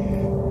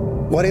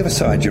 whatever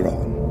side you're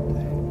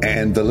on.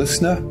 And the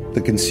listener,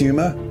 the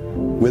consumer,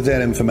 with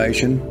that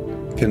information,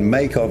 can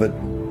make of it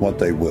what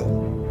they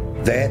will.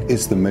 That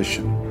is the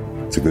mission.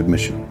 It's a good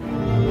mission.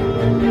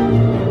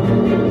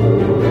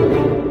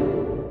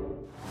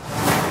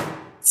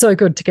 So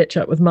good to catch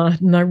up with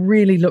Martin. I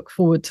really look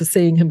forward to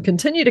seeing him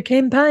continue to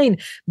campaign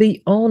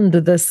beyond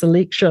this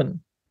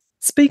election.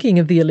 Speaking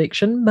of the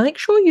election, make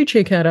sure you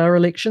check out our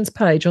elections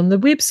page on the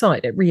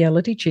website at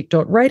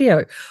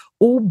realitycheck.radio,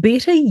 or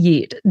better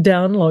yet,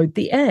 download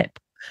the app.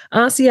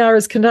 RCR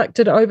has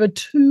conducted over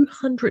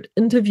 200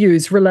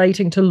 interviews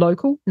relating to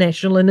local,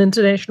 national and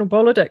international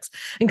politics,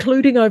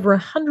 including over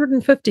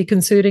 150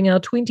 concerning our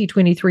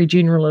 2023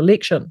 general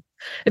election.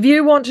 If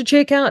you want to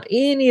check out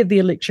any of the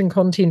election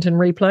content and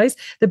replays,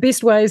 the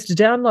best way is to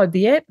download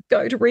the app,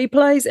 go to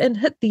replays and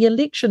hit the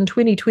Election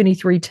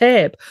 2023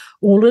 tab.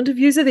 All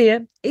interviews are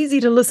there, easy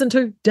to listen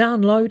to,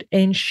 download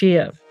and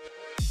share.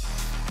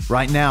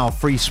 Right now,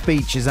 free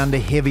speech is under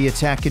heavy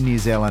attack in New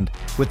Zealand,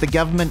 with the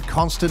government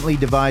constantly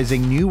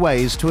devising new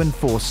ways to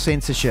enforce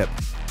censorship.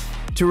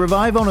 To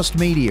revive honest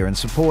media and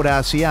support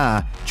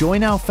RCR,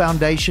 join our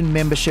Foundation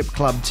membership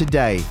club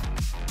today.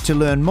 To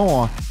learn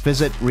more,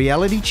 visit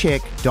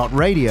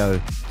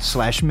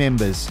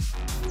realitycheck.radio/members.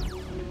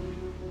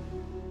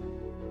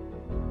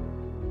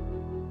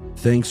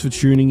 Thanks for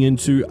tuning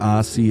into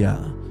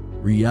RCR,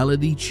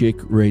 Reality Check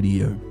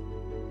Radio.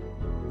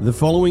 The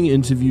following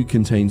interview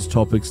contains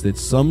topics that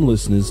some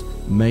listeners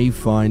may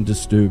find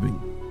disturbing.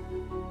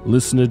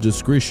 Listener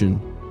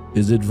discretion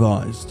is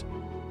advised.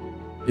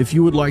 If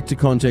you would like to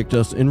contact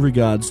us in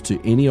regards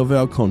to any of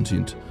our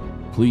content,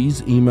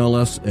 please email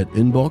us at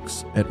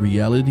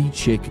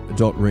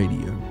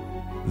inbox@realitycheck.radio.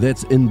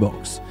 That's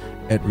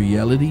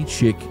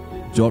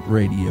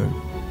inbox@realitycheck.radio.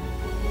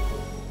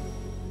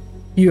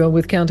 You are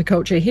with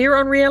Counterculture here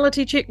on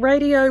Reality Check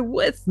Radio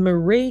with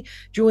Marie.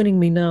 Joining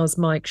me now is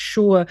Mike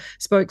Shaw,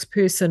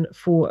 spokesperson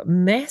for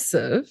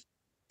Massive.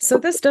 So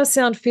this does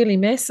sound fairly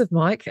massive,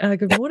 Mike.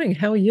 Good morning.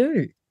 How are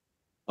you?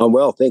 I'm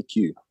well, thank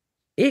you.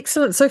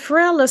 Excellent. So for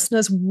our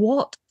listeners,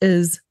 what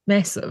is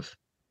Massive?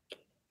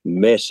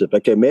 Massive.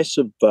 Okay,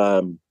 Massive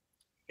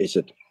is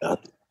I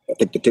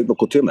think the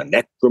technical term, an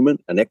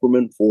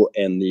acronym for,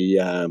 and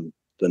the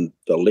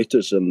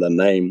letters in the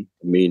name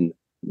mean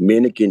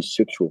Men Against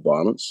Sexual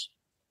Violence,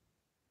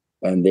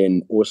 and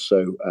then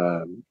also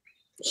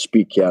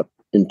speak out,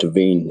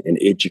 intervene, and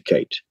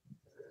educate.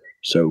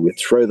 So we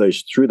threw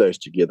those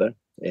together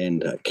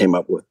and came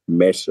up with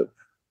Massive.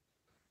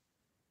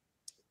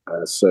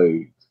 So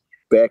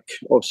back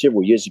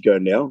several years ago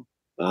now,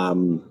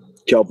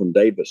 Kelvin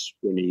Davis,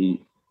 when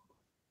he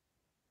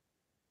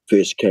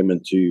first came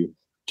into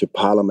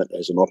Parliament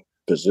as an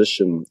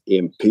opposition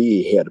MP,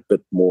 he had a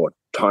bit more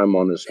time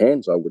on his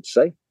hands, I would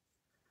say.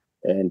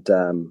 And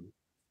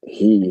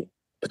he,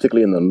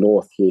 particularly in the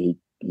north here,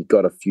 he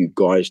got a few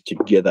guys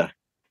together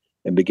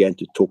and began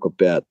to talk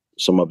about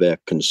some of our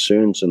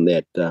concerns in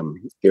that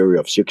area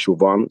of sexual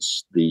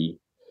violence. The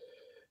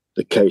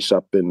case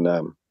up in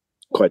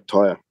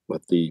Kaitaia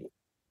with the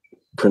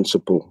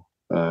principal,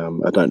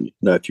 I don't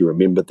know if you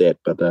remember that,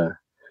 but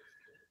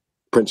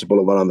principal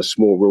of one of the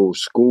small rural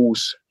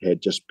schools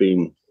had just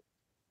been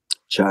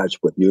charged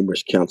with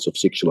numerous counts of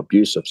sexual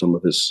abuse of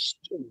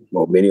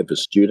many of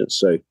his students.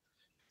 So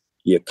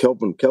yeah,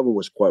 Kelvin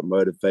was quite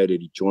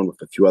motivated. He joined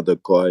with a few other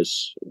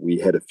guys. We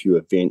had a few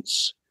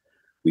events.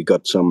 We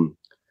got some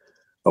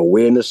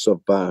awareness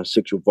of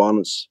sexual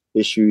violence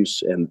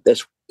issues, and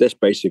that's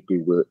basically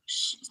where it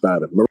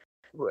started.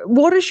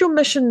 What is your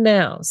mission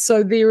now?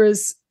 So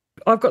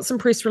I've got some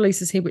press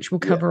releases here which we'll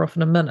cover off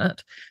in a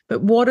minute,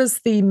 but what is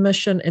the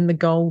mission and the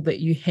goal that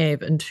you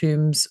have in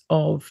terms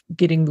of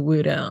getting the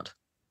word out?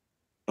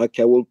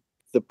 Okay, well,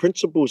 the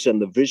principles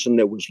and the vision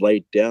that was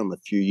laid down a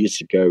few years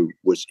ago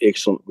was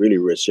excellent, really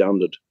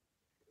resounded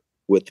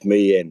with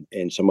me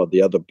and some of the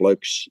other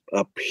blokes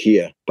up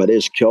here. But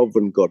as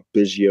Kelvin got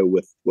busier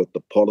with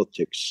the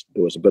politics,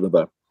 there was a bit of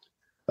a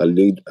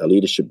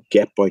leadership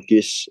gap, I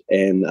guess.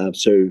 And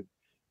so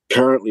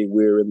currently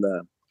we're in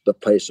the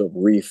place of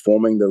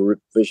reforming the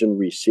vision,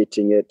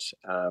 resetting it,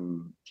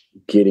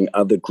 getting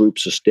other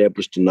groups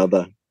established in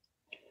other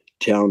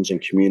towns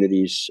and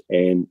communities,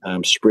 and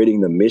spreading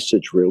the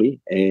message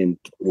really, and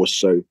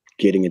also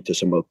getting into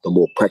some of the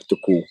more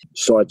practical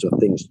sides of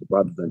things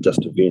rather than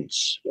just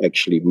events,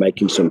 actually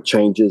making some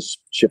changes,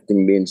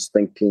 shifting men's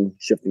thinking,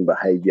 shifting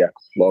behavior,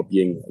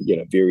 lobbying,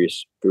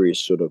 various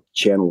sort of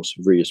channels,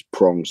 various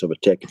prongs of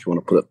attack, if you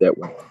want to put it that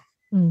way.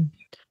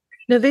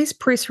 Now, these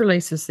press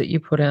releases that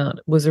you put out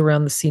was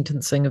around the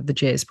sentencing of the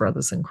Jazz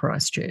brothers in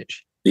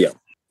Christchurch. Yeah.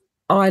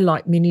 I,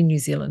 like many New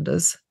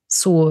Zealanders,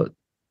 saw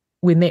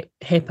when that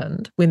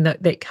happened, when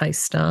that case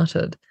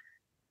started,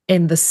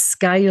 and the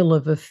scale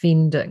of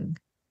offending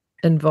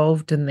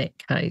involved in that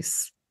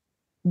case,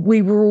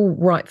 we were all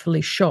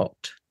rightfully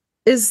shocked.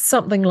 Is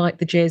something like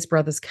the Jazz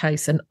brothers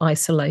case an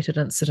isolated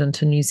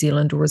incident in New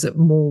Zealand, or is it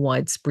more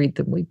widespread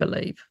than we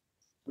believe?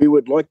 We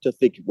would like to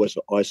think it was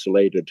an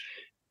isolated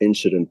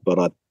incident, but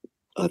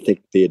I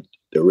think the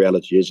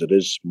reality is it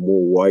is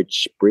more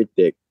widespread,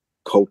 that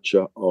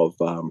culture of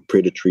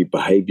predatory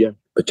behavior,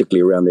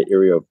 particularly around the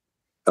area of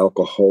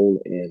alcohol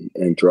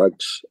and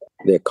drugs,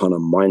 that kind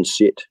of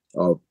mindset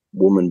of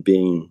women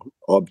being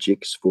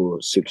objects for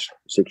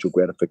sexual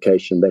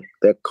gratification,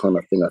 that kind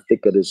of thing. I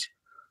think it is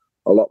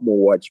a lot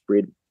more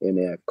widespread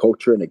in our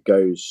culture, and it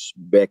goes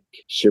back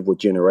several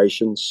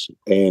generations.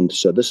 And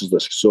so this is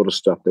the sort of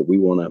stuff that we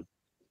want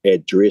to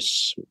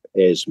address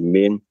as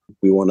men.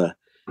 We want to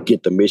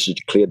get the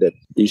message clear that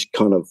these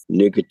kind of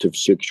negative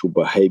sexual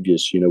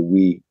behaviors,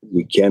 we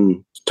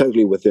can,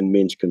 totally within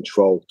men's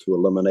control, to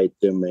eliminate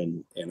them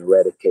and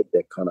eradicate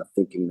that kind of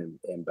thinking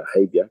and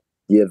behavior.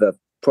 Yeah,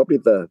 probably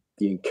the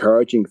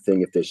encouraging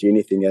thing, if there's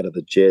anything out of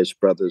the Jazz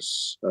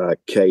brothers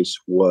case,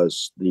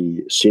 was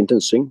the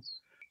sentencing.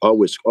 I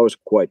was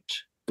quite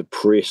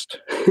depressed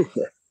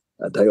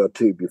a day or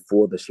two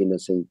before the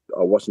sentencing.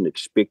 I wasn't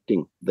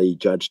expecting the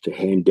judge to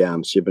hand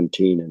down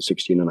 17 and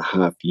 16 and a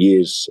half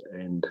years,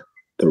 and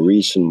the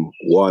reason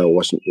why I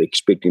wasn't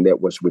expecting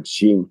that was we'd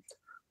seen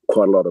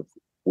quite a lot of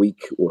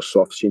weak or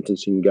soft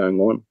sentencing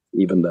going on,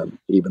 even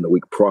the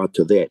week prior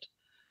to that.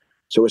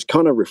 So it's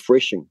kind of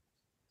refreshing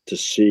to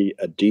see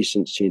a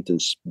decent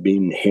sentence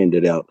being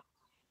handed out.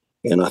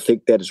 And I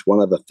think that is one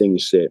of the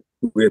things that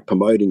we're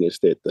promoting, is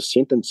that the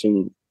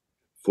sentencing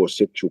for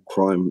sexual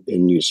crime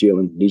in New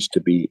Zealand needs to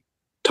be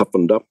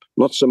toughened up,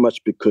 not so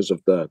much because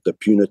of the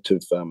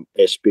punitive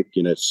aspect,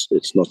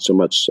 it's not so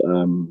much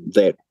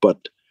that,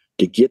 but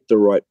to get the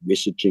right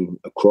messaging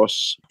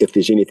across. If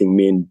there's anything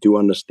men do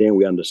understand,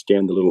 we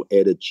understand the little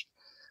adage,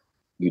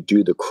 you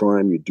do the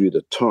crime, you do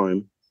the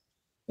time.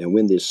 And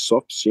when there's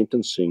soft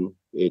sentencing,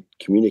 it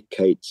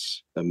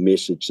communicates a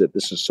message that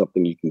this is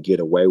something you can get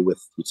away with.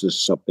 This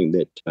is something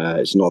that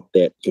is not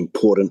that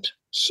important.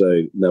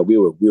 So no, we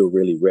were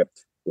really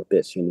with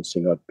that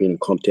sentencing. I'd been in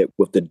contact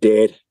with the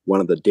dad,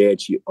 one of the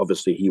dads. He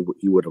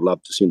would have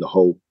loved to see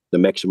the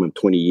maximum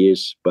 20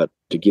 years, but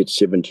to get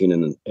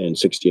 17 and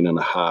 16 and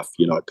a half,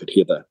 I could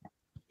hear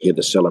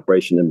the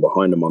celebration in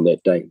behind him on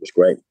that day. It was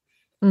great.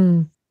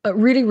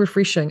 Really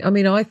refreshing. I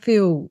mean, I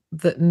feel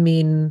that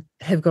men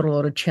have got a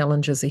lot of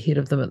challenges ahead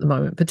of them at the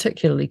moment,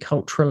 particularly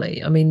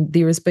culturally. I mean,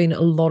 there has been a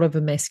lot of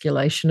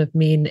emasculation of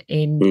men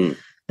and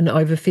an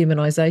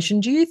over-feminization.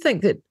 Do you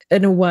think that,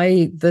 in a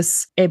way,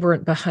 this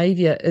aberrant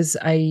behaviour is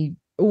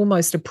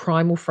almost a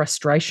primal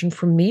frustration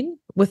from men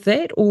with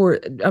that? Or,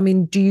 I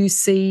mean, do you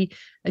see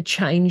a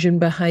change in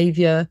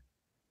behaviour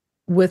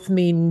with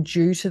men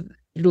due to,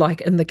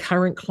 like, in the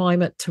current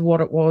climate to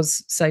what it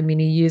was, say,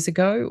 many years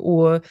ago?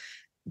 Or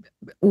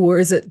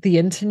is it the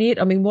internet?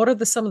 I mean, what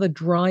are some of the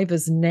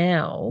drivers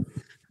now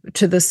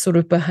to this sort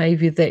of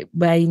behaviour that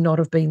may not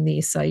have been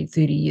there, say,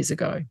 30 years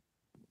ago?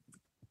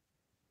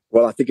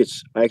 Well, I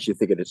actually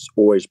think it's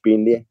always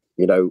been there.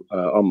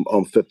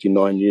 I'm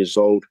 59 years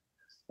old.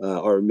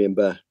 I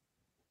remember,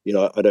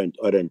 I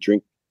don't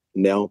drink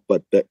now,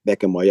 but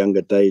back in my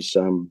younger days,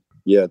 I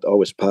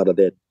was part of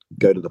that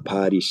go to the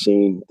party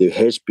scene. There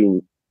has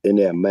been in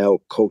our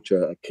male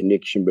culture a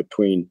connection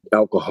between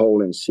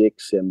alcohol and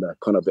sex, and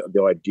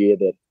the idea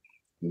that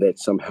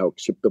that's somehow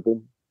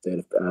acceptable.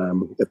 That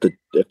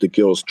if the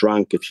girl's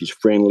drunk, if she's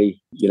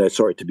friendly,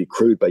 sorry to be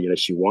crude, but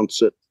she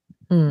wants it.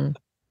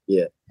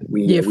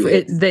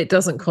 That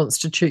doesn't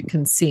constitute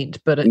consent,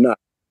 but no,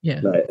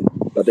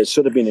 but that's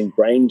sort of been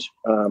ingrained.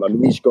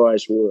 These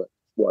guys were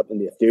in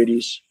their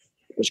 30s.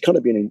 It's kind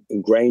of been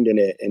ingrained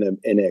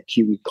in our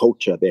Kiwi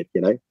culture that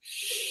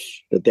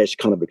that's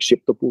kind of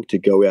acceptable to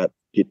go out,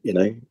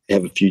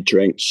 have a few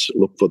drinks,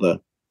 look for the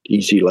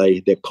easy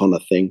lay, that kind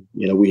of thing.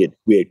 We had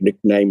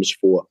nicknames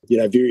for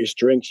various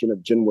drinks.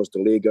 Gin was the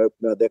leg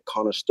opener, that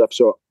kind of stuff.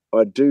 So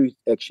I do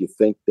actually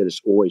think that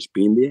it's always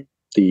been there.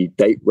 The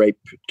date rape,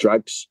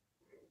 drugs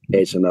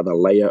adds another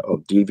layer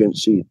of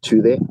deviancy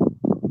to that,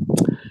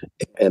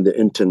 and the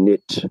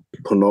internet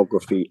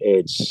pornography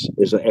is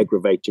an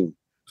aggravating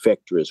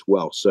factor as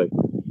well. So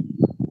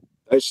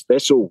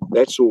that's all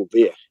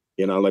there.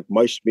 Like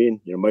most men,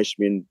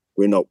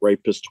 we're not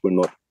rapists, we're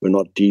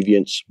not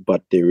deviants,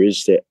 but there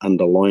is that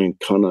underlying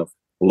kind of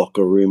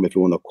locker room, if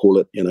you want to call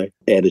it,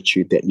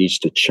 attitude that needs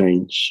to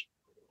change.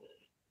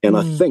 And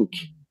I think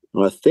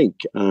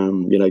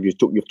you've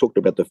talked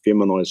about the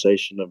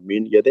feminization of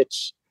men. Yeah,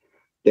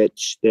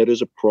 that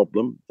is a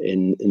problem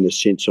in the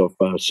sense of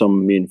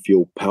some men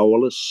feel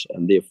powerless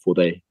and therefore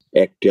they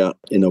act out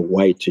in a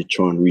way to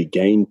try and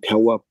regain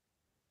power.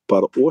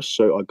 But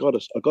also, I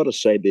gotta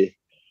say, the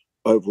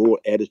overall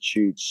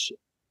attitudes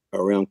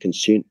around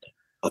consent,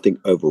 I think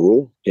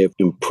overall have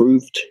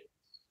improved.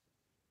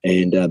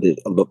 And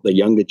the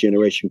younger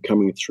generation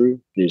coming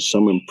through, there's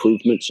some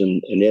improvements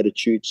in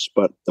attitudes,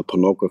 but the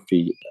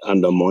pornography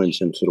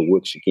undermines and sort of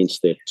works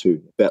against that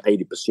too. About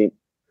 80%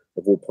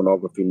 of all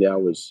pornography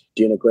now is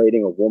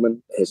denigrating a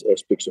woman, has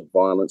aspects of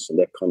violence and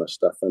that kind of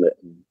stuff in it.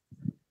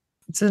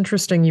 It's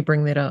interesting you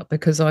bring that up,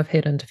 because I've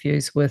had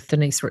interviews with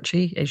Denise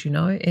Ritchie, as you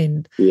know,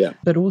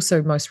 but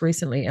also most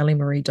recently Ellie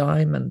Marie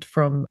Diamond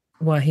from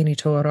Wahine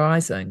Toa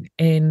Rising,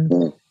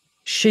 and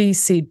she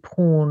said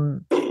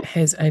porn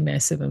has a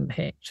massive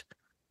impact,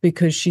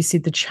 because she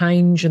said the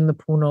change in the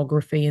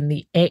pornography and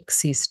the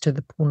access to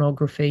the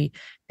pornography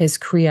has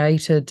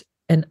created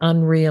an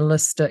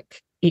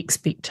unrealistic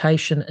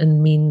expectation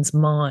in men's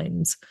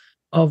minds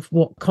of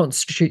what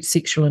constitutes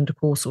sexual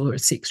intercourse or a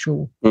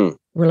sexual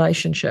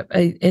relationship.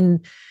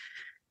 And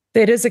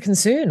that is a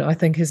concern, I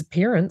think, as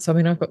parents. I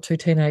mean, I've got 2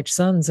 teenage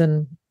sons,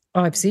 and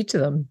I've said to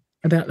them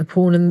about the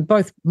porn, and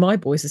both my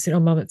boys have said, "Oh,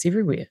 Mum, it's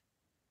everywhere."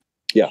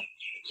 Yeah,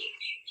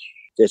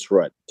 that's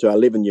right. So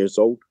 11 years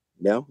old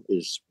now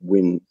is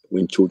when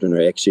children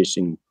are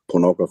accessing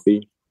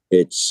pornography.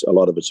 A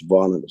lot of it's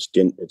violent,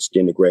 it's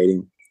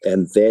denigrating,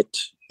 and that,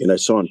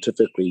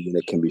 scientifically,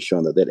 it can be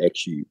shown that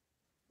actually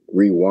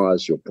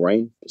rewires your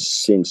brain,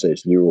 sends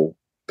those neural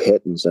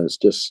patterns, and it's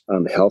just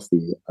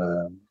unhealthy.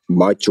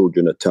 My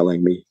children are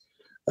telling me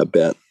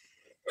about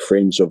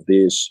friends of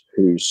theirs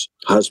whose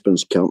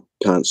husbands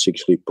can't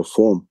sexually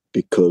perform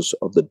because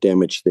of the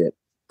damage that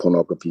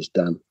pornography's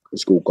done.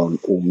 It's all gone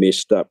all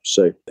messed up.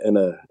 So in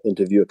an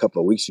interview a couple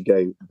of weeks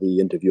ago, the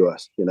interviewer,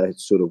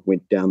 sort of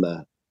went down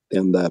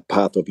the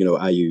path of,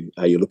 are you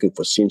looking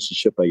for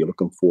censorship? Are you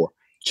looking for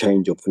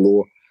change of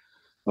law?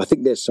 I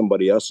think that's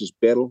somebody else's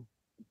battle,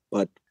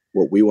 but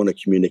what we want to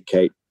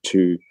communicate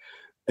to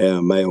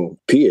our male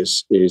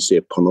peers is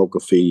that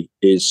pornography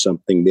is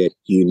something that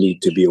you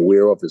need to be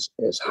aware of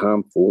as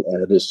harmful,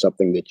 and it is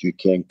something that you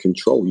can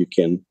control. You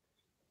can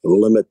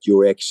limit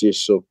your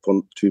access to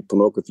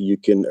pornography. You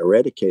can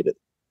eradicate it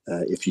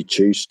if you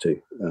choose to.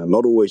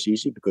 Not always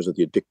easy because of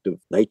the addictive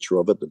nature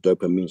of it, the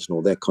dopamines and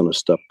all that kind of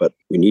stuff, but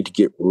we need to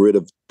get rid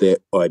of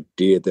that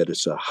idea that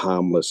it's a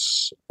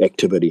harmless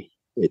activity.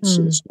 It's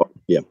not,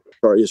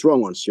 Sorry, it's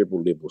wrong on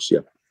several levels,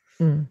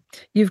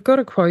 You've got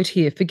a quote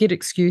here: "Forget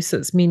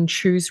excuses. Men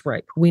choose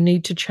rape. We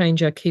need to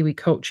change our Kiwi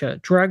culture.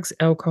 Drugs,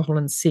 alcohol,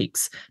 and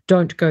sex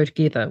don't go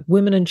together.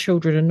 Women and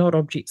children are not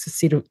objects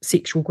of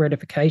sexual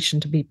gratification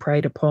to be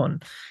preyed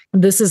upon.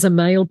 This is a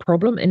male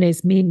problem, and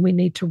as men, we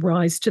need to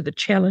rise to the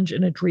challenge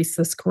and address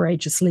this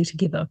courageously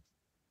together."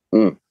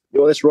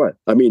 Well, that's right.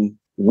 I mean,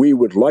 we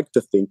would like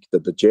to think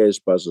that the Jazz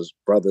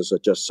Brothers are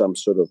just some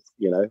sort of,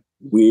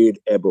 weird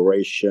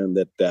aberration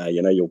that,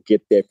 you'll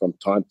get there from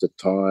time to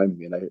time,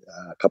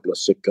 a couple of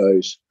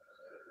sickos.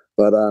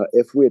 But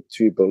if we're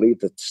to believe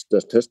the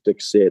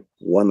statistics that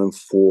 1 in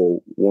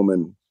 4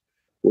 women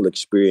will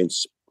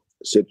experience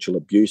sexual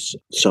abuse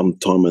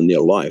sometime in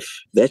their life,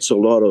 that's a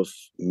lot of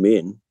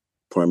men,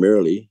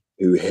 primarily,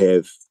 who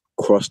have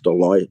crossed a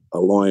line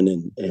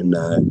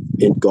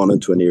and gone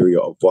into an area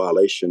of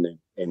violation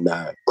and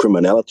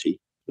criminality.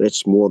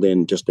 That's more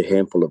than just a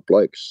handful of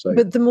blokes. So.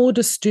 But the more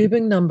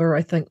disturbing number,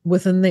 I think,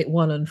 within that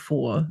 1 in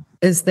 4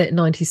 is that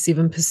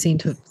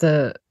 97% of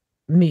the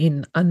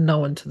men are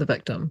known to the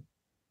victim.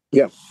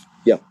 Yeah.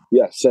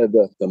 So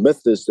the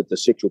myth is that the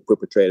sexual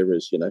perpetrator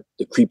is,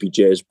 the creepy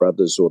Jazz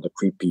Brothers or the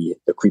creepy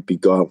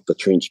guy with the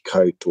trench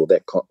coat or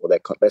that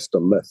kind. That's the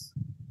myth.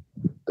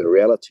 The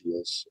reality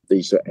is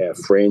these are our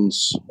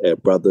friends, our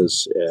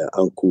brothers,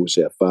 our uncles,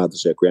 our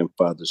fathers, our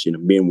grandfathers,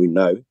 men we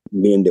know,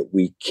 men that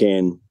we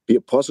can be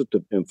a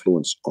positive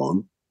influence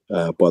on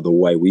by the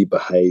way we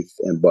behave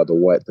and by the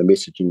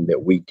messaging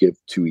that we give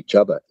to each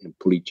other and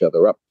pull each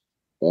other up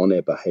on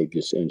our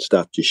behaviors and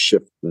start to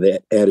shift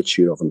that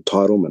attitude of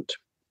entitlement.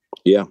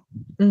 Yeah.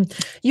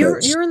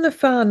 You're in the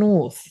far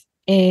north,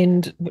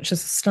 and which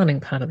is a stunning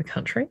part of the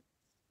country.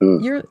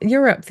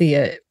 You're up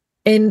there,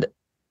 and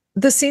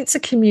the sense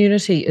of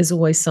community is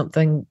always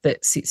something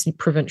that sets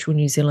provincial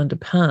New Zealand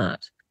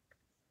apart.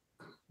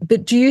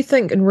 But do you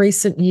think in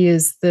recent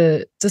years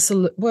the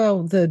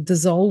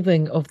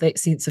dissolving of that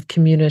sense of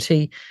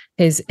community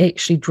has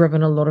actually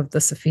driven a lot of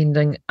this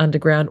offending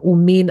underground, or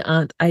men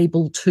aren't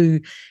able to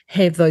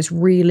have those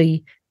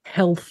really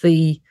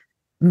healthy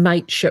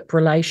mateship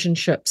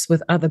relationships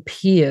with other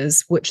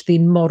peers, which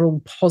then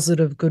model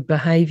positive good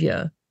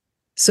behaviour?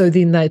 So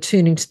then they're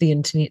turning to the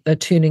internet, they're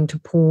turning to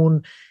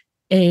porn,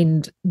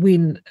 and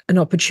when an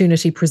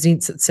opportunity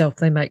presents itself,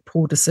 they make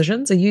poor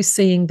decisions. Are you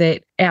seeing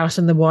that out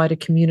in the wider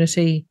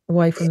community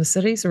away from the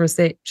cities, or is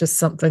that just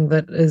something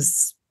that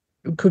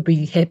could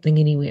be happening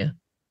anywhere?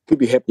 Could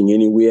be happening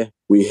anywhere.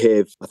 We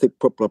have, I think,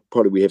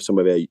 probably we have some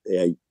of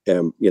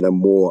our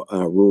more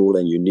rural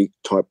and unique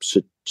type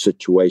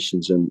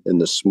situations in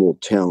the small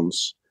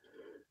towns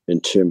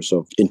in terms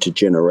of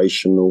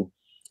intergenerational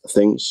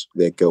things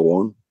that go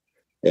on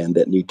and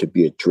that need to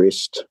be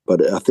addressed. But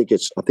I think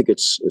it's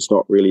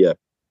not really a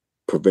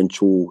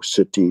provincial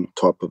city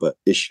type of an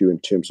issue in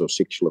terms of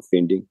sexual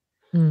offending.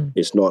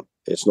 It's not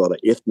an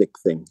ethnic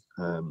thing.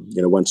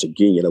 Once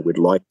again, we'd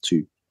like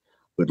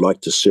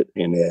to sit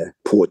in our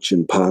porch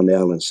in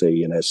Parnell and say,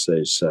 it's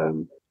those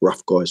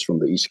rough guys from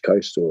the East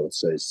Coast, or it's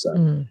those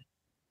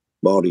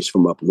Māoris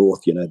from up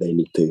north, they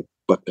need to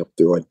buck up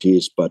their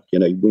ideas. But,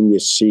 when you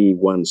see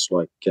ones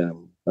like,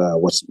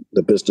 what's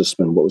the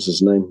businessman, what was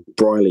his name?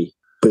 Briley,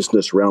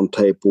 Business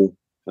Roundtable,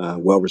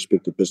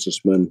 well-respected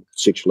businessman,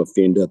 sexual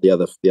offender, the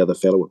other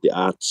fellow with the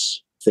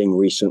arts thing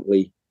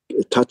recently.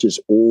 It touches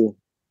all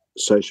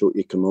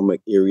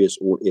socio-economic areas,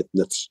 all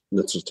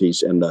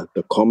ethnicities, and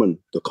the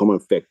common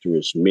factor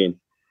is men.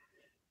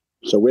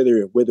 So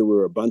whether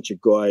we're a bunch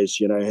of guys,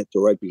 at the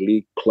rugby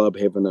league club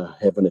having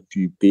a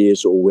few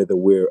beers, or whether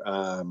we're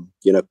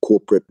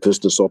corporate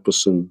business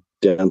office in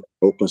down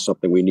Auckland,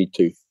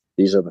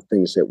 these are the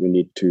things that we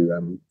need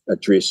to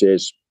address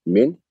as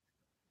men.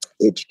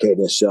 Educate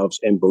ourselves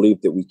and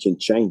believe that we can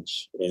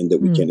change and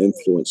that we can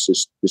influence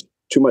this. There's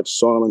too much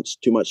silence,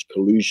 too much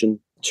collusion,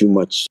 too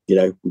much,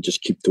 we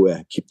just keep to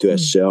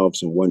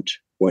ourselves and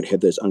won't have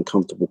those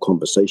uncomfortable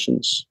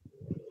conversations.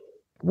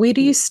 Where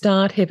do you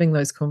start having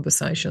those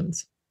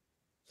conversations?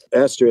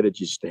 Our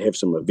strategy is to have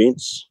some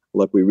events.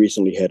 Like we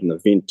recently had an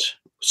event,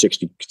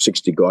 60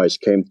 guys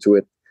came to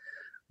it.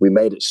 We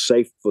made it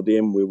safe for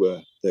them.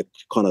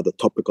 The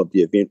topic of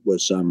the event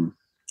was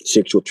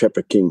sexual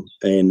trafficking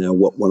and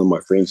what one of my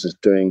friends is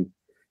doing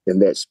in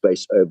that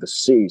space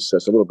overseas. So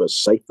it's a little bit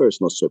safer. It's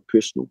not so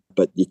personal,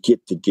 but you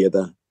get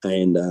together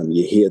and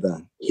you hear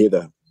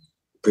the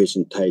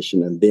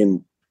presentation, and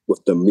then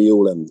with the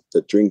meal and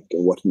the drink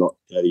and whatnot,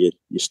 you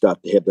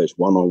start to have those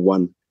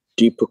one-on-one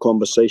deeper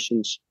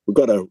conversations. We've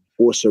got to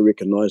also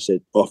recognize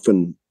that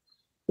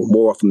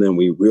more often than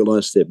we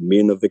realize, that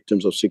men are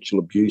victims of sexual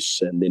abuse,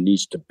 and there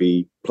needs to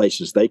be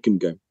places they can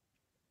go.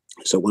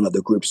 So one of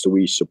the groups that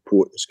we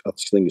support, I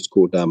think it's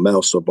called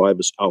Male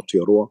Survivors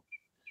Aotearoa,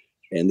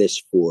 and that's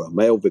for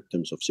male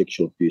victims of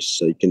sexual abuse.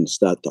 So you can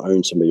start to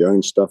own some of your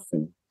own stuff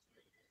and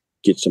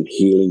get some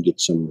healing, get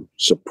some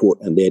support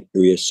in that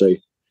area. So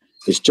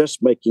it's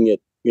just making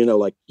it,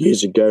 like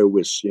years ago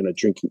was,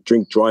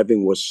 drink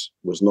driving was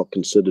not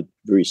considered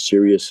very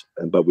serious,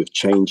 but we've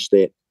changed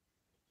that.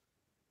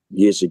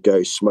 Years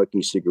ago,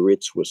 smoking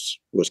cigarettes was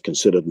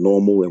considered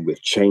normal, and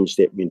we've changed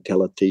that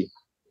mentality.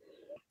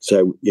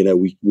 So, you know,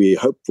 we're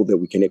hopeful that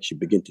we can actually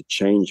begin to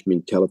change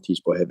mentalities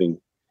by having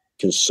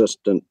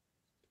consistent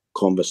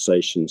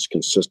conversations,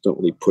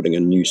 consistently putting a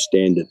new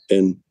standard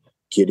in,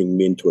 getting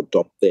men to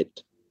adopt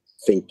that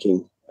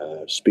thinking,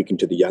 speaking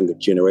to the younger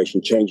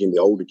generation, changing the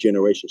older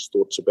generation's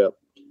thoughts about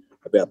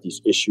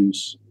these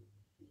issues.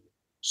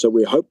 So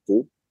we're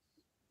hopeful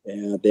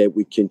that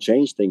we can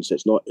change things.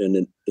 It's not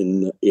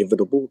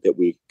inevitable that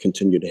we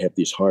continue to have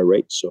these high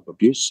rates of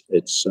abuse.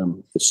 It's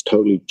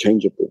totally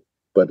changeable,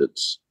 but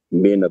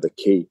men are the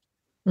key.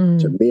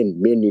 So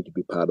men need to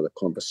be part of the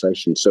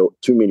conversation. So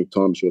too many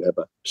times you'll have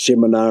a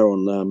seminar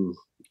on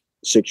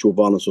sexual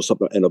violence or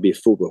something, and it'll be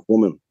filled with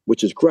women,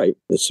 which is great.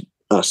 It's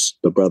us,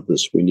 the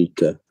brothers. We need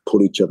to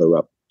pull each other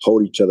up,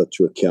 hold each other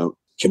to account,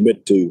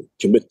 commit to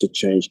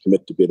change,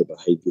 commit to better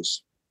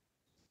behaviours.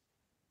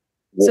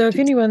 So if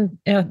anyone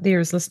out there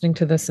is listening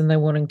to this and they're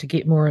wanting to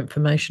get more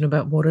information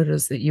about what it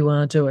is that you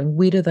are doing,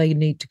 where do they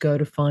need to go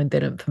to find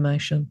that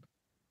information?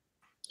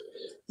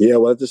 Yeah,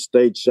 well, at this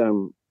stage,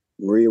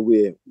 Maria,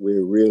 we're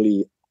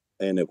really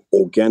an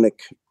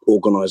organic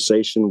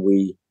organisation.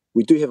 We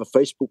do have a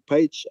Facebook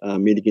page,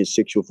 Men Against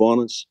Sexual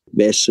Violence,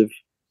 massive.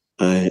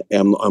 I'm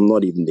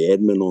not even the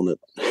admin on it,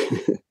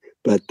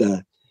 but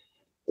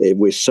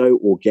we're so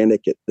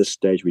organic at this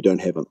stage. We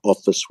don't have an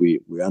office. We're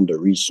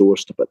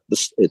under-resourced, but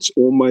it's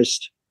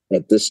almost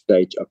at this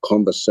stage a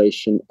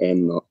conversation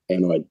and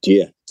an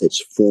idea that's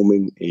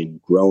forming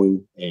and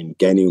growing and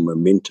gaining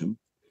momentum.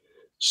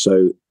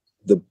 So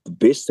the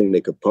best thing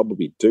they could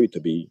probably do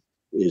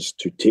is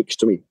to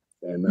text me.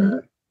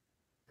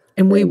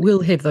 And we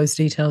will have those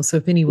details. So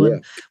if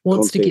anyone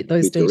wants to get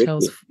those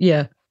details,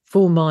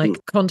 for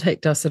Mike,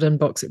 contact us at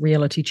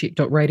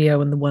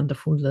inbox@realitycheck.radio, and the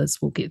wonderful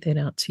Liz will get that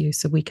out to you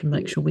so we can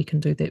make sure we can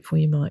do that for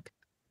you, Mike.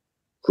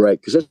 Great,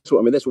 because that's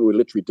what we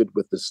literally did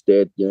with this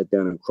dad,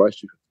 down in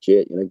Christchurch.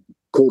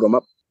 Called him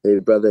up. Hey,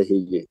 brother,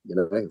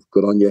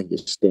 good on you. You're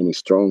standing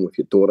strong with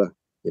your daughter.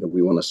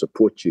 We want to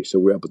support you. So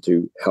we're able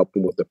to help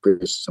him with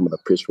some of the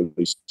press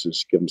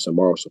releases, give him some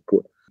moral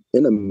support.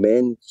 In a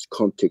man's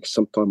context,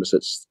 sometimes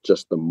it's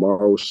just the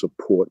moral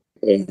support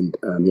and,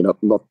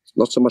 not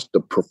so much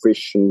the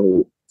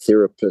professional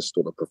therapist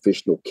or the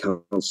professional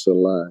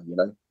counselor,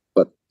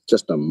 but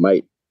just a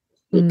mate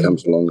that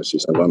comes along and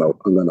says, I'm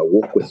gonna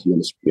walk with you in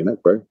this,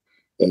 bro,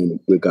 and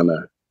we're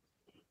gonna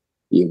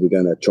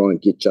try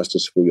and get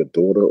justice for your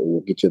daughter, or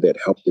we'll get you that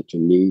help that you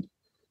need.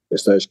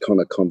 It's those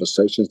kind of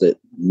conversations that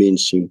men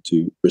seem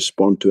to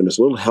respond to, and it's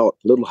a little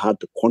hard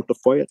to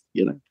quantify it,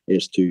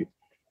 as to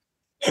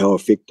how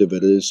effective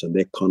it is and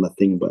that kind of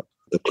thing. But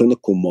the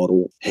clinical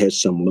model has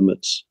some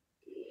limits,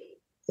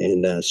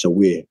 and so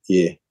we're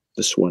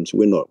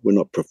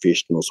not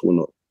professionals.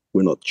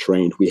 We're not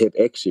trained. We have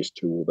access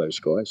to all those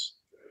guys,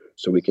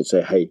 so we can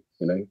say, hey,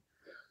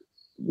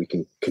 we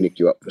can connect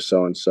you up with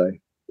so and so,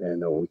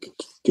 and we can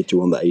get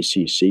you on the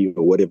ACC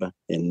or whatever,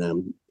 and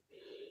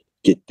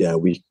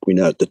we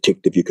know a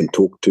detective you can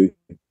talk to,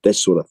 that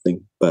sort of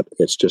thing. But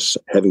it's just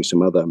having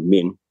some other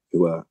men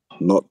who are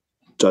not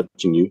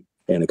judging you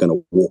and are going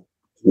to walk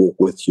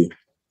with you.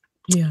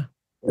 Yeah.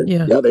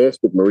 The other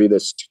aspect, Marie,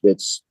 that's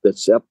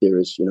out there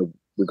is,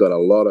 we've got a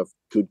lot of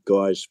good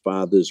guys,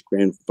 fathers,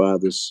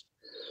 grandfathers,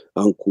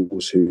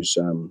 uncles whose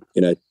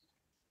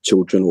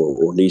children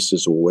or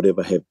nieces or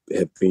whatever have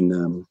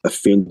been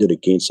offended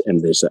against,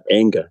 and there's an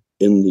anger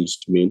in these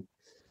men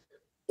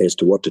as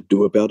to what to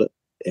do about it.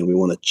 And we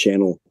want to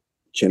channel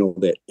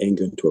that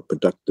anger into a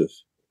productive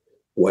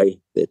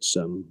way that's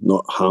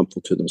not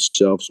harmful to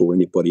themselves or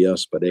anybody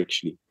else, but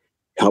actually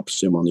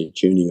helps them on their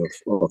journey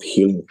of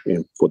healing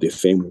and for their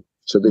family.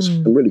 So there's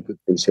some really good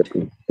things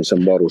happening and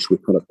some models we're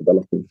kind of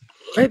developing.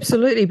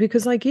 Absolutely,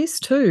 because I guess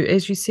too,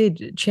 as you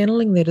said,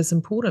 channeling that is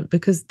important,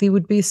 because there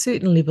would be a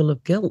certain level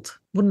of guilt,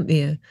 wouldn't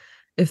there,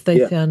 if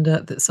they found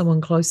out that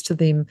someone close to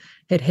them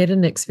had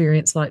an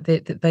experience like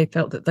that they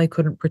felt that they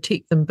couldn't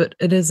protect them. But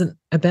it isn't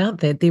about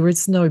that. There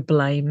is no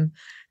blame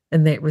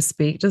in that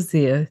respect, is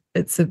there?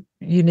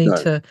 You need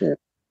to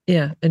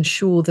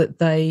ensure that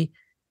they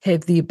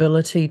have the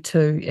ability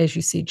to, as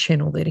you said,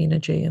 channel that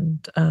energy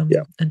and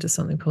into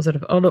something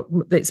positive. Oh, look,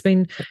 it's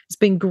been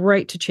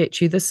great to chat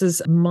to you. This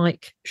is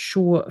Mike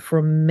Shaw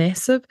from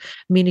Massive,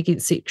 Men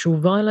Against Sexual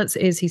Violence.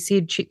 As he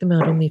said, check them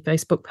out on their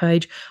Facebook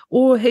page,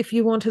 or if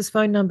you want his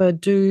phone number,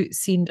 do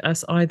send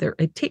us either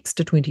a text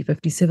to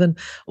 2057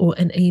 or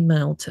an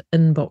email to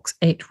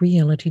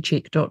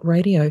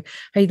inbox@realitycheck.radio.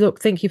 Hey,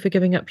 look, thank you for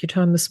giving up your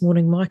time this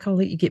morning, Mike. I'll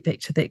let you get back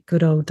to that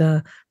good old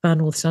far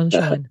north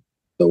sunshine.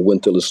 The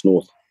winterless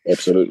north.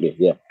 Absolutely,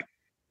 yeah.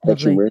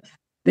 Lovely.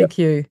 Thank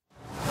you.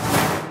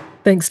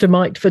 Thanks to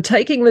Mike for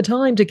taking the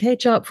time to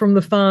catch up from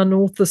the far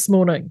north this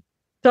morning.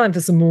 Time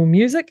for some more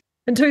music.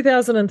 In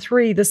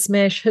 2003, the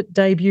smash hit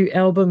debut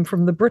album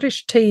from the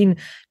British teen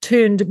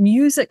turned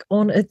music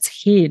on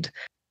its head.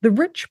 The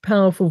rich,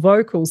 powerful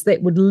vocals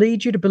that would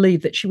lead you to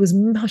believe that she was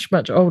much,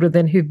 much older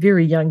than her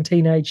very young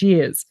teenage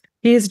years.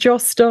 Here's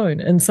Joss Stone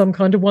in Some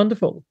Kind of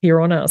Wonderful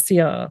here on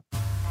RCR.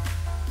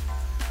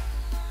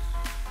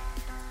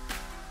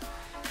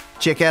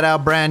 Check out our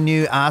brand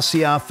new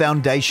RCR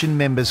Foundation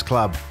Members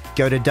Club.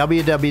 Go to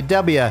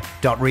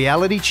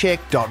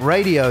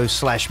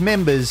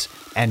www.realitycheck.radio/members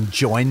and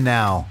join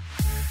now.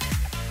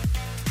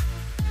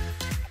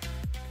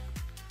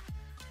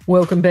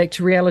 Welcome back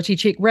to Reality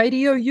Check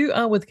Radio. You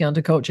are with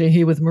Counterculture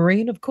here with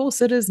Maureen. Of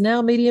course, it is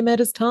now Media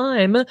Matters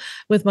time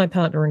with my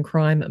partner in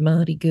crime,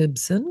 Marty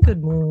Gibson.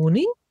 Good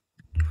morning.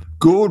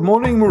 Good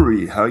morning,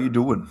 Marie. How are you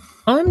doing?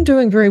 I'm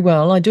doing very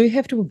well. I do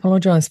have to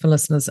apologise for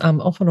listeners.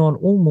 Off and on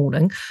all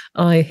morning,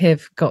 I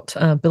have got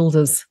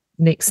builders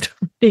next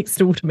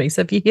door to me.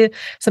 So if you hear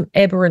some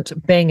aberrant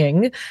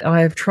banging,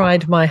 I've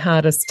tried my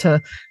hardest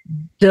to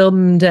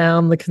dim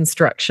down the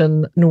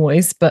construction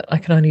noise, but I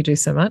can only do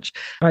so much.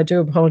 I do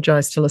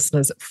apologise to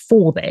listeners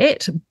for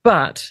that,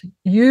 but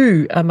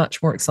you are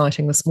much more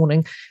exciting this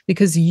morning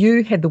because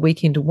you had the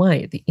weekend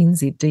away at the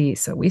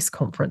NZDSOS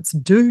conference.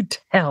 Do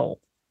tell.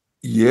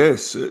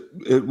 Yes,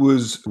 it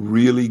was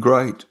really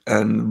great,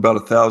 and about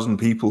 1,000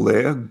 people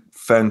there,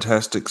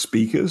 fantastic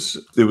speakers.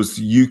 There was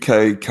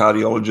UK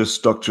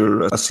cardiologist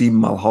Dr. Aseem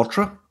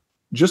Malhotra,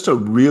 just a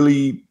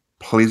really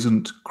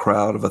pleasant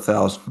crowd of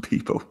 1,000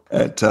 people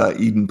at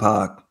Eden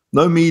Park.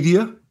 No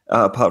media,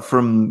 apart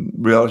from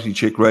Reality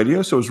Check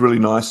Radio, so it was really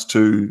nice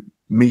to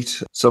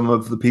meet some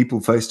of the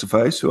people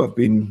face-to-face who I've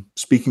been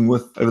speaking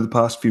with over the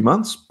past few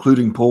months,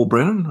 including Paul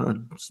Brennan, I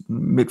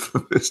met for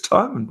the first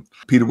time, and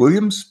Peter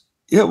Williams.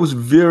 Yeah, it was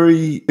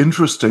very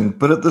interesting,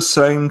 but at the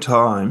same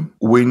time,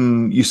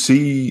 when you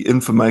see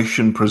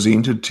information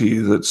presented to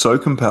you that's so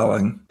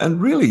compelling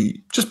and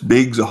really just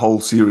begs a whole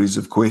series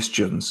of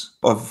questions.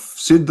 I've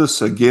said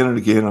this again and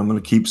again, I'm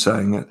going to keep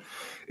saying it.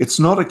 It's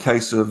not a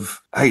case of,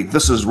 hey,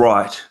 this is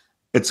right.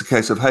 It's a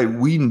case of, hey,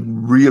 we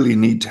really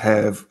need to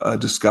have a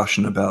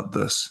discussion about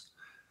this.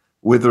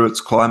 Whether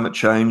it's climate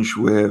change,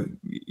 where,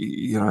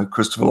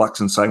 Christopher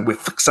Luxon's saying we're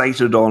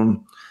fixated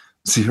on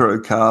zero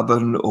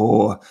carbon,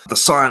 or the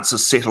science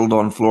has settled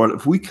on fluoride.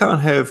 If we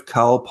can't have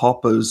Karl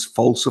Popper's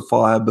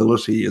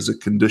falsifiability as a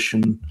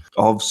condition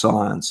of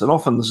science, and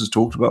often this is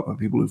talked about by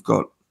people who've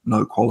got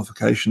no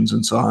qualifications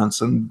in science,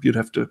 and you'd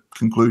have to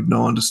conclude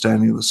no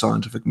understanding of the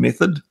scientific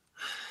method.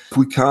 If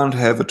we can't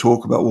have a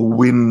talk about, well,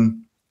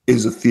 when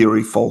is a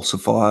theory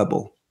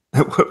falsifiable?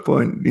 At what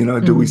point,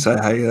 do we say,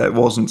 hey, that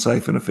wasn't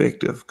safe and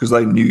effective? Because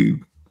they knew,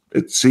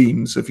 it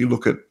seems, if you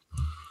look at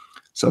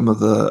some of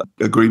the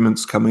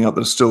agreements coming up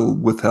that are still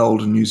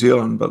withheld in New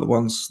Zealand, but the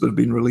ones that have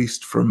been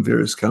released from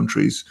various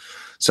countries,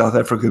 South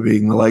Africa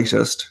being the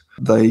latest,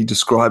 they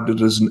described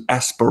it as an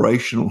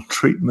aspirational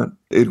treatment.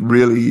 It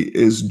really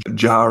is a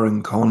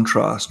jarring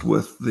contrast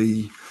with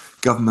the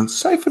government's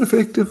safe and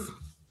effective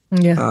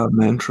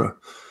mantra.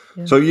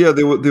 Yeah. So,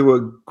 there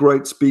were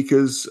great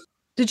speakers.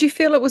 Did you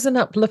feel it was an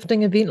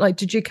uplifting event? Like,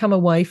 did you come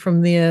away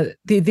from there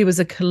was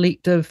a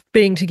collective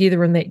being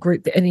together in that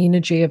group, and the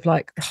energy of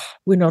like,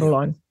 we're not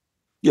alone?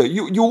 Yeah,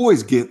 you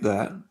always get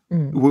that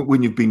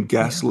when you've been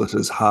gaslit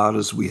as hard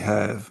as we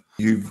have.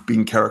 You've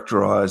been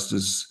characterized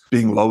as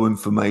being low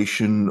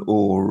information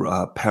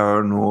or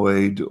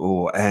paranoid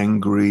or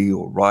angry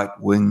or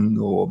right-wing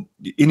or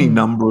any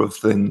number of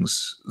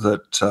things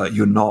that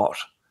you're not.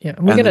 Yeah,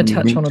 and we're going to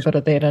touch on a bit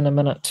of that in a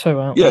minute too,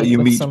 aren't we? Yeah, you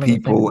meet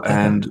people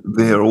and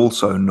they're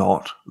also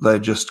not. They're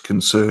just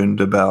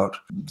concerned about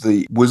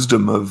the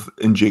wisdom of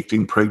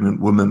injecting pregnant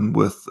women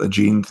with a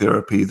gene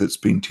therapy that's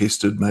been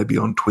tested maybe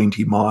on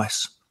 20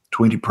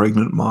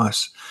 pregnant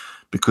mice,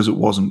 because it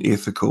wasn't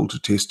ethical to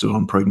test it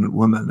on pregnant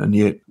women. And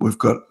yet we've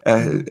got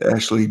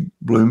Ashley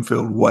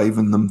Bloomfield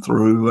waving them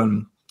through,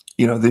 and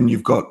then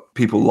you've got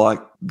people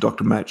like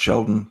Dr. Matt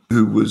Sheldon,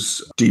 who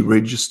was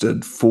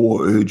deregistered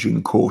for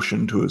urging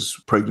caution to his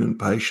pregnant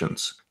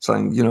patients,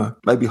 saying,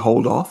 maybe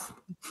hold off.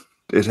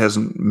 It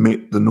hasn't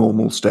met the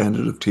normal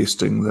standard of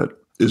testing that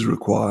is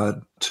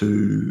required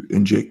to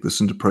inject this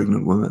into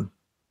pregnant women.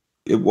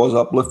 It was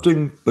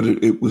uplifting, but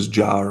it was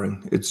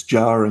jarring. It's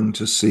jarring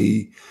to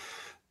see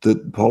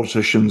that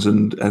politicians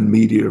and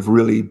media have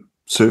really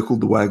circled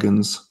the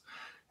wagons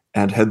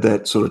and had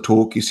that sort of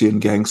talk you see in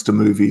gangster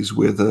movies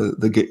where the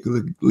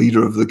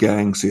leader of the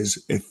gang says,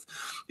 if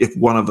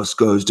one of us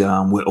goes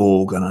down, we're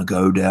all going to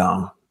go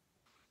down.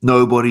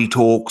 Nobody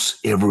talks,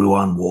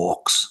 everyone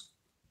walks,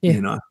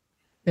 Yeah.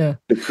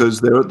 Because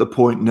they're at the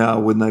point now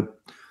when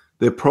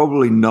they're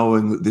probably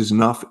knowing that there's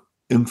enough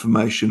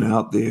information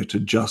out there to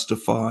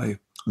justify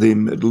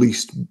them at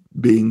least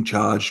being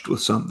charged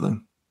with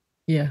something.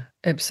 Yeah,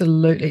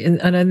 absolutely. And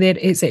that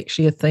is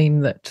actually a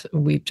theme that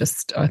we've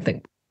just, I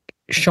think,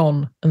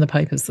 shone in the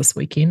papers this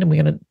weekend, and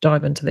we're going to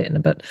dive into that in a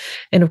bit.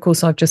 And of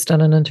course, I've just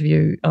done an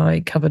interview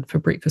I covered for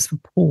Breakfast for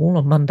Paul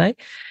on Monday,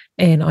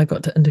 and I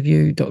got to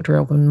interview Dr.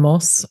 Alvin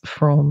Moss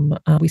from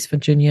West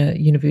Virginia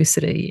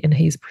University, and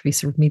he's a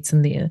professor of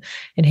medicine there,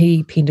 and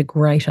he penned a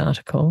great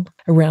article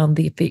around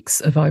the effects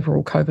of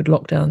overall COVID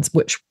lockdowns,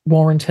 which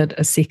warranted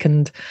a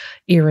second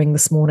airing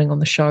this morning on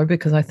the show,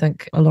 because I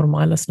think a lot of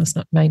my listeners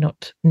may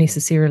not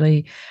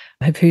necessarily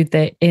have heard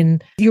that.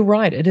 And you're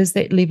right, it is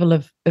that level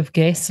of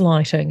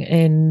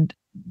gaslighting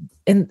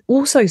and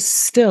also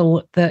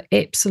still the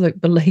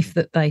absolute belief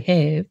that they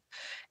have,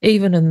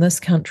 even in this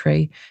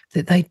country,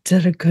 that they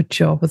did a good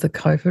job with the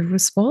COVID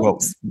response. Well,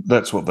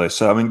 that's what they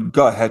say. I mean,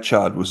 Guy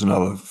Hatchard was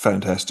another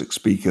fantastic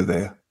speaker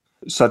there.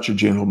 Such a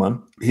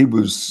gentleman. He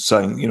was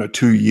saying,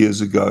 2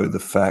 years ago, the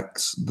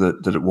facts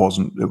that it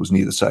was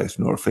neither safe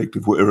nor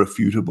effective were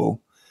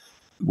irrefutable.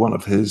 One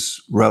of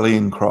his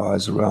rallying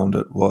cries around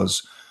it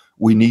was,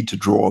 we need to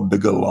draw a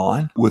bigger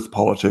line with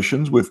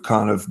politicians. We've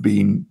kind of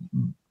been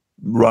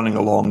running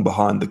along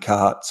behind the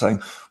cart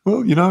saying,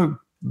 well,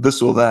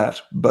 this or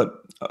that. But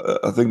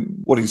I think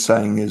what he's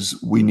saying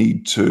is we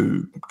need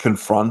to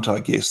confront, I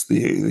guess,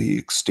 the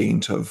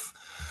extent of,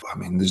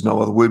 there's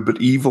no other word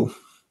but evil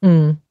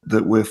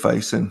that we're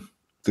facing.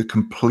 The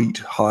complete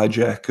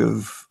hijack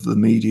of the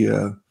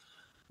media,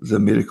 the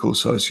medical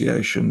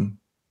association,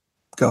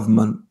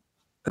 government,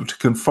 to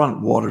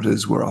confront what it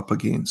is we're up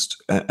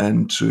against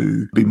and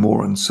to be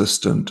more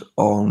insistent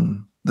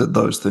on that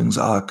those things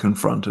are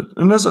confronted.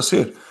 And as I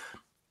said,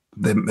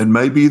 and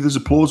maybe there's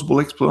a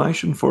plausible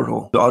explanation for it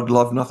all. I'd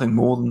love nothing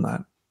more than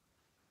that.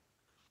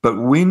 But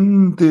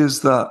when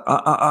there's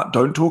that,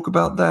 don't talk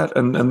about that,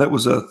 and that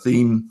was a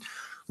theme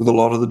with a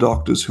lot of the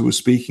doctors who were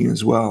speaking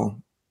as well.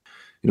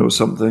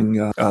 Something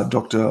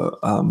Dr.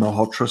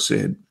 Malhotra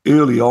said.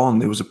 Early on,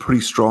 there was a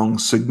pretty strong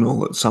signal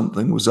that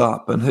something was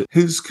up. And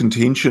his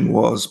contention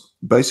was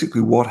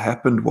basically what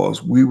happened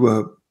was we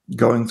were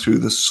going through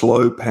the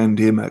slow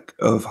pandemic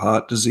of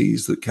heart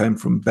disease that came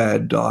from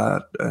bad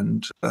diet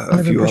and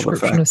a few other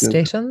factors. Of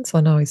statins.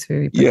 I know he's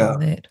very big on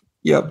that.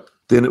 Yeah.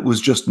 Then it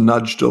was just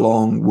nudged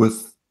along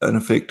with an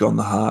effect on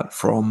the heart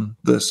from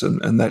this,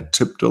 and that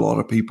tipped a lot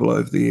of people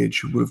over the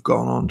edge who would have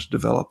gone on to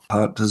develop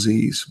heart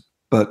disease.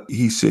 But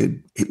he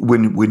said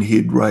when he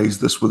had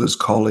raised this with his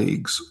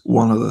colleagues,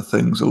 one of the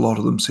things a lot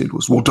of them said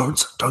was, well,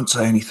 don't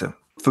say anything.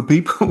 For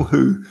people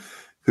who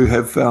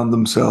have found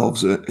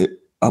themselves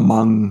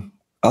among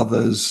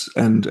others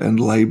and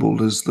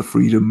labelled as the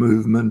freedom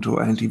movement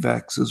or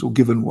anti-vaxxers or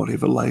given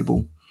whatever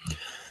label,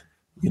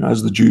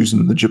 as the Jews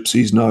and the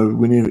Gypsies know,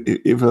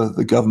 whenever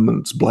the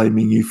government's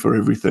blaming you for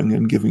everything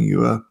and giving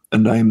you a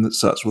name that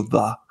starts with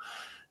the,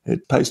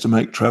 it pays to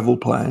make travel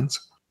plans.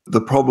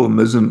 The problem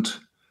isn't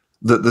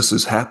that this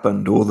has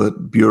happened or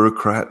that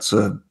bureaucrats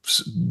are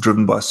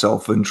driven by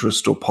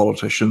self-interest or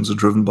politicians are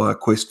driven by a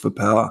quest for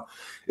power.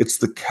 It's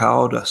the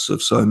cowardice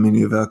of so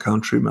many of our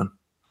countrymen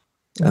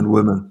and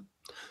women,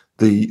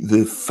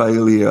 the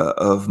failure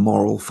of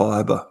moral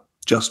fibre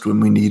just when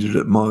we needed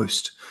it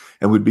most.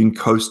 And we'd been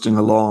coasting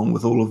along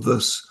with all of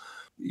this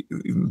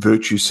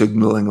virtue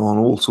signalling on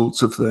all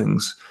sorts of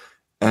things.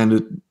 And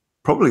it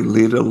probably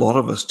led a lot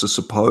of us to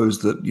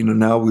suppose that,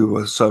 now we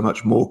were so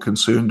much more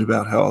concerned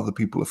about how other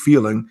people are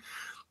feeling.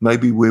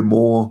 Maybe we're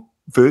more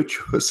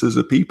virtuous as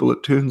a people.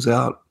 It turns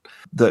out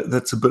that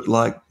that's a bit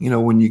like,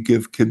 when you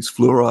give kids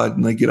fluoride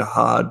and they get a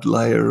hard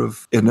layer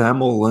of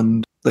enamel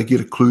and they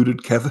get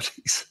occluded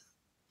cavities.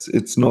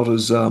 It's not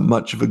as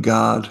much of a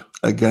guard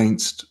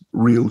against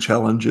real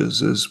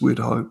challenges as we'd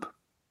hope.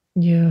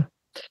 Yeah.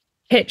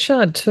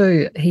 Hatchard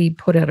too, he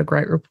put out a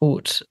great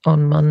report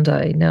on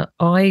Monday. Now,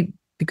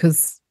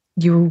 because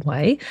you're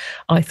away,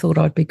 I thought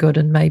I'd be good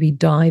and maybe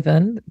dive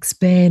in,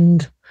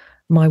 expand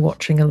my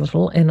watching a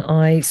little, and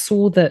I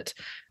saw that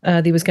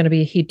there was going to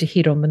be a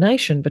head-to-head on The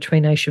Nation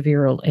between Aisha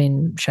Verrill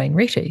and Shane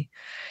Reti,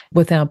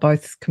 with our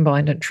both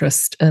combined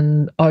interest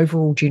in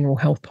overall general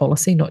health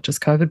policy, not just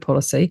COVID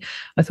policy.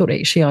 I thought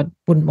actually I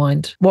wouldn't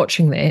mind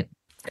watching that.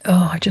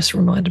 Oh, I just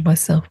reminded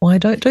myself why I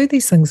don't do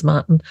these things,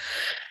 Martin.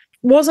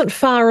 Wasn't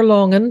far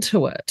along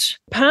into it.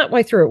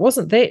 Partway through, it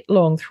wasn't that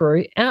long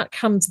through, out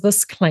comes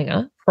this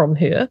clanger from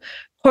her.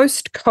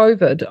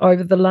 Post-COVID,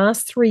 over the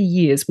last 3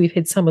 years, we've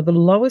had some of the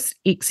lowest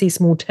excess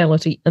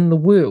mortality in the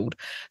world.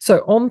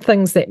 So on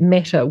things that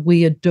matter,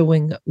 we are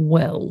doing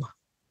well.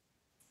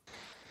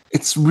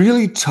 It's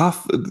really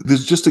tough.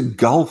 There's just a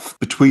gulf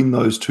between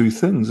those two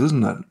things,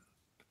 isn't it?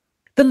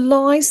 The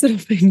lies that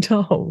have been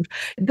told.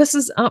 This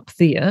is up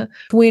there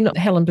when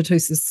Helen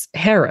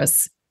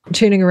Bartusis-Harris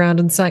turning around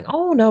and saying,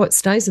 oh, no, it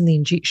stays in the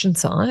injection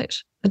site.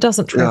 It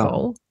doesn't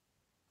travel. Yeah.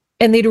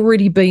 And there'd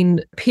already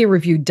been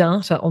peer-reviewed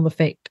data on the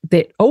fact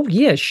that, oh,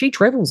 yeah, she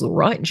travels all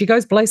right and she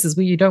goes places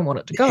where you don't want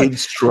it to go. Head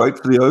straight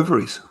for the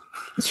ovaries.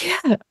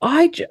 Yeah,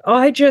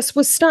 I just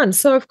was stunned.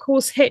 So, of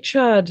course,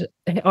 Hatchard,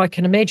 I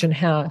can imagine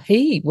how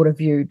he would have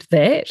viewed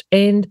that.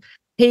 And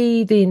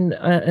he then,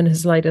 in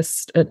his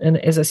latest, and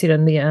as I said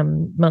in the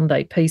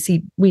Monday piece,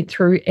 he went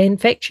through and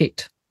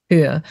fact-checked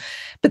her.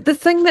 But the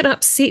thing that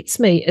upsets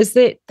me is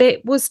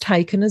that was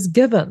taken as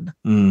given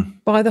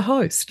by the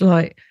host.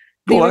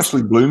 Well,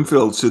 Ashley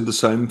Bloomfield said the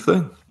same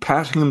thing,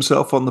 patting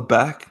himself on the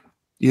back.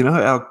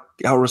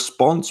 Our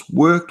response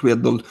worked. We're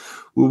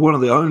one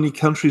of the only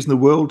countries in the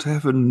world to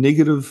have a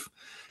negative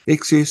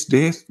excess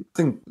death. I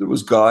think it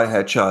was Guy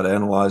Hatchard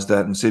analysed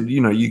that and said,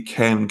 you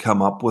can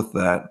come up with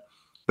that,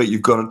 but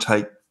you've got to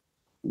take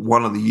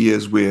one of the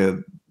years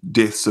where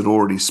deaths had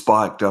already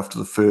spiked after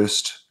the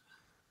first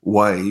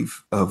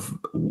wave of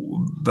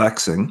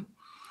vaccine,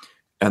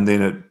 and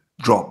then it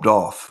dropped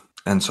off.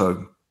 And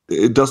so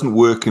it doesn't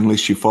work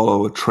unless you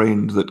follow a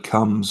trend that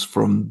comes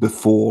from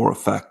before a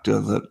factor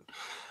that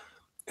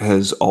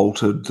has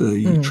altered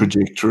the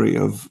trajectory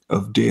of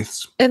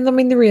deaths. And I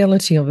mean, the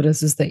reality of it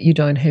is that you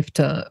don't have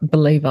to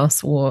believe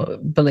us or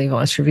believe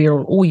Ice Revere.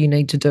 All you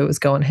need to do is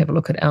go and have a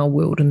look at Our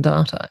World in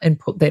Data and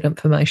put that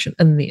information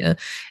in there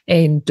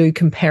and do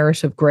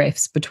comparative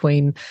graphs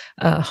between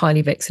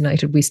highly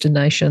vaccinated Western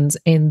nations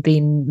and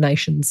then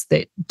nations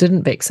that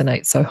didn't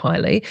vaccinate so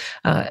highly,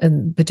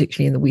 and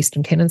particularly in the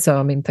Western canon. So,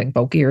 I mean, think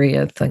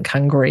Bulgaria, think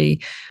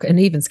Hungary, and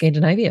even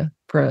Scandinavia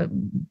for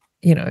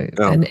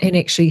and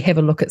actually have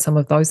a look at some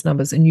of those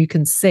numbers, and you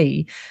can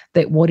see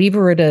that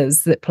whatever it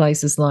is that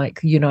places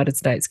like the United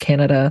States,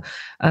 Canada,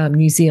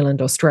 New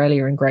Zealand,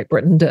 Australia, and Great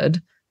Britain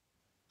did,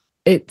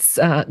 it's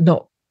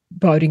not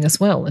boding us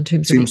well in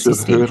terms of seems to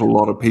have hurt a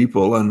lot of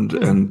people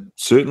and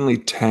certainly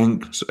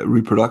tanked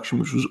reproduction,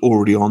 which was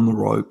already on the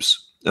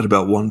ropes at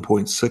about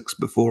 1.6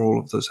 before all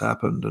of this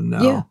happened, and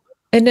now. Yeah.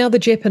 And now the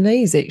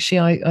Japanese, actually,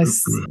 I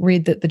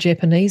read that the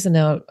Japanese are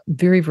now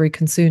very, very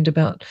concerned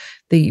about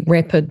the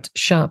rapid,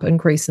 sharp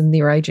increase in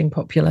their ageing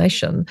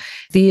population.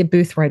 Their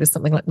birth rate is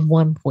something like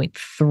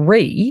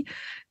 1.3,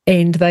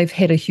 and they've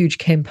had a huge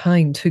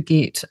campaign to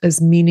get as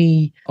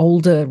many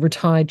older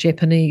retired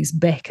Japanese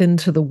back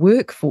into the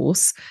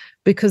workforce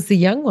because the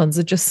young ones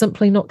are just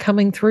simply not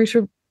coming through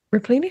to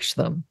replenish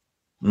them.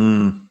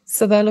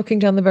 So they're looking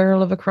down the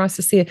barrel of a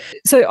crisis here.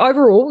 So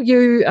overall,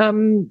 you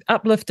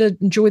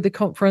uplifted, enjoyed the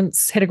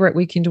conference, had a great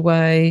weekend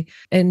away,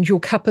 and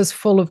your cup is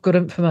full of good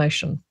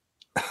information.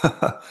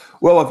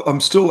 Well, I'm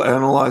still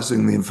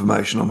analysing the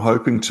information. I'm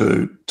hoping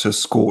to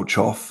scorch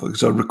off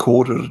because I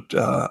recorded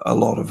a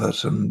lot of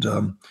it, and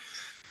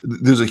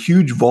there's a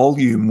huge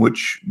volume,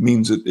 which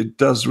means it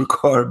does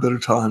require a bit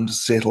of time to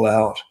settle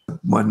out.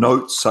 My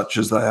notes, such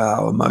as they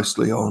are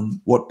mostly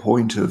on what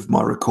point of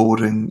my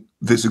recording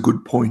there's a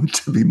good point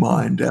to be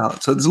mined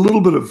out. So there's a little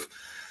bit of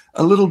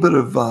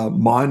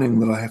mining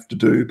that I have to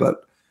do. But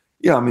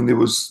yeah, I mean, there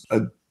was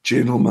a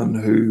gentleman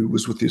who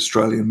was with the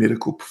Australian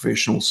Medical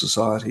Professionals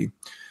Society,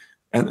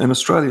 and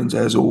Australians,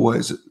 as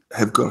always,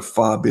 have got a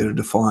far better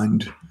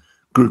defined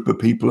group of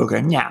people who are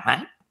going, "Yeah,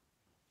 mate,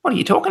 what are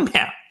you talking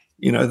about?"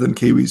 Than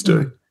Kiwis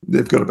do.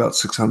 They've got about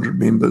 600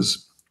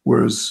 members,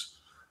 whereas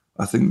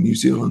I think New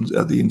Zealand,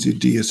 the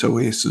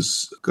NZDSOS,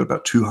 has got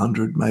about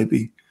 200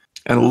 maybe.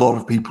 And a lot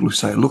of people who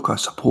say, look, I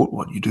support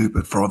what you do,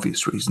 but for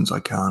obvious reasons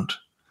I can't.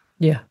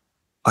 Yeah.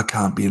 I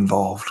can't be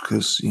involved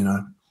because,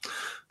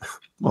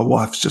 my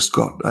wife's just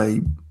got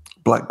a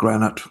black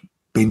granite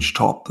bench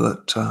top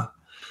that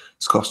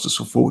it's cost us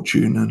a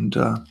fortune, and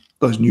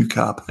those new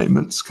car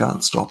payments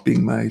can't stop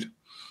being made.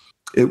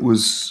 It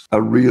was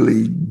a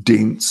really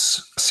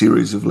dense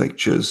series of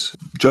lectures.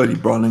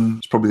 Jodie Brunning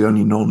is probably the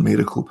only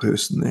non-medical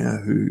person there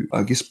who,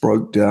 I guess,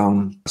 broke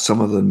down some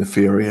of the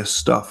nefarious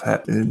stuff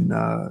happening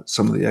in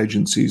some of the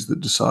agencies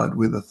that decide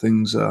whether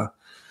things are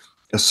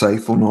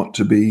safe or not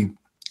to be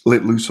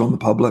let loose on the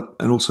public,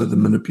 and also the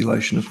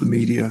manipulation of the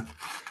media.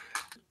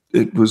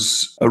 It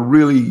was a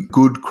really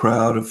good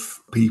crowd of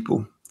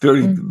people,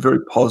 very,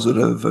 very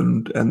positive,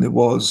 and there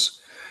was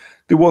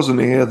an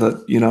air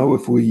that,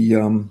 if we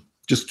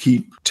just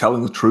keep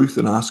telling the truth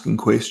and asking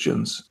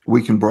questions,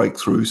 we can break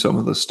through some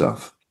of this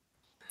stuff.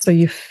 So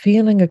you're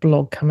feeling a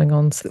blog coming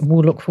on, so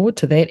we'll look forward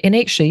to that. And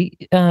actually,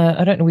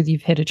 I don't know whether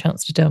you've had a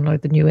chance to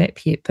download the new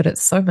app yet, but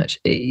it's so much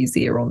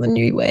easier on the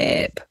new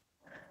app.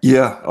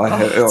 Yeah,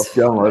 I've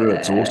downloaded it.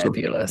 It's awesome.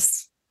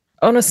 Fabulous.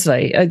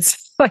 Honestly,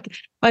 it's like,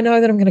 I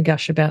know that I'm going to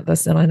gush about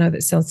this, and I know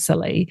that sounds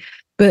silly,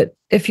 but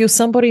if you're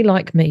somebody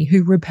like me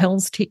who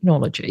repels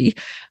technology,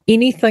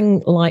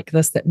 anything like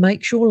this that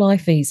makes your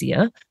life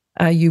easier,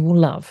 you will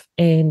love.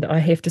 And I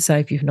have to say,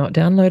 if you've not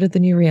downloaded the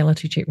new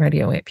Reality Check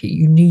Radio app yet,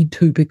 you need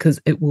to,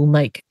 because it will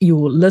make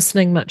your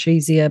listening much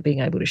easier, being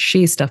able to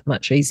share stuff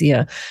much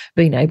easier,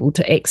 being able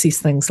to access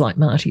things like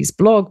Marty's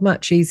blog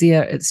much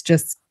easier. It's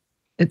just,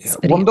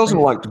 one doesn't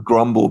like to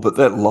grumble, but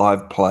that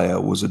live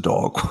player was a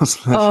dog,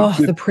 wasn't it? Oh,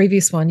 the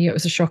previous one, yeah, it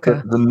was a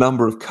shocker. The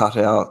number of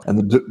cutout and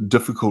the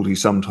difficulty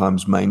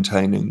sometimes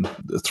maintaining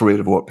the thread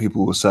of what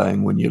people were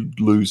saying when you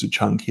lose a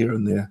chunk here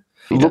and there.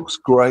 It looks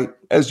great.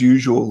 As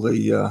usual,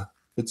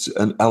 it's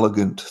an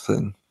elegant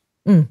thing.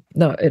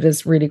 No, it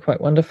is really quite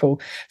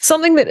wonderful.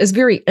 Something that is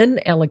very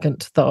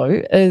inelegant,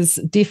 though, is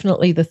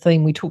definitely the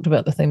theme. We talked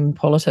about the theme in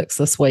politics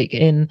this week,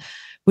 and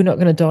we're not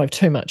going to dive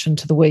too much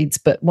into the weeds,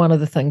 but one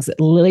of the things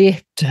that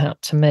leapt out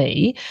to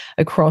me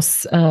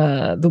across,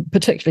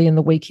 particularly in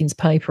the weekend's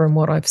paper and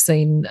what I've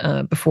seen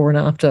before and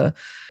after,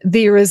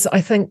 there is,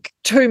 I think,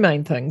 two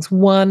main things.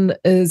 One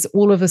is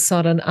all of a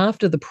sudden,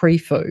 after the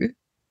pre-foo,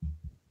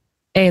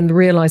 and the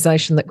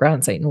realisation that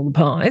Grant's eaten all the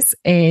pies,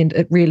 and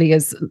it really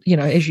is,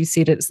 as you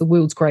said, it's the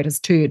world's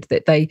greatest turd,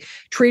 that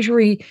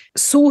Treasury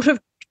sort of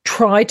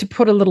tried to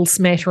put a little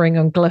smattering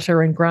on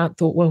glitter, and Grant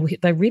thought, well,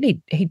 they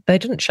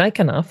didn't shake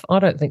enough. I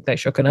don't think they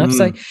shook enough.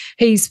 So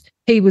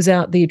he was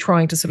out there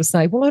trying to sort of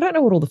say, well, I don't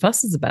know what all the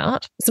fuss is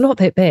about. It's not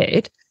that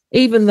bad,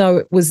 even though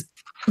it was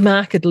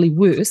markedly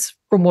worse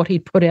from what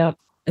he'd put out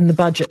in the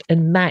budget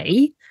in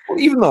May. Well,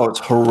 even though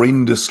it's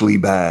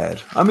horrendously bad.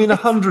 I mean,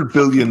 $100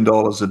 billion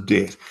of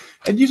debt.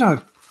 And,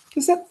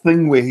 there's that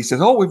thing where he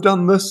says, "Oh, we've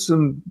done this,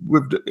 and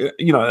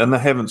and they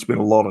haven't spent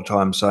a lot of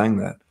time saying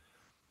that."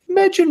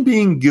 Imagine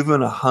being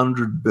given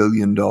 $100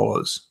 billion.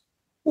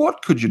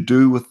 What could you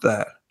do with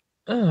that?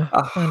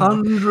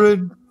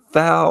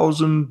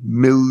 $100,000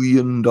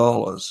 million.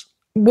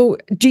 Well,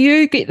 do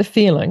you get the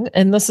feeling,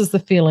 and this is the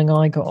feeling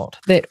I got,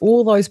 that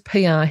all those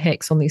PR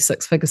hacks on these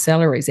six-figure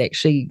salaries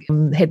actually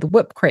had the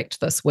whip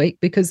cracked this week?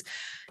 Because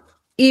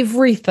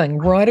everything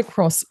right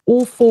across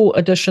all 4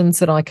 editions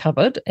that I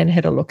covered and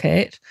had a look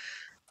at,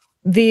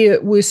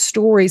 there were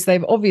stories.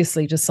 They've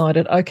obviously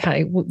decided,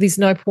 okay, well, there's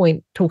no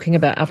point talking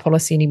about our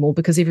policy anymore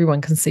because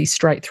everyone can see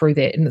straight through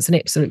that and it's an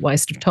absolute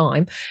waste of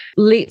time.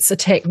 Let's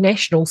attack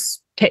national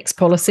tax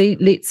policy.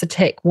 Let's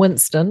attack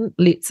Winston.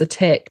 Let's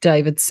attack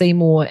David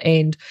Seymour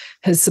and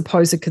his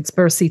supposed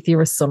conspiracy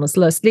theorists on his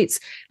list.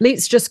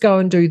 Let's just go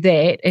and do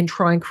that and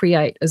try and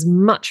create as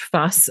much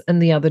fuss in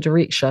the other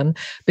direction,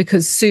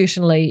 because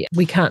certainly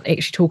we can't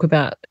actually talk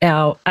about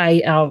our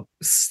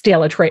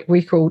stellar track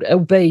record,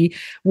 or B,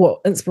 what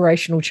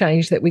inspirational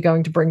change that we're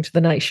going to bring to the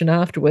nation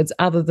afterwards,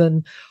 other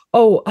than,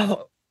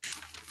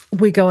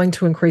 we're going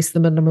to increase the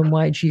minimum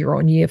wage year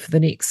on year for the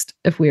next,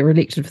 if we're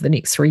elected for the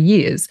next 3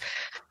 years.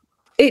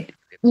 It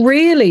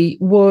really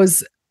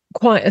was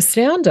quite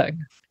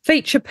astounding.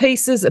 Feature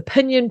pieces,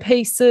 opinion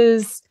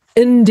pieces,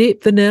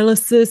 in-depth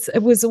analysis,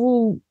 it was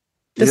all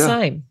the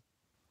same.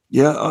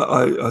 Yeah,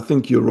 I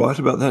think you're right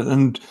about that.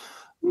 And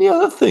the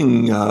other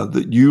thing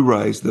that you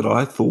raised that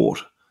I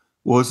thought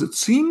was, it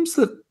seems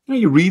that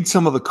you read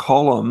some of the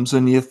columns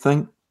and you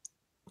think,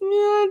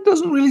 it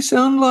doesn't really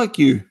sound like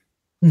you.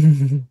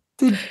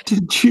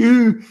 Did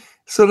you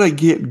sort of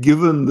get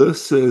given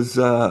this as,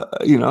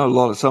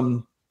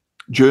 some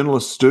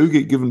journalists do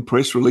get given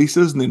press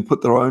releases and then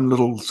put their own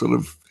little sort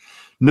of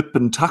nip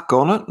and tuck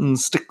on it and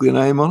stick their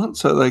name on it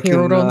so they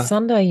Herald can... on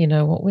Sunday, you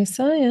know what we're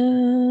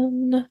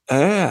saying.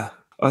 Yeah,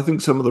 I think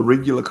some of the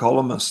regular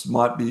columnists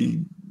might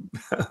be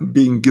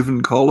being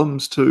given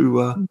columns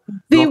to...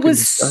 There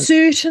was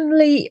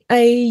certainly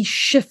a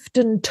shift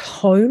in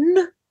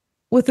tone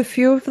with a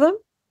few of them.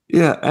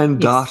 Yeah,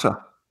 and data.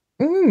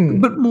 A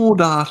bit more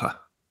data.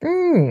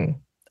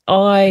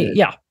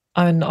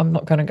 I'm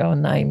not going to go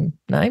and name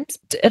names.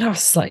 And I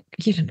was like,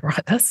 you didn't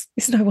write this.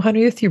 There's no way on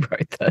earth you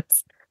wrote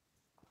this.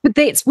 But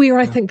that's where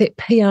I think that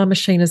PR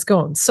machine has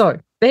gone.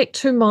 So back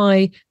to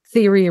my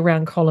theory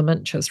around column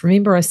inches.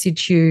 Remember I said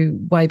to you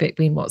way back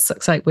when,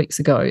 6-8 weeks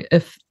ago,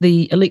 if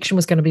the election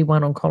was going to be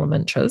won on column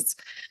inches,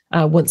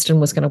 Winston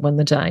was going to win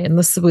the day. And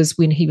this was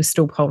when he was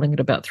still polling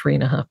at about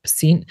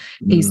 3.5%.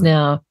 He's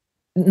now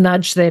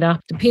nudge that up.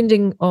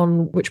 Depending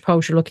on which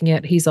polls you're looking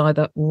at, he's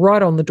either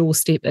right on the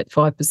doorstep at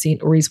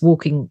 5% or he's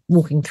walking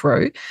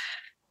through.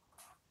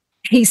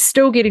 He's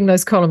still getting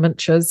those column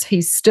inches.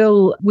 He's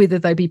still, whether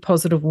they be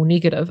positive or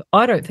negative,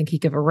 I don't think he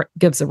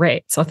gives a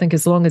rat's. I think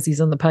as long as he's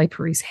in the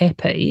paper, he's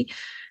happy.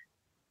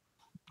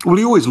 Well,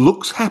 he always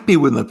looks happy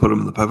when they put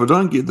him in the paper.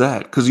 Don't get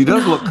that, because he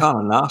does look kind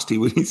of nasty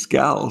when he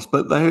scowls,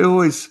 but they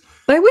always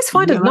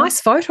find a nice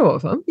photo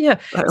of him. Yeah.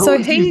 So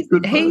he's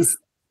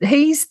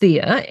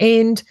there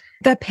and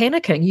they're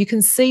panicking. You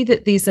can see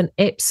that there's an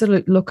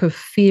absolute look of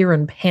fear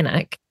and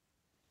panic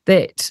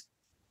that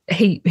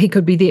he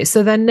could be there.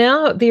 So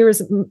there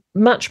is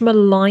much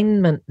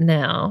malignment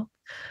now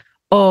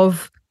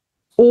of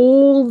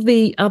all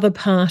the other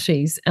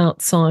parties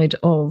outside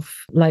of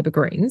Labour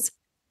Greens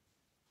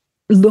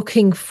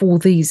looking for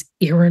these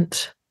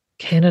errant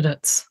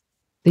candidates,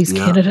 these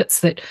candidates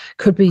that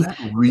could be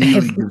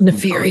have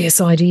nefarious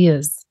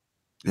ideas.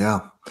 Yeah.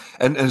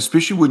 And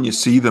especially when you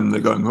see them, they're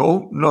going,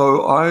 oh,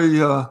 no,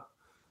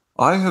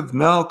 I have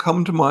now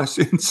come to my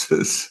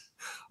senses.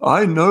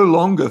 I no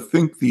longer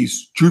think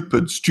these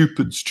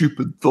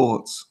stupid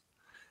thoughts.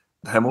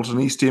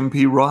 Hamilton East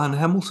MP Ryan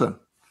Hamilton,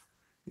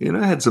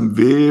 had some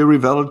very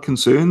valid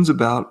concerns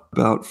about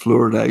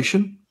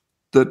fluoridation,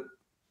 that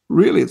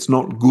really it's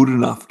not good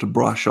enough to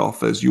brush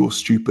off as you're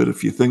stupid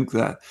if you think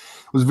that.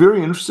 It was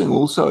very interesting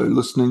also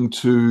listening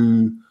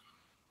to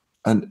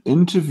an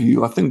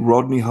interview. I think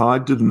Rodney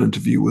Hyde did an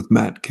interview with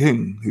Matt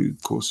King, who,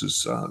 of course,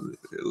 is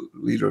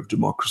leader of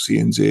Democracy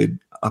NZ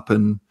up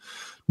in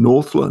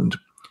Northland.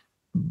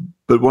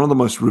 But one of the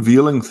most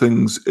revealing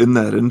things in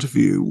that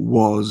interview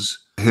was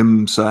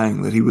him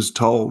saying that he was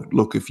told,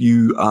 look, if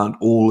you aren't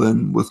all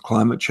in with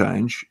climate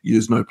change,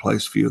 there's no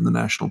place for you in the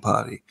National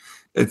Party.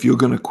 If you're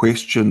going to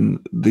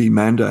question the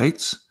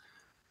mandates,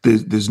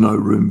 there's no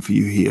room for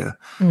you here.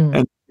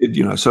 And,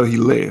 so he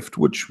left,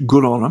 which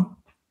good on him,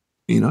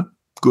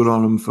 good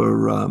on him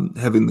for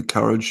having the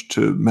courage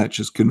to match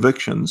his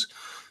convictions.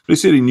 But he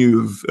said he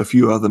knew of a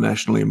few other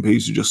national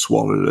MPs who just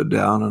swallowed it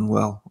down and,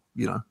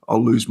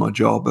 I'll lose my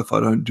job if I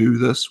don't do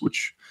this,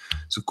 which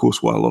is, of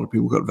course, why a lot of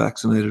people got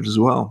vaccinated as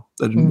well.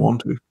 They didn't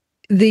want to.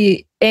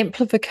 The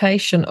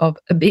amplification of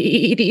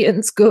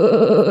obedience,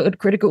 good,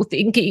 critical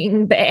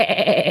thinking,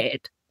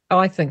 bad,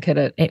 I think at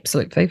an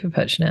absolute fever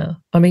pitch now.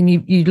 I mean,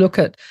 you look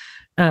at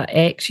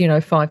Act,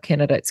 5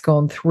 candidates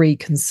gone, 3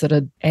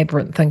 considered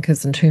aberrant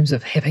thinkers in terms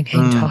of having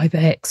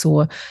anti-vax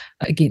or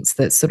against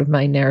that sort of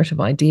main narrative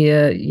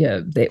idea.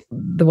 That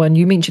the one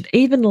you mentioned,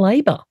 even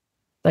Labour,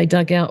 they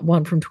dug out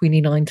one from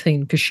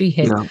 2019 because she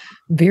had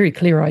very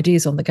clear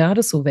ideas on the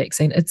Gardasil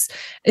vaccine.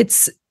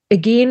 It's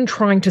again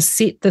trying to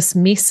set this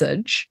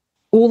message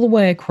all the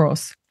way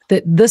across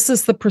that this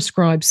is the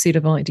prescribed set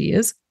of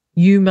ideas.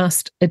 You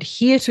must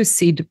adhere to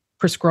said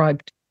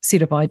prescribed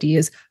set of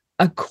ideas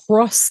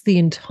across the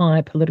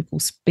entire political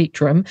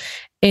spectrum.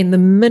 And the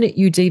minute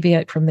you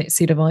deviate from that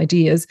set of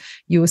ideas,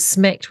 you are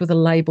smacked with a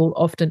label,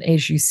 often,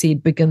 as you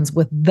said, begins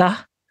with the,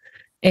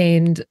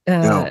 and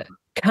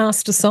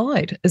cast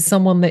aside as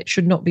someone that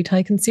should not be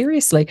taken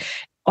seriously.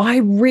 I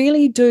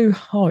really do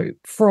hope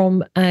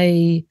from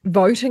a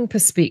voting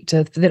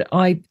perspective that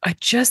I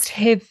just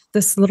have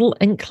this little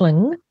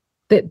inkling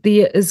that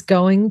there is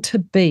going to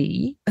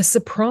be a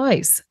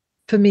surprise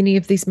for many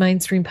of these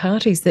mainstream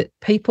parties, that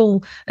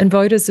people and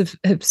voters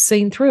have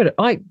seen through it.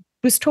 I've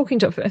spoken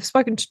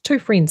to 2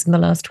 friends in the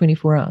last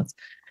 24 hours,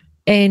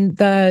 and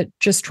they're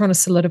just trying to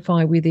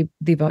solidify where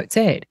their vote's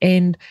at.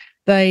 And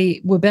they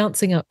were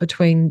bouncing up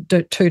between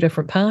 2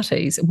 different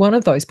parties, one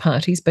of those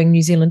parties being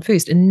New Zealand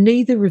First. And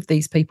neither of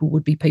these people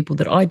would be people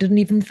that I didn't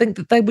even think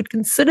that they would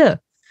consider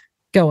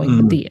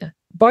going there.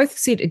 Both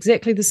said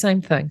exactly the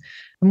same thing.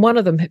 And one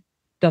of them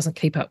doesn't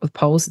keep up with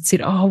polls. It said,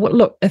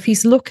 look, if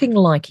he's looking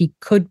like he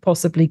could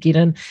possibly get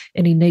in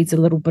and he needs a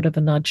little bit of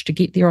a nudge to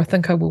get there, I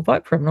think I will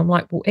vote for him. And I'm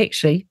like, well,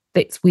 actually,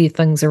 that's where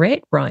things are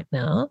at right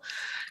now.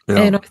 Yeah.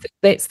 And I think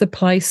that's the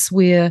place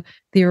where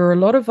there are a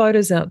lot of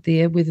voters out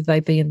there, whether they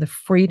be in the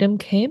Freedom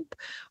camp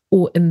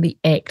or in the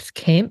ACT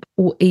camp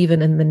or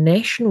even in the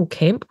National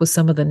camp with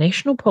some of the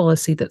national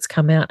policy that's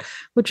come out,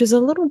 which is a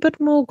little bit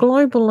more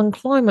global and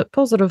climate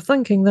positive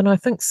thinking than I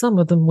think some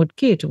of them would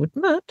care to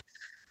admit.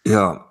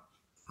 Yeah.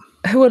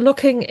 Who are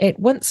looking at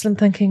Winston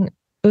thinking,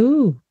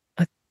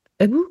 I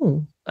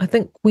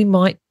think we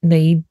might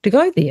need to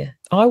go there.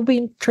 I'll be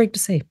intrigued to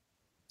see.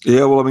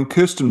 Yeah, well, I mean,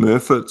 Kirsten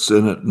Murfitt's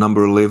in at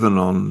number 11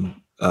 on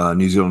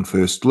New Zealand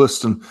First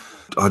list, and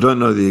I don't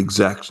know the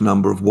exact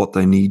number of what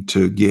they need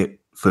to get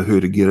for her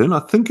to get in.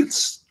 I think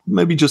it's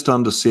maybe just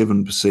under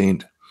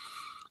 7%.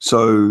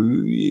 So,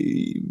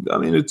 I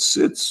mean, it's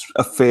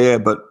a fair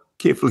but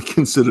carefully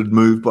considered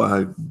move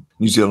by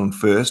New Zealand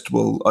First.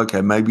 Well,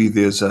 okay, maybe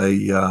there's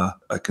a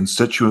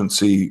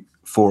constituency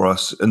for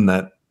us in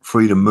that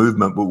freedom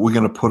movement, but we're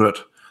going to put it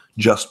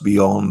just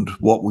beyond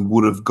what we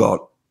would have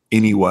got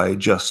anyway,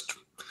 just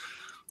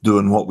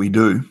doing what we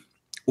do.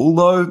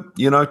 Although,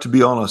 to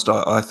be honest,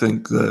 I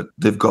think that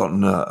they've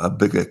gotten a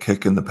bigger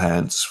kick in the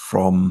pants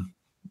from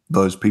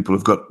those people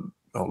who've got,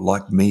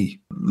 like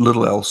me,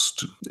 little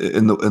else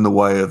in the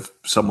way of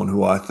someone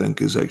who I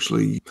think is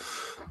actually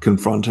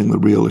confronting the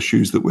real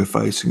issues that we're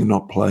facing and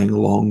not playing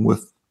along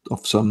with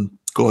off some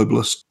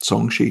globalist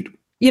song sheet.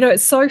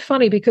 It's so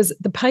funny because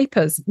the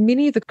papers,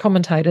 many of the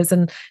commentators,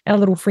 and our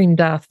little friend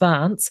Darth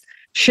Vance,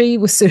 she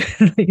was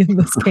certainly in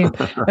this camp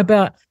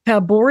about how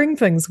boring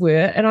things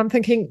were. And I'm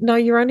thinking, no,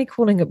 you're only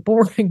calling it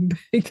boring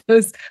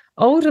because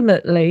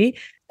ultimately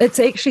it's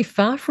actually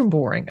far from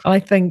boring. I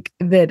think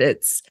that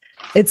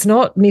it's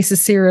not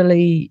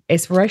necessarily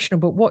aspirational,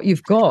 but what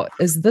you've got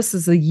is this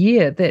is a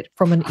year that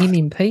from an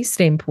MMP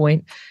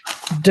standpoint,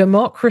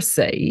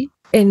 democracy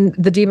in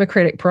the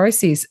democratic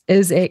process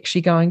is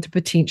actually going to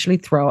potentially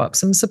throw up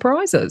some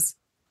surprises.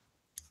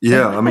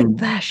 Yeah, I mean,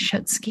 they're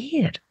shit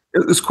scared.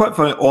 It's quite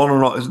funny. On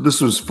and on.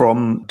 This was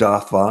from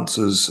Darth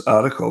Vance's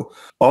article.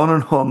 On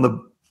and on the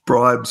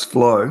bribes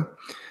flow,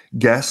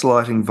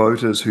 gaslighting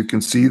voters who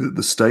can see that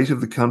the state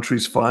of the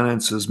country's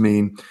finances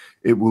mean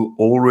it will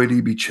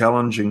already be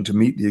challenging to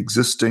meet the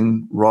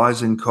existing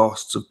rising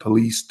costs of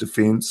police,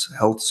 defence,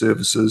 health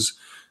services,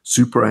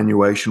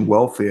 superannuation,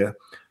 welfare,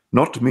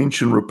 not to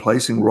mention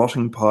replacing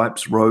rotting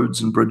pipes,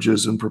 roads and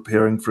bridges and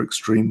preparing for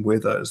extreme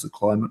weather as the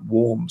climate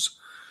warms.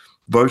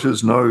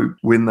 Voters know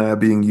when they are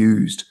being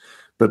used.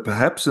 But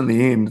perhaps in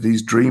the end,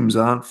 these dreams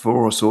aren't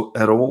for us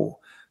at all.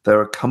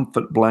 They're a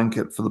comfort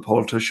blanket for the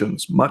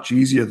politicians, much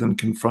easier than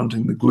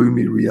confronting the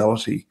gloomy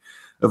reality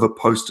of a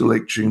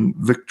post-election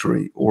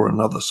victory or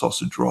another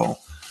sausage roll.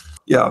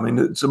 Yeah, I mean,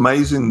 it's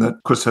amazing that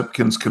Chris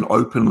Hipkins can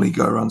openly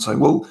go around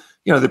saying, well,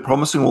 they're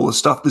promising all this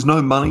stuff. There's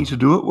no money to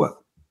do it with.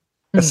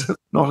 It's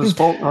not his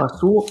fault. I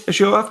saw,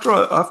 actually,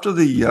 after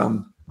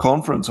the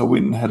conference, I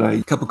went and had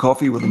a cup of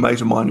coffee with a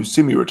mate of mine who's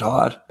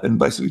semi-retired and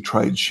basically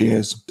trades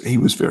shares. He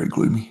was very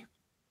gloomy.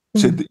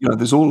 Said that,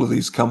 there's all of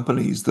these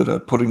companies that are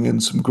putting in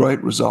some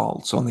great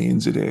results on the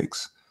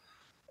NZX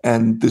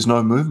and there's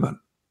no movement.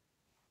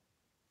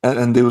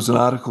 And there was an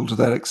article to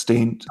that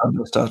extent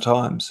under Star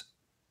Times.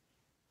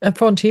 And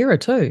Fonterra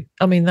too.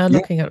 I mean, they're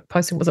looking at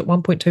posting, was it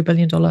 $1.2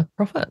 billion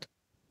profit?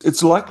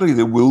 It's likely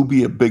there will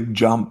be a big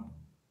jump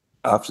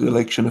after the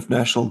election if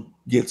National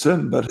gets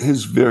in, but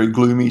his very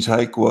gloomy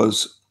take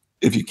was,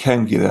 if you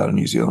can get out of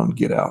New Zealand,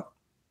 get out.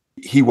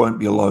 He won't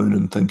be alone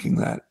in thinking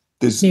that.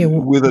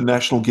 Whether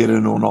National get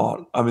in or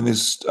not, I mean,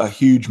 there's a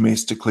huge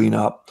mess to clean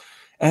up.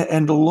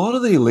 And a lot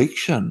of the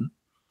election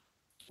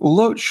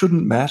although it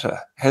shouldn't matter,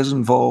 has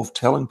involved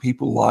telling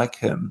people like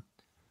him,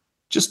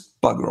 just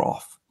bugger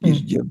off.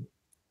 You know.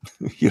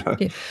 Yeah.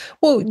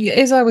 Well,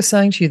 as I was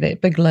saying to you,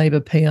 that big Labour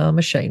PR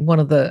machine, one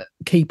of the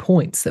key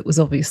points that was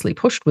obviously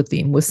pushed with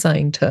them was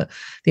saying to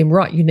them,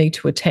 right, you need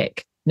to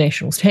attack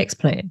National's tax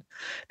plan.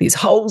 There's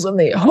holes in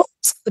there, holes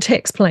in the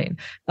tax plan.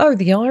 Oh,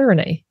 the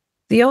irony.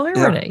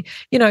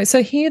 Yeah.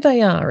 So here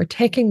they are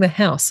attacking the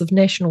house of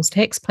National's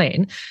tax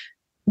plan,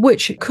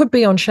 which could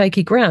be on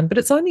shaky ground, but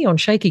it's only on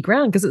shaky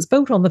ground because it's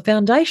built on the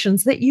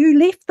foundations that you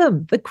left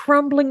them, the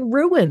crumbling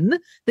ruin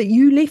that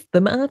you left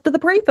them after the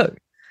preview.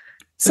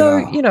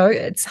 So,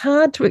 it's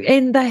hard to,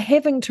 and they're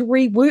having to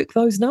rework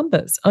those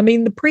numbers. I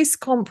mean, the press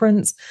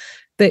conference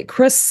that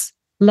Chris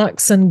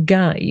Luxon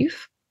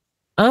gave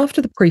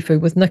after the preview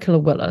with Nicola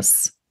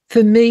Willis,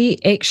 for me,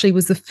 actually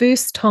was the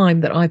first time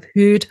that I've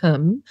heard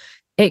him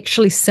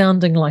actually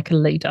sounding like a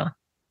leader.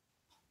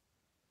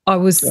 It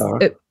was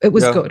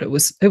good. It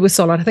was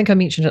solid. I think I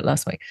mentioned it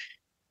last week.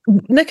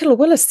 Nicola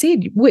Willis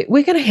said, we're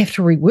going to have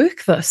to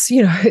rework this.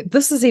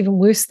 This is even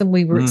worse than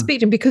we were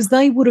expecting, because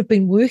they would have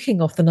been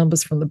working off the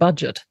numbers from the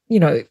budget,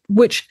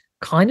 which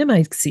kind of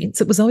makes sense.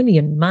 It was only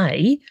in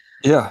May.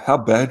 Yeah, how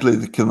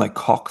badly can they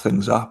cock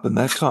things up in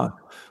that time?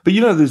 But,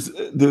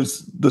 there's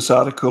this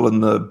article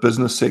in the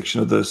business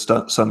section of the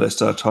Sunday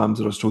Star Times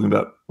that I was talking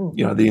about.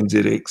 The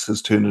NZX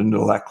has turned into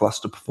a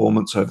lacklustre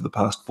performance over the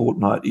past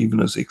fortnight,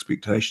 even as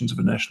expectations of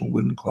a national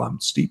win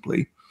climbed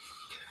steeply.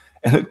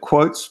 And it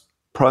quotes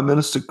Prime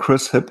Minister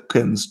Chris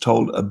Hipkins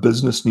told a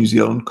Business New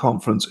Zealand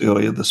conference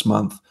earlier this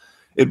month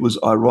it was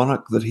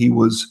ironic that he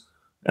was,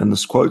 and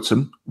this quotes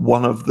him,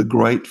 one of the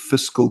great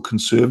fiscal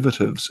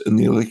conservatives in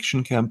the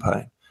election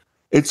campaign.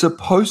 It's a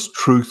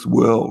post-truth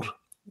world,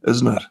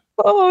 isn't it?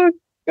 Oh,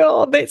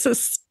 God,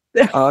 that's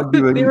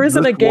arguing there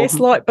isn't a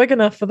gaslight big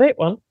enough for that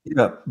one.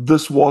 Yeah,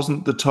 this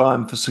wasn't the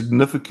time for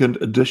significant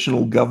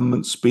additional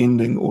government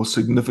spending or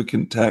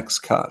significant tax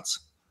cuts.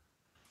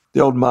 The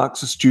old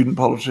Marxist student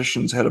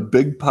politicians had a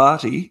big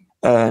party,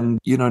 and,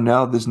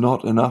 now there's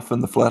not enough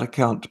in the flat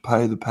account to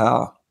pay the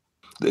power.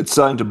 It's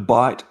saying to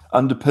bite.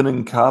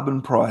 Underpinning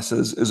carbon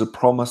prices is a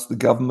promise the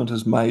government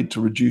has made to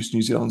reduce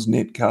New Zealand's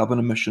net carbon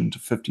emission to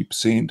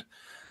 50%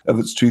 of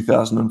its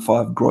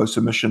 2005 gross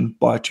emission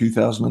by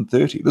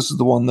 2030. This is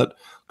the one that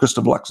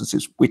Christopher Luxon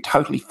says we're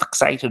totally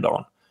fixated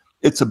on.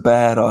 It's a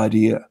bad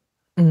idea.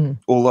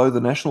 Although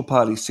the National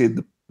Party said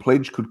the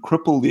pledge could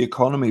cripple the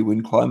economy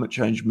when Climate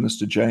Change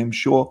Minister James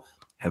Shaw,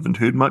 haven't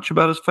heard much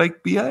about his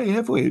fake BA,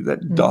 have we?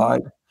 That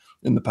died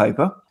in the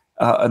paper,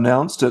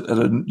 announced it at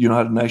a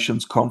United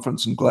Nations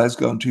conference in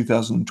Glasgow in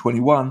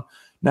 2021.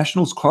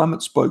 National's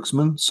climate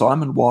spokesman,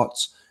 Simon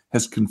Watts,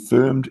 has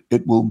confirmed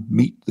it will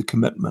meet the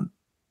commitment.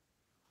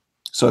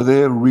 So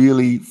they're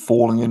really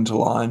falling into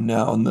line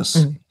now in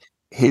this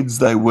heads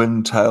they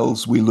win,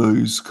 tails we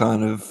lose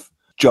kind of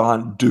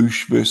giant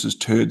douche versus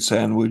turd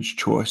sandwich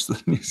choice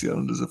that New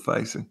Zealanders are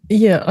facing.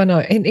 Yeah, I know.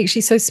 And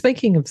actually, so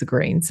speaking of the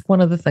Greens,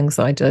 one of the things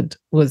I did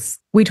was,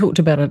 we talked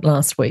about it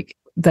last week,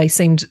 they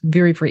seemed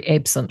very, very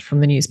absent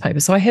from the newspaper.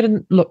 So I had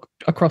a look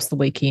across the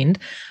weekend,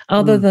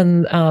 other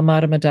than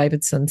Marama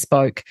Davidson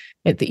spoke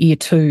at the Year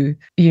 2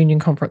 union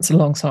conference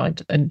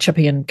alongside, and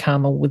Chippy and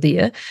Carmel were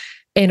there.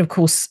 And of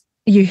course,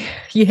 you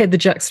had the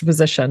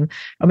juxtaposition.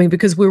 I mean,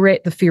 because we were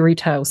at the fairy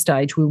tale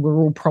stage where we were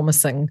all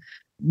promising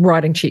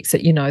writing checks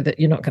that that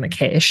you're not going to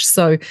cash.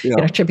 So,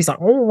 Chippy's like,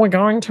 we're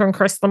going to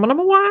increase the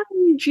minimum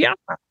wage. Yeah.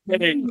 We're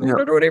going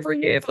to do it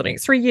every year for the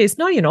next 3 years.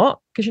 No, you're not,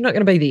 because you're not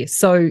going to be there.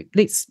 So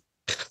let's...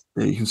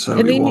 Yeah, you can say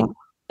what you want.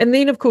 And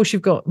then, of course,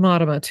 you've got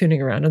Marama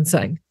turning around and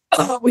saying,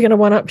 we're going to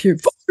one-up you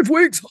 5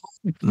 weeks.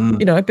 Because and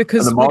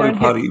the Māori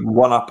Party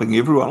one-upping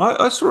everyone.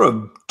 I saw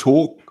a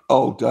talk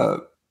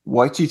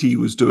Waititi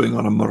was doing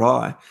on a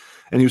marae,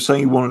 and he was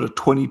saying he wanted a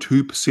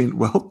 22%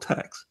 wealth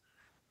tax.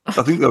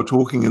 I think they were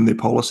talking in their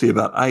policy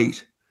about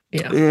 8.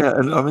 Yeah,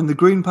 and I mean, the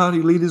Green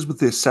Party leaders with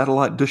their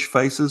satellite dish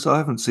faces, I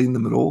haven't seen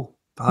them at all.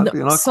 And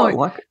I quite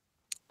like it.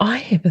 I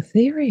have a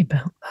theory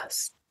about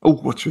this. Oh,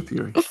 what's your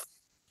theory?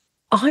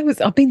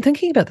 I've been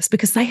thinking about this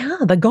because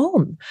they're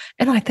gone.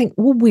 And I think,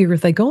 well, where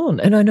have they gone?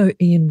 And I know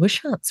Ian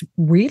Wishart's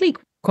really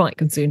quite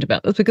concerned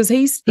about this because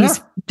he's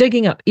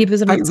digging up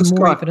evidence and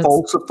more evidence.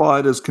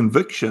 Falsified his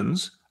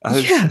convictions.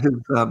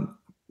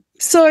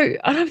 So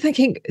I'm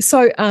thinking,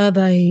 are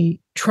they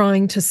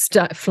trying to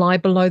fly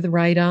below the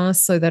radar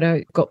so they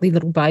don't got their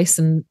little base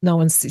and no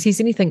one sees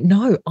anything?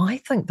 No, I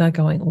think they're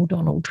going all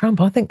Donald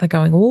Trump. I think they're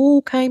going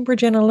all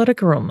Cambridge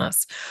Analytica on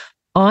this.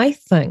 I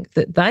think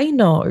that they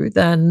know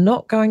they're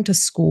not going to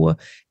score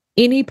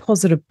any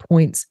positive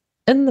points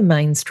in the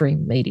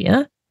mainstream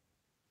media.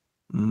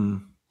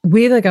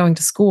 Where they're going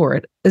to score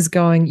it is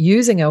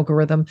using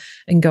algorithm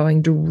and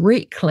going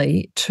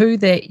directly to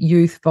that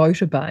youth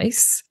voter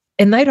base,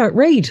 and they don't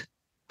read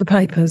the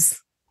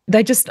papers.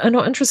 They just are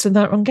not interested,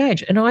 they're not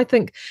engaged. And I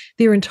think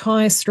their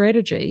entire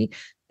strategy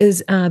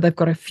is they've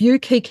got a few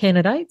key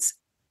candidates,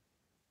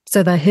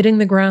 so they're hitting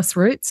the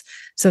grassroots.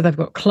 So they've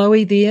got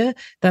Chloe there.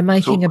 They're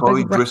making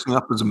Chloe big dressing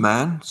up as a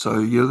man. So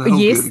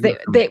yes,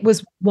 that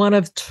was one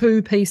of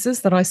two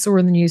pieces that I saw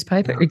in the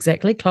newspaper. Yeah.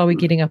 Exactly, Chloe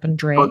getting up and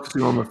drag.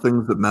 Focusing on the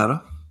things that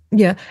matter.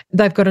 Yeah,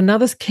 they've got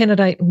another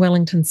candidate in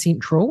Wellington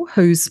Central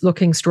who's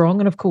looking strong,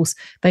 and of course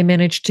they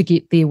managed to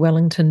get their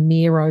Wellington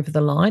mayor over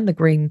the line, the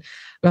Green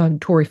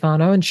Tory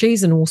whānau, and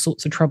she's in all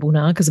sorts of trouble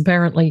now because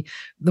apparently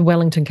the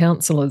Wellington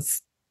Council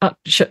is up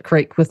shit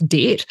creek with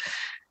debt.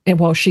 And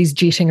while she's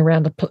jetting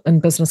around in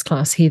business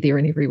class here, there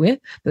and everywhere,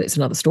 but that's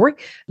another story.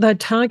 They're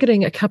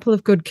targeting a couple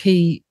of good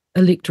key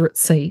electorate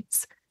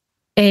seats,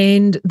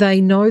 and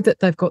they know that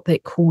they've got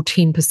that core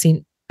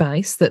 10%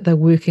 base that they're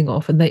working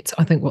off, and that's,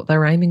 I think, what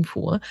they're aiming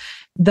for.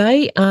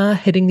 They are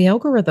hitting the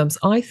algorithms.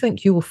 I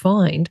think you'll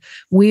find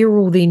where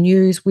all their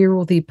news, where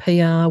all their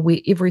PR, where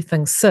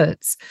everything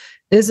sits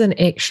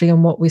isn't actually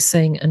on what we're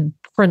seeing in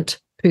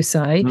print per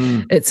se.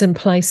 It's in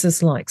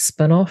places like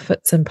Spinoff,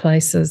 it's in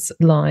places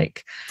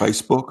like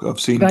Facebook. I've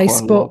seen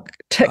Facebook,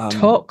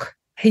 TikTok,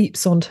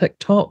 heaps on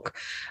TikTok.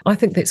 I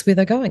think that's where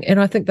they're going,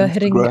 and I think they're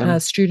hitting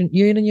student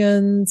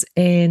unions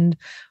and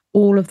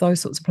all of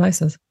those sorts of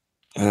places.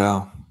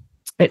 Yeah,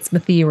 that's my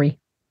theory.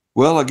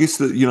 Well, I guess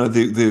that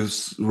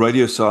there's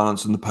radio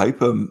silence in the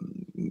paper.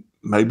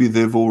 Maybe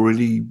they've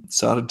already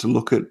started to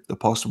look at a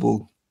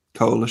possible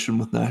coalition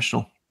with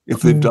National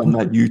if they've done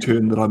that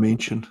U-turn that I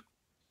mentioned.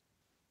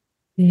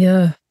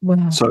 Yeah,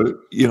 wow. So,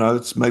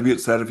 it's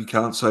that if you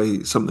can't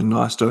say something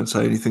nice, don't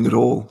say anything at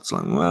all. It's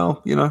like,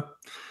 well,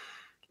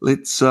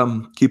 let's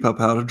keep our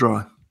powder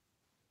dry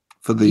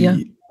for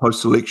the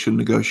post-election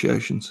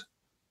negotiations.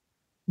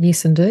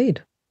 Yes,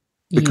 indeed.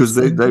 Because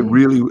they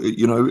really,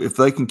 if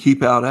they can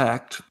keep out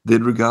ACT,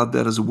 they'd regard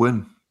that as a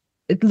win.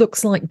 It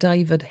looks like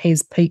David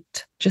has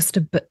peaked just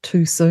a bit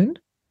too soon.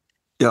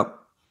 Yep.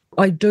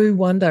 I do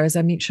wonder, as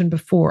I mentioned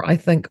before, I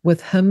think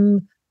with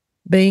him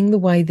being the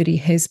way that he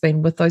has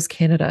been with those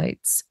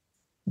candidates,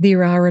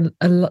 there are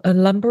a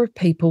number of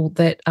people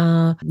that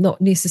are not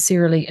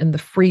necessarily in the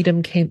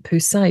freedom camp per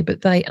se,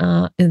 but they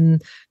are in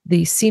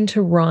the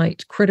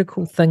centre-right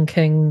critical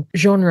thinking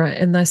genre,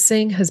 and they're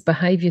seeing his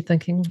behaviour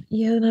thinking,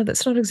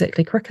 that's not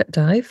exactly cricket,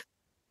 Dave.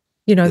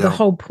 The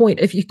whole point,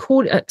 if you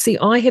call it, see,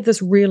 I have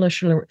this real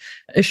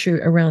issue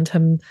around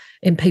him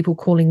and people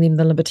calling them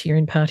the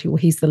Libertarian Party, or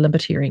he's the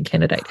Libertarian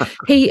candidate.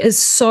 He is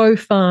so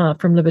far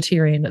from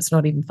Libertarian, it's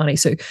not even funny.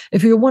 So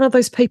if you're one of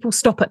those people,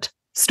 stop it.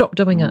 Stop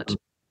doing it.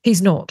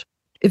 He's not.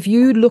 If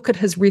you look at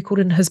his record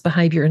and his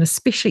behaviour, and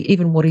especially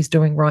even what he's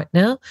doing right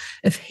now,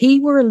 if he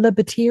were a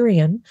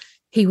Libertarian,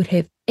 he would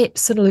have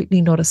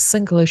absolutely not a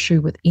single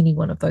issue with any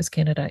one of those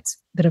candidates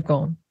that have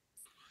gone.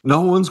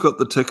 No one's got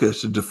the ticket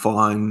to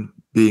define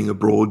being a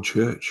broad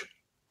church.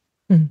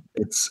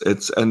 It's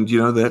that's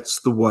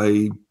the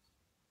way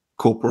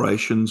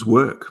corporations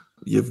work.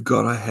 You've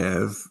got to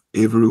have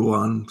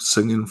everyone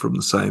singing from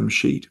the same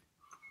sheet.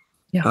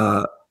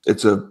 Yeah.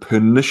 It's a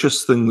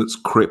pernicious thing that's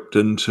crept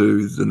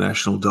into the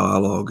national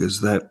dialogue,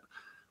 is that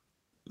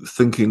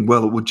thinking,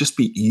 well, it would just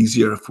be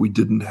easier if we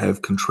didn't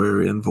have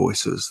contrarian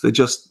voices. They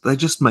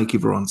just make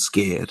everyone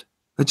scared.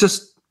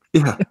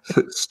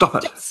 Stop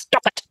it.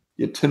 Stop it.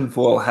 Your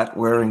tinfoil hat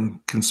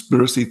wearing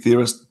conspiracy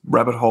theorist,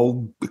 rabbit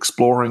hole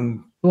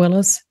exploring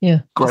dwellers,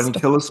 granny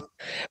killers.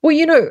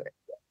 Well,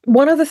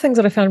 one of the things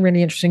that I found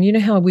really interesting,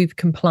 how we've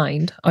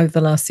complained over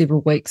the last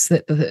several weeks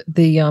that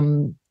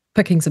the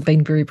pickings have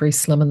been very, very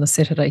slim in the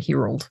Saturday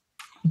Herald.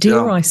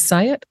 Dare I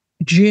say it?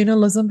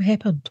 Journalism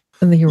happened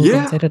in the Herald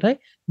on Saturday.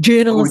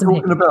 Journalism. Are we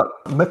talking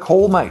about Mick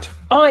Hall, mate?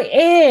 I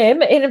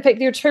am, and in fact,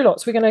 there are two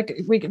lots.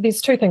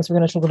 There's two things we're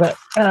going to talk about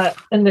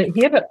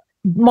here, but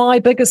my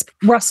biggest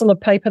rustle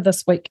of paper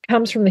this week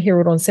comes from the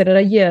Herald on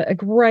Saturday. Yeah, a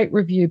great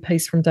review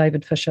piece from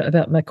David Fisher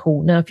about Mick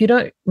Hall. Now, if you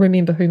don't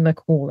remember who Mick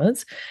Hall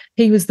is,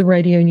 he was the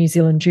Radio New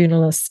Zealand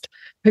journalist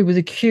who was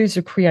accused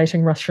of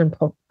creating Russian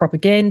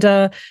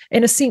propaganda,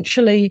 and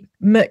essentially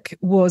Mick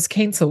was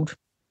cancelled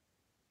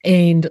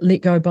and let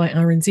go by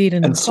RNZ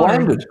and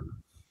slandered.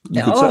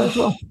 You could say as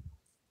well.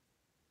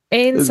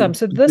 And some.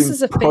 So this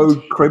is a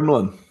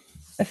pro-Kremlin.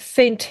 A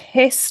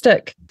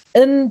fantastic,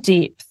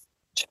 in-depth,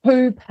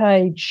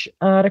 2-page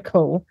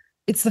article.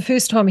 It's the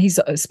first time he's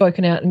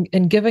spoken out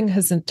and giving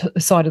his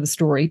side of the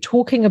story,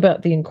 talking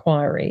about the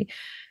inquiry.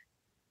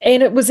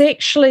 And it was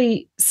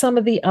actually some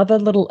of the other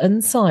little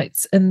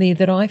insights in there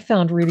that I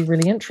found really,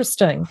 really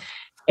interesting.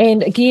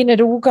 And again,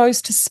 it all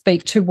goes to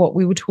speak to what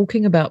we were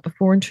talking about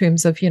before in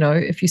terms of,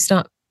 if you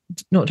start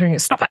not doing it,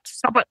 stop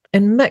it.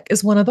 And Mick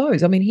is one of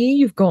those. I mean, here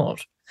you've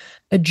got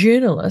a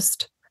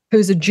journalist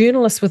who's a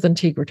journalist with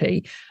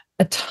integrity,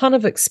 a ton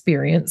of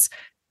experience,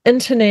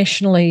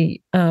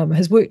 internationally,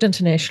 has worked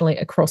internationally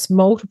across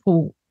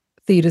multiple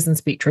theatres and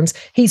spectrums.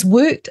 He's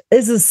worked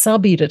as a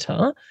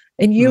sub-editor,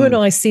 and you and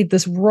I said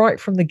this right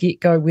from the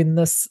get-go when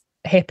this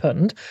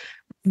happened.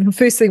 The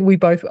first thing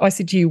I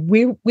said to you,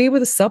 where were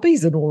the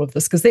subbies in all of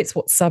this? Because that's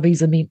what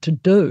subbies are meant to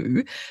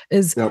do,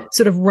 is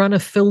sort of run a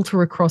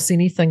filter across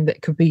anything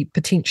that could be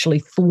potentially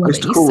thorny. I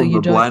used to call them the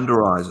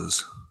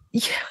blanderizers.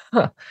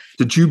 Yeah.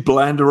 Did you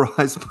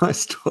blanderize my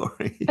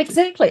story?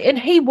 Exactly. And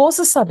he was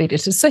a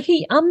sub-editor, so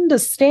he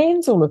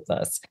understands all of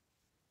this.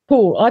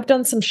 Paul, I've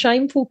done some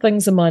shameful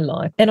things in my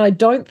life, and I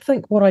don't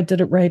think what I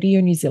did at Radio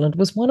New Zealand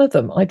was one of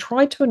them. I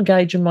tried to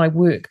engage in my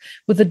work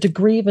with a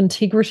degree of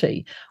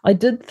integrity. I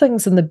did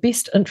things in the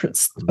best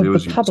interest of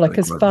the public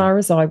as far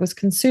as I was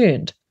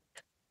concerned.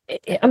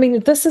 I mean,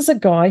 this is a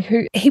guy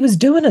who, he was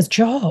doing his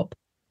job.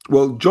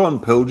 Well, John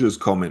Pilger's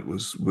comment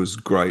was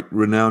great.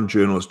 Renowned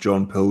journalist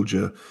John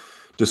Pilger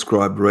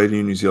described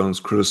Radio New Zealand's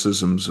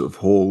criticisms of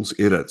Hall's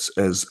edits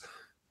as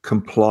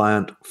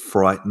compliant,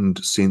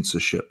 frightened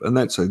censorship. And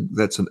that's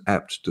an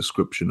apt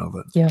description of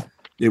it. Yeah.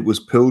 It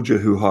was Pilger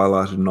who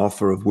highlighted an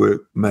offer of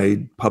work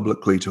made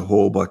publicly to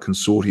Hall by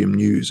Consortium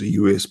News, a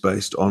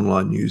US-based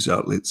online news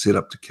outlet set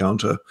up to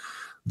counter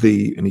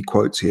the, and he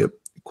quotes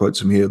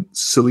him here,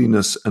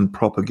 silliness and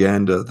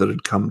propaganda that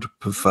had come to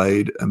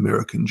pervade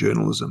American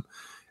journalism.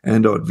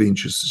 And I'd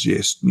venture to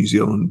suggest New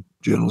Zealand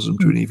journalism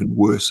to an even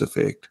worse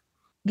effect.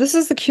 This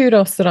is the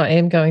kudos that I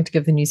am going to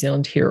give the New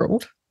Zealand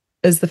Herald,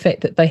 is the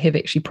fact that they have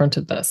actually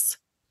printed this.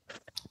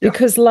 Yeah.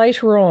 Because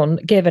later on,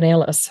 Gavin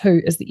Ellis,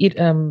 who is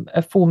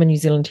a former New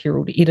Zealand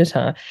Herald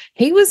editor,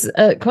 he was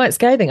quite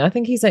scathing. I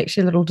think he's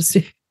actually a little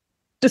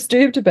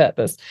disturbed about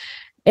this.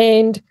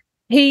 And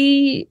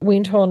he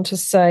went on to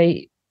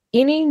say,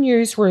 any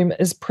newsroom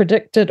is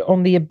predicted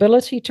on the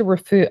ability to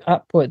refer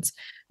upwards.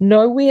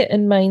 Nowhere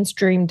in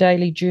mainstream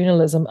daily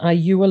journalism are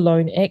you a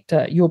lone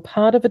actor. You're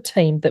part of a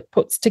team that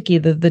puts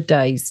together the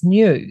day's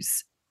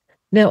news.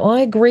 Now,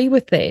 I agree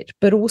with that,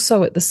 but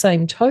also at the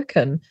same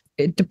token,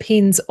 it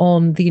depends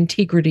on the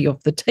integrity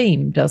of the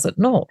team, does it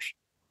not?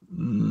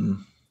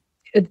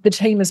 The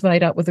team is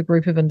made up with a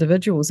group of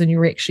individuals and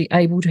you're actually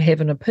able to have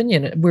an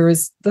opinion,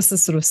 whereas this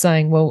is sort of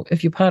saying, well,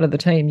 if you're part of the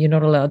team, you're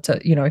not allowed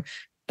to,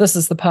 this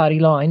is the party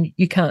line,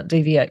 you can't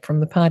deviate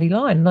from the party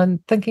line. And I'm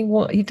thinking,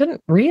 well, he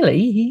didn't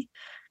really. He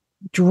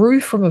drew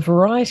from a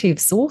variety of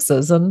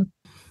sources and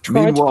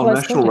meanwhile,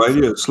 National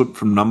Radio slipped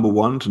from number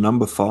 1 to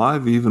number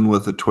 5, even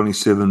with a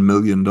 $27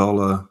 million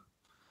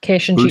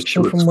cash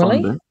injection from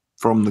Willie,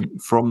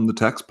 from the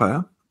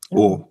taxpayer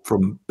or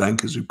from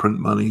bankers who print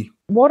money.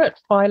 What it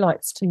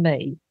highlights to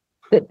me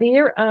that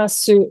there are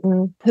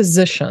certain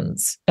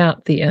positions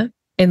out there,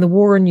 and the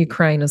war in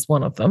Ukraine is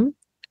one of them,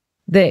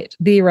 that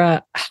there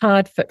are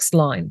hard fixed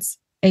lines,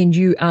 and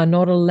you are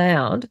not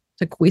allowed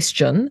to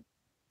question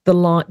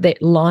that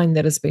line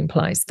that has been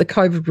placed. The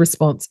COVID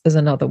response is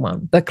another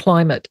one. The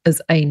climate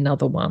is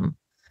another one.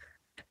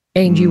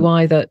 And you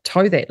either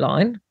toe that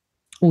line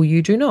or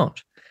you do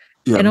not.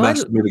 Yeah, and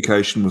mass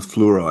medication with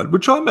fluoride,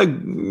 which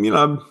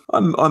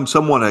I'm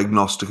somewhat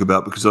agnostic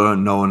about because I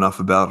don't know enough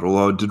about it,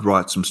 although I did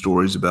write some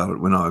stories about it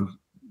when I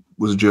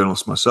was a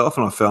journalist myself,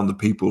 and I found the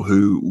people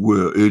who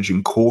were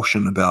urging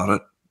caution about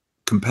it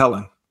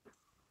compelling.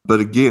 But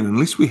again,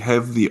 unless we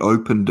have the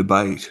open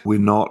debate, we're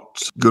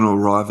not going to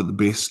arrive at the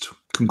best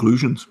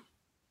conclusions.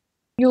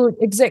 You're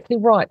exactly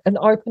right, an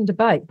open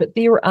debate, but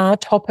there are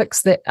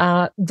topics that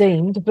are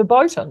deemed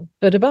verboten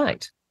for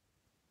debate.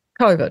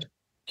 COVID,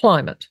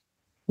 climate,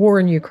 war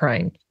in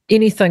Ukraine,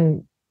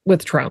 anything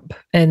with Trump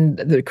and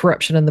the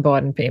corruption in the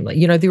Biden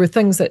family. There are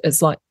things that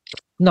it's like,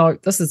 no,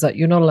 this is it.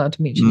 You're not allowed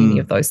to mention any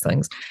of those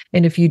things.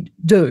 And if you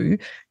do,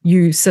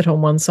 you sit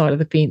on one side of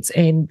the fence,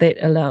 and that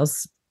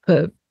allows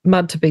for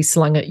mud to be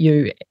slung at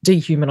you,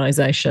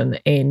 dehumanization.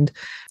 And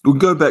we'll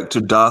go back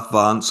to Darth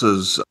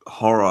Vance's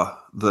horror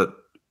that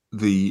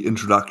the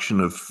introduction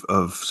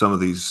of some of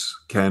these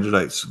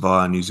candidates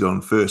via New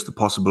Zealand First, the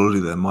possibility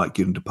they might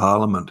get into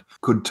Parliament,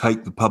 could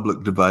take the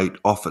public debate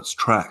off its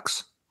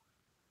tracks.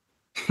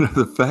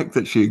 The fact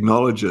that she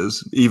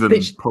acknowledges, even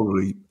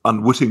probably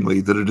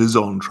unwittingly, that it is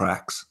on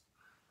tracks,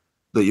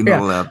 that you're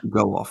not allowed to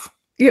go off.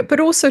 Yeah, but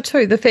also,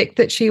 too, the fact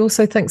that she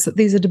also thinks that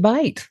there's a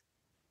debate.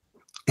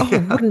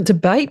 Wouldn't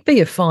debate be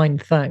a fine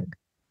thing?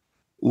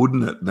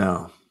 Wouldn't it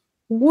now?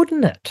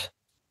 Wouldn't it?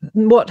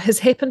 What has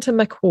happened to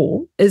Mick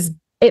Hall is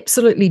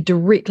absolutely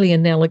directly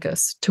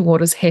analogous to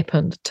what has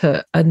happened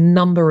to a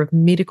number of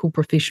medical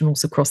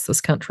professionals across this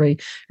country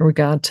in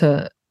regard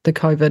to the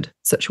COVID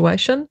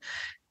situation.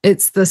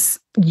 It's this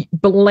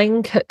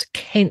blanket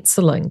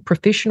cancelling,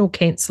 professional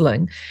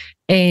cancelling,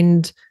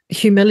 and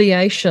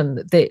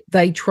humiliation that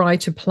they try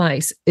to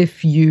place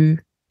if you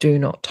do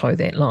not toe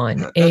that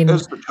line. And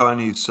as the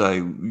Chinese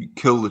say,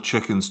 kill the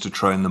chickens to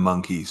train the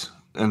monkeys.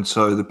 And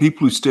so the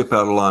people who step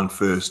out of line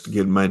first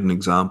get made an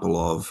example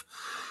of.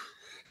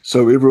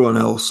 So everyone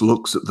else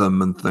looks at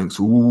them and thinks,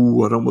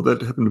 ooh, I don't want that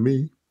to happen to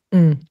me.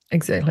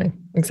 Exactly.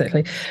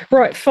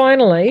 Right,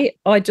 finally,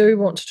 I do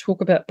want to talk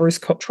about Bruce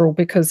Cottrell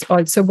because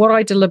so what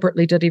I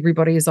deliberately did,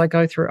 everybody, is I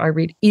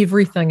read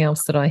everything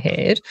else that I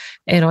had,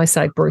 and I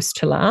say Bruce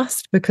to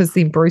last because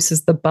then Bruce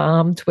is the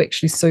balm to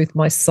actually soothe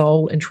my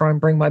soul and try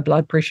and bring my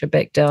blood pressure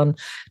back down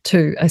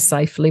to a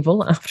safe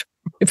level after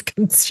I've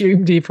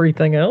consumed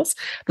everything else.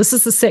 This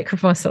is the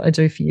sacrifice that I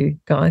do for you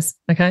guys,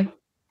 okay?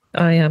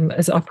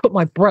 As I put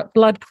my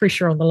blood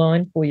pressure on the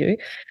line for you.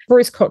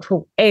 Bruce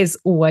Cottrell, as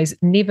always,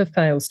 never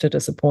fails to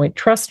disappoint.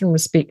 Trust and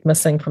respect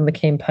missing from the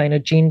campaign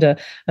agenda.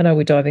 I know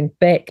we're diving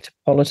back to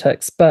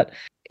politics, but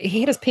he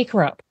had his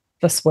pecker up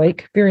this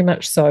week, very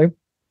much so.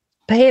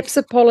 Perhaps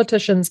if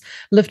politicians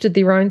lifted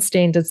their own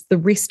standards, the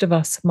rest of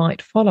us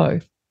might follow.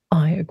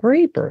 I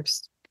agree,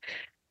 Bruce.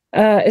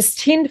 As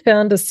Tend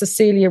founder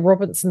Cecilia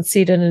Robinson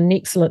said in an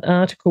excellent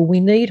article, we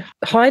need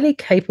highly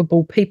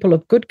capable people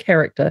of good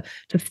character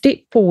to step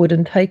forward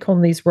and take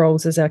on these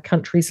roles as our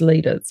country's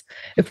leaders.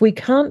 If we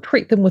can't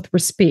treat them with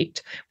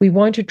respect, we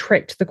won't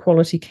attract the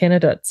quality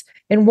candidates.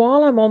 And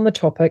while I'm on the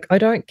topic, I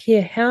don't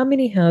care how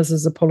many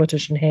houses a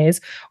politician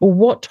has or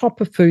what type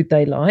of food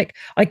they like.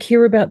 I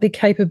care about their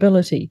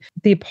capability,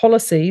 their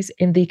policies,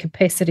 and their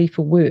capacity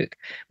for work.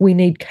 We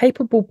need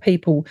capable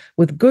people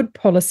with good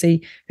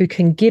policy who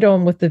can get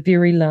on with the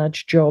very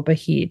large job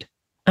ahead.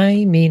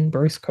 Amen,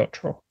 Bruce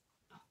Cottrell.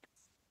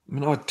 I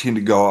mean, I tend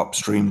to go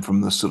upstream from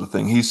this sort of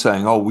thing. He's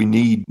saying, we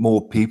need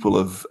more people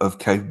of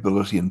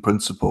capability and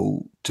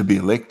principle to be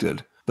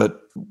elected. But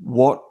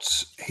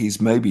what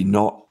he's maybe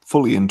not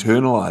fully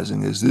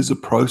internalizing is there's a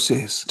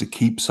process to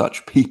keep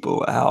such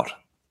people out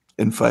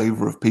in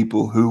favour of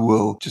people who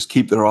will just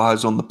keep their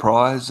eyes on the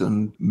prize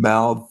and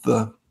mouth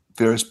the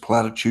various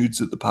platitudes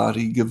that the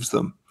party gives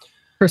them.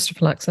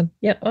 Christopher Luxon.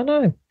 Yeah, I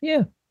know.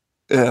 Yeah.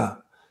 Yeah.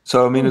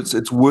 So, I mean,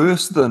 it's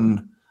worse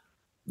than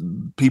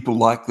people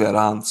like that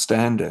aren't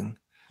standing.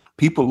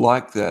 People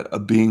like that are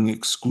being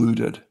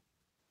excluded.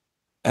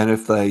 And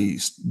if they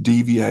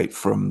deviate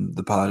from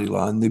the party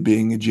line, they're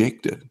being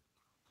ejected.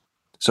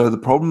 So the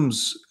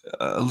problem's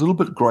a little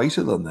bit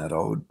greater than that,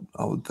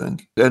 I would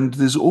think. And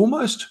there's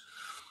almost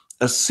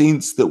a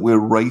sense that we're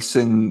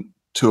racing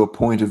to a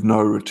point of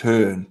no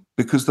return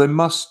because they'll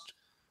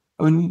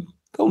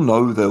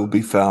know they'll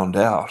be found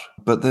out,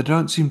 but they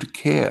don't seem to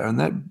care. And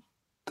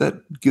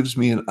that gives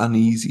me an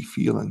uneasy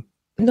feeling.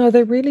 No,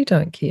 they really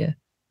don't care.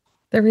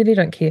 They really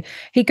don't care.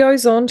 He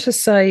goes on to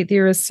say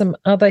there are some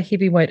other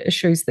heavyweight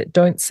issues that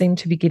don't seem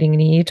to be getting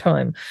any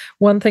airtime.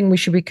 One thing we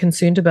should be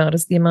concerned about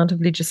is the amount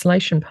of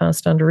legislation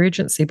passed under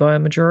urgency by a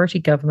majority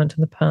government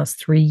in the past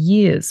 3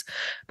 years.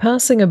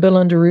 Passing a bill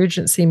under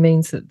urgency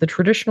means that the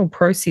traditional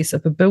process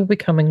of a bill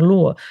becoming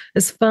law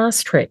is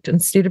fast-tracked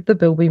instead of the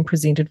bill being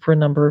presented for a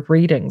number of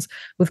readings,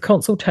 with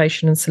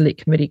consultation and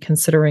select committee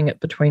considering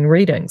it between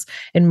readings,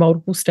 and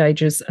multiple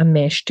stages are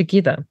mashed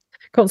together.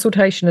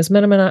 Consultation is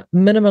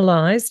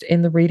minimalised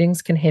and the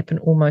readings can happen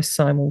almost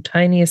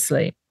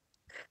simultaneously.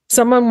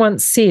 Someone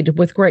once said,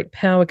 with great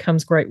power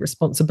comes great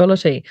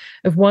responsibility.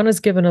 If one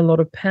is given a lot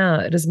of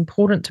power, it is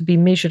important to be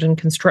measured and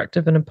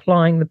constructive in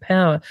applying the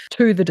power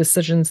to the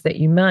decisions that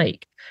you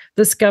make.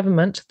 This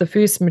government, the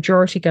first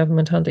majority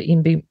government under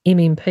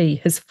MMP,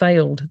 has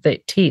failed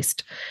that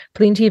test.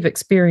 Plenty of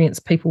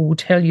experienced people will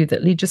tell you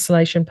that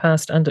legislation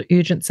passed under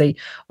urgency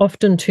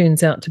often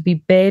turns out to be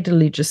bad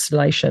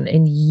legislation.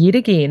 And yet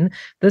again,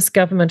 this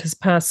government has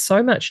passed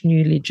so much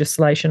new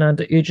legislation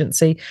under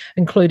urgency,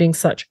 including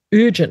such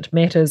urgent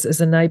matters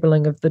as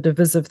enabling of the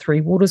divisive Three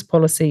Waters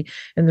policy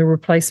and the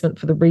replacement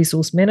for the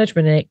Resource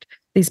Management Act.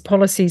 These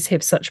policies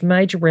have such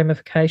major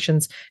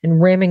ramifications,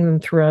 and ramming them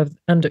through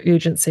under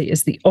urgency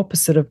is the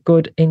opposite of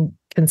good and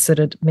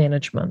considered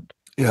management.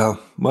 Yeah,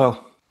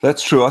 well,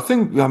 that's true.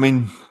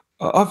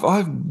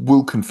 I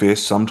will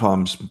confess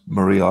sometimes,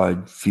 Marie, I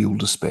feel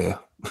despair.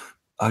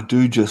 I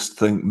do just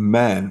think,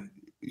 man,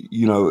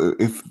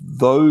 if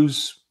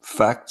those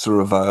facts are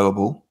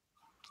available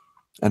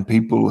and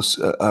people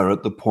are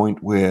at the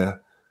point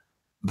where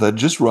they'd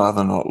just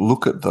rather not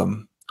look at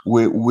them,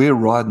 we're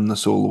riding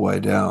this all the way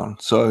down.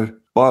 So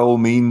by all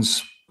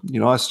means,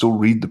 I still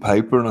read the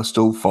paper and I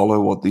still follow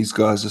what these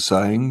guys are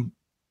saying.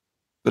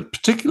 But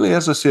particularly,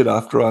 as I said,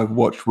 after I've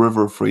watched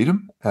River of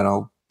Freedom, and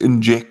I'll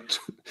inject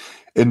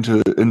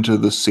into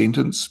this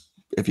sentence,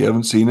 if you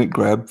haven't seen it,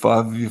 grab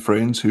 5 of your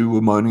friends who were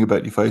moaning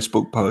about your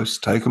Facebook posts,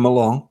 take them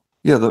along.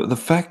 Yeah, the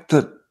fact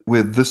that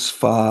we're this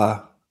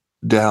far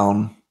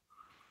down,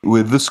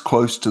 we're this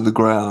close to the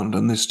ground,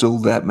 and there's still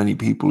that many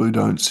people who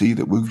don't see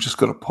that we've just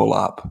got to pull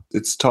up.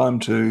 It's time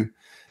to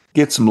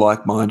get some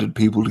like-minded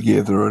people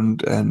together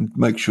and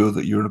make sure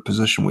that you're in a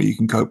position where you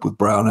can cope with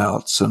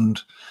brownouts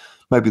and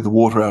maybe the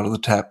water out of the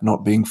tap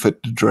not being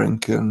fit to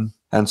drink and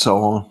so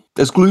on.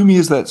 As gloomy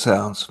as that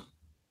sounds.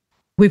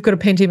 We've got a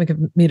pandemic of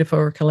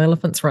metaphorical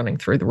elephants running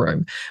through the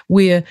room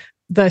where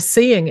they're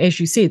seeing, as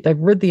you said, they've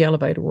rid the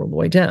elevator all the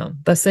way down.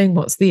 They're seeing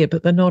what's there,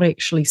 but they're not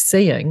actually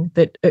seeing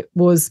that it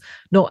was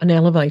not an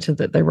elevator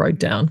that they rode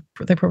down.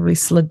 They probably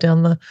slid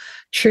down the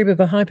tube of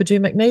a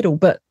hypodermic needle.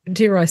 But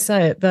dare I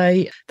say it,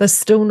 they're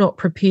still not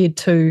prepared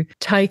to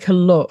take a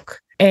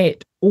look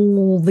at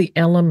all the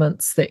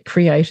elements that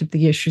created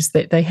the issues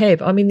that they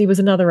have. I mean, there was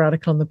another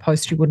article on the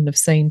Post you wouldn't have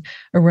seen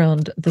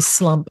around the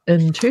slump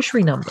in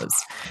tertiary numbers.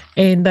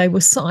 And they were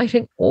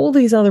citing all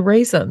these other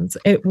reasons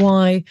at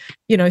why,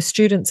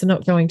 students are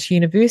not going to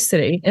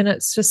university. And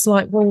it's just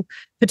like, well,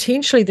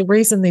 potentially the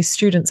reason these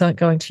students aren't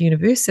going to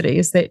university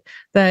is that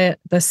they're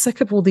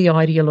sick of all the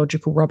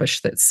ideological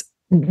rubbish that's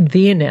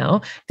there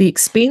now, the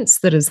expense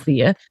that is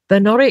there, they're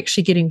not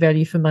actually getting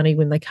value for money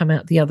when they come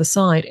out the other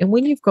side. And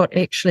when you've got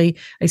actually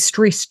a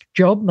stressed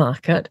job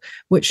market,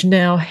 which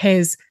now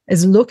is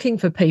looking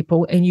for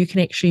people, and you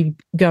can actually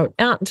go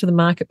out into the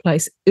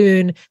marketplace,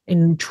 earn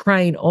and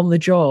train on the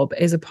job,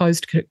 as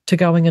opposed to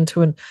going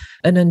into an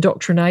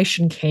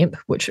indoctrination camp,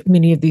 which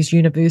many of these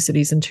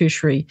universities and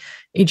tertiary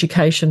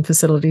education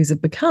facilities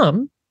have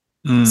become.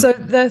 So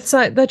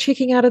they're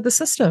checking out of the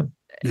system.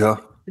 Yeah.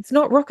 It's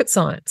not rocket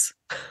science.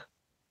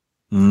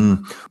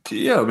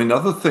 Yeah, I mean,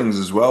 other things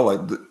as well,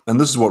 and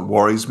this is what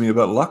worries me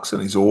about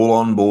Luxon. He's all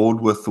on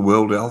board with the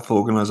World Health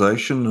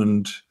Organization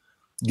and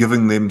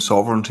giving them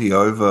sovereignty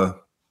over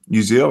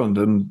New Zealand.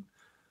 And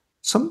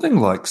something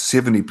like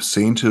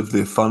 70% of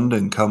their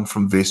funding come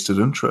from vested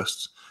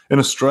interests. In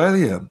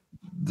Australia,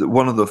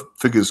 one of the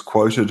figures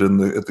quoted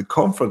at the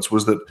conference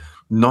was that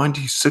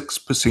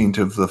 96%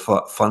 of the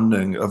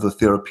funding of the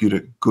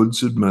Therapeutic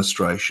Goods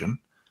Administration,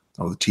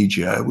 or the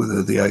TGA,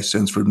 whether the A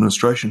stands for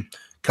administration,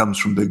 comes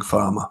from Big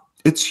Pharma.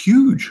 It's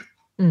huge.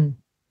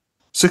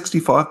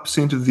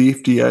 65% of the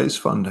FDA's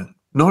funding.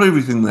 Not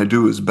everything they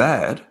do is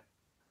bad,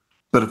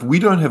 but if we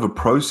don't have a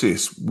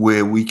process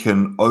where we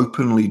can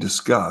openly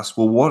discuss,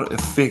 well, what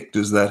effect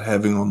is that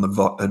having on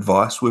the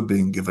advice we're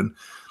being given,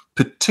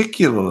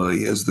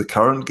 particularly as the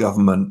current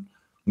government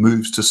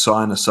moves to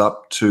sign us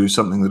up to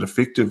something that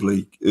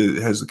effectively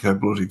has the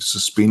capability of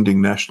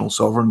suspending national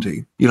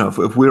sovereignty. You know,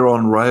 if we're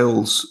on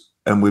rails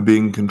and we're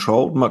being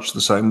controlled, much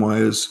the same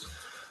way as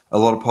a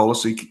lot of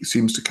policy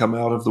seems to come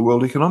out of the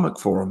World Economic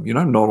Forum. You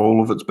know, not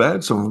all of it's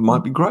bad. Some of it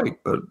might be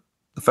great. But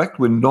the fact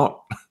we're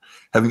not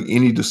having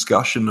any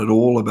discussion at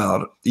all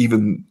about it,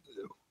 even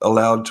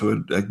allowed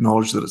to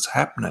acknowledge that it's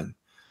happening,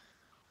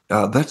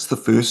 that's the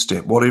first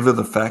step. Whatever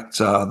the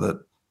facts are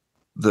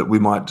that we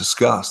might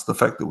discuss, the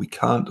fact that we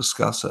can't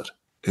discuss it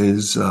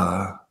is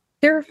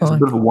terrifying. It's a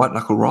bit of a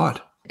white-knuckle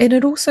ride. And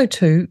it also,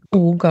 too,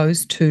 all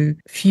goes to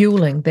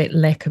fueling that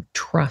lack of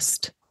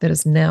trust that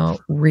is now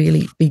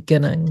really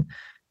beginning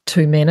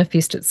to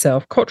manifest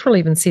itself. Cottrell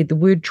even said the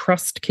word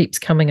trust keeps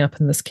coming up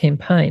in this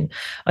campaign.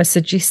 I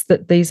suggest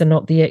that these are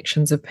not the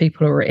actions of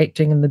people who are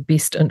acting in the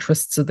best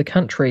interests of the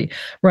country.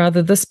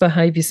 Rather, this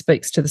behaviour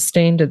speaks to the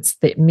standards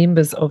that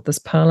members of this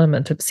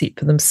parliament have set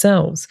for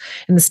themselves.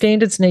 And the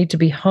standards need to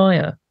be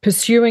higher.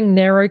 Pursuing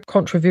narrow,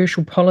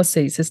 controversial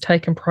policies has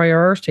taken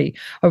priority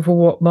over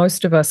what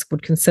most of us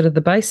would consider the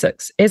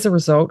basics. As a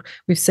result,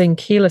 we've seen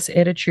careless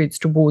attitudes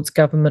towards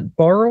government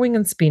borrowing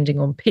and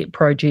spending on pet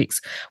projects,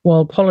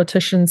 while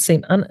politicians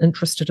seem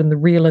uninterested in the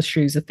real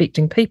issues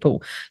affecting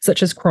people,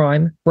 such as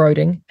crime,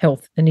 roading,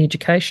 health, and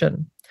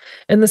education.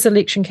 In this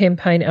election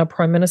campaign, our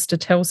Prime Minister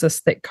tells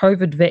us that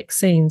COVID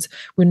vaccines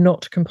were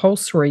not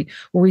compulsory,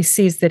 or he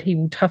says that he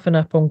will toughen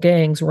up on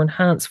gangs or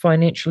enhance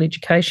financial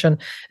education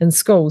in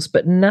schools,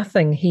 but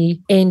nothing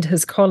he and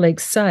his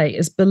colleagues say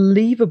is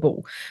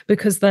believable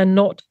because they're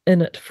not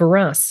in it for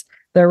us.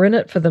 They're in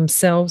it for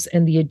themselves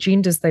and the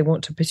agendas they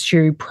want to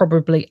pursue,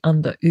 probably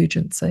under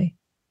urgency.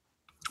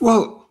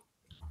 Well,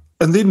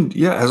 and then,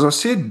 yeah, as I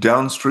said,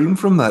 downstream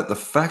from that, the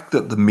fact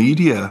that the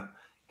media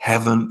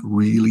haven't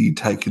really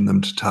taken them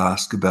to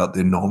task about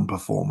their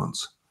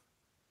non-performance.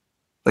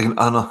 They can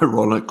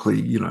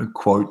unironically,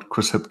 quote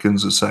Chris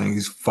Hipkins as saying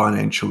he's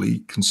financially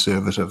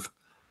conservative,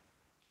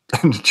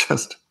 and it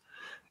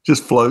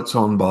just floats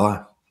on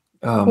by.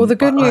 Well, the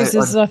good news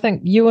is I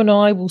think you and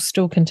I will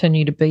still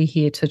continue to be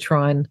here to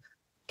try and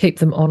keep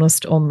them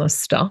honest on this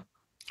stuff.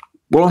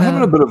 Well, I'm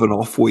having a bit of an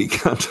off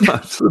week.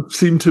 I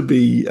seem to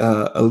be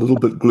a little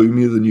bit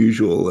gloomier than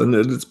usual, and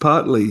it's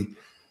partly,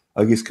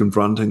 I guess,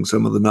 confronting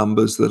some of the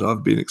numbers that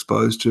I've been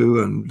exposed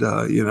to, and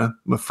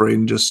my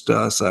friend just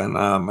saying,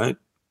 mate,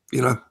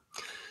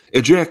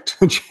 eject.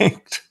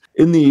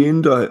 In the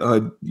end, I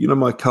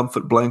my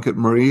comfort blanket,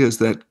 Marie, is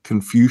that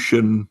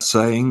Confucian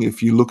saying,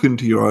 if you look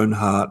into your own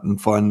heart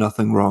and find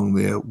nothing wrong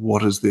there,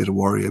 what is there to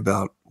worry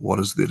about? What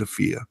is there to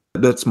fear?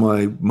 That's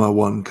my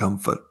one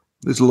comfort.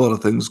 There's a lot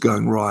of things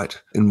going right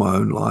in my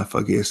own life,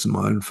 I guess, in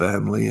my own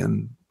family,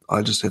 and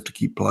I just have to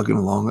keep plugging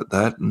along at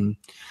that and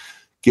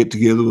get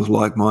together with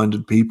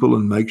like-minded people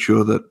and make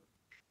sure that,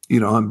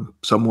 I'm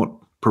somewhat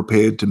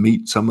prepared to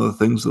meet some of the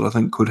things that I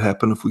think could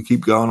happen if we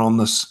keep going on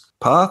this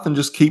path and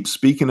just keep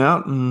speaking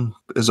out and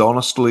as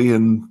honestly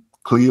and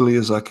clearly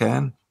as I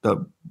can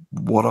about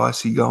what I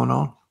see going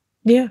on.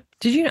 Yeah.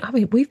 Did you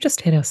know, we've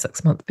just had our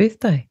 6-month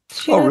birthday.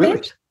 Did you know really?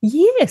 that?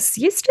 Yes,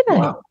 yesterday.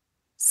 Wow.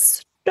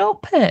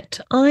 Stop it.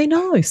 I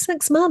know,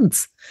 6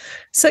 months.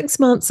 6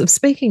 months of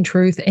speaking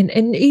truth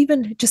and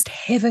even just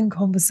having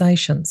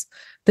conversations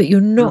that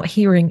you're not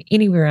hearing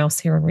anywhere else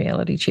here on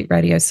Reality Check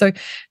Radio. So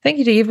thank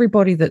you to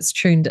everybody that's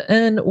tuned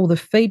in, all the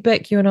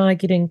feedback you and I are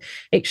getting.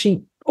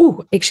 Actually,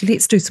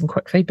 let's do some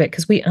quick feedback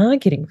because we are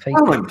getting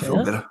feedback. I'll make you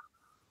feel better.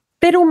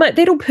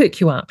 That'll perk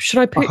you up. Should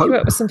I perk you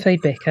up with some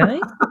feedback, eh?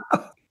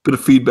 Bit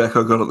of feedback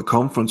I got at the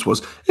conference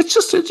was it's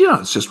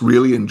just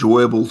really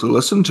enjoyable to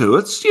listen to.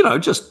 It's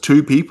just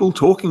two people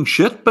talking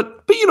shit, but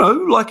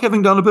like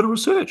having done a bit of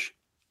research.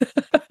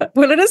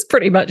 Well, it is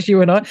pretty much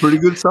you and I. Pretty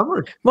good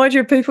summary. Mind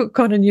you, people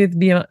kind of knew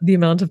the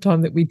amount of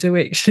time that we do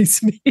actually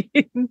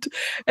spend.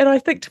 And I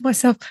think to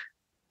myself,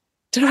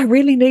 did I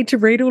really need to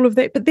read all of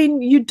that? But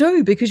then you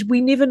do, because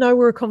we never know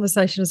where a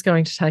conversation is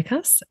going to take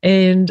us.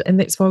 And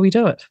that's why we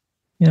do it.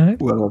 You know?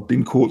 Well, I've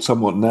been caught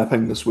somewhat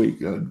napping this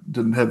week. I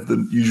didn't have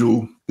the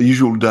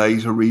usual day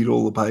to read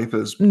all the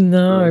papers.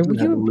 No,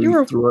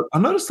 I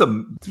noticed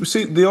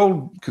the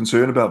old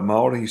concern about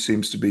Māori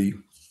seems to be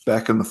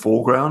back in the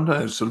foreground.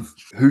 Sort of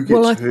who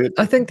gets hurt.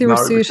 I think there are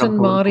certain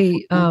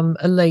Māori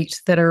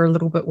elite that are a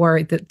little bit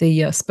worried that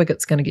the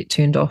spigot's going to get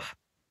turned off.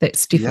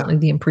 That's definitely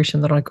the impression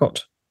that I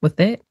got with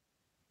that.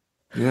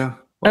 Yeah.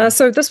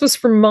 So this was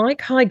from Mike.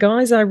 Hi,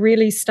 guys. I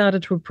really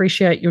started to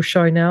appreciate your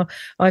show now.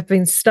 I've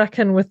been stuck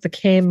in with the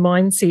Cam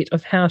mindset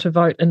of how to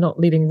vote and not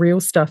letting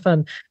real stuff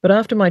in. But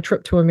after my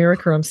trip to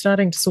America, I'm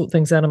starting to sort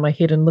things out in my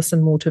head and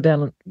listen more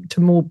to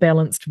more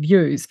balanced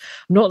views.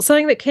 I'm not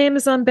saying that Cam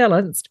is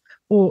unbalanced,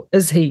 or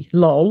is he?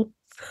 Lol.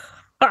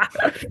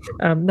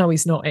 No,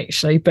 he's not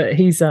actually, but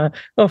he's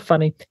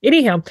funny.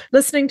 Anyhow,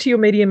 listening to your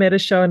Media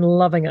Matters show and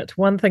loving it.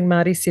 One thing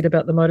Marty said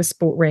about the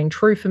motorsport rang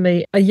true for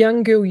me. A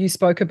young girl you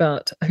spoke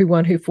about who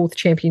won her 4th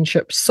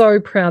championship.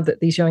 So proud that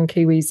these young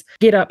Kiwis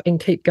get up and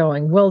keep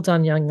going. Well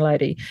done, young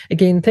lady.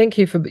 Again, thank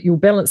you for your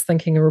balanced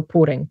thinking and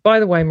reporting. By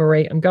the way,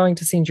 Marie, I'm going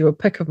to send you a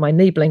pic of my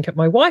knee blanket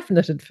my wife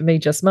knitted for me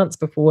just months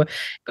before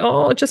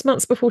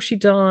she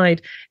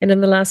died. And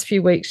in the last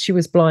few weeks, she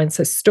was blind,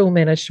 so still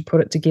managed to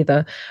put it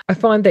together. I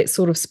find that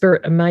sort of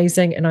spirit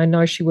amazing, and I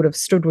know she would have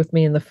stood with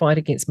me in the fight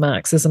against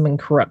Marxism and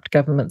corrupt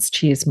governments.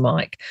 Cheers,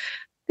 Mike.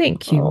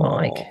 Thank you,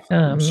 Mike.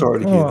 I'm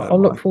sorry to hear that.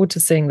 I'll look forward to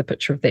seeing the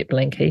picture of that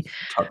blankie.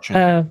 Touching.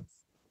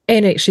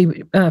 And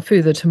actually,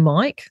 further to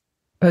Mike,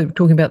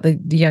 talking about the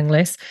young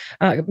lass,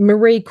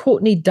 Marie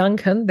Courtney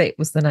Duncan, that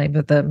was the name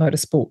of the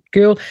motorsport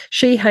girl.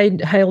 She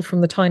hailed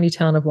from the tiny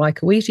town of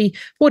Waikouiti,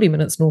 40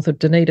 minutes north of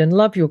Dunedin.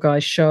 Love your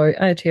guys' show,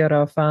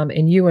 Aotearoa Farm,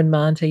 and you and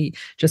Monty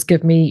just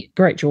give me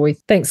great joy.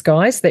 Thanks,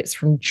 guys. That's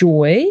from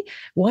Joy.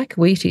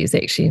 Waikouiti is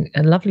actually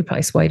a lovely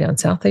place way down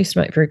south. They used to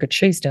make very good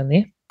cheese down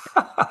there.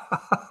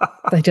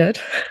 They did.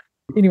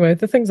 Anyway,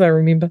 the things I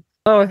remember.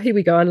 Oh, here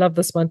we go. I love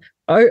this one.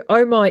 Oh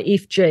my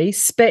FG,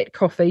 spat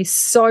coffee,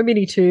 so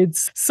many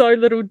turds, so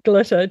little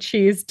glitter.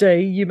 Cheers,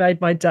 D. You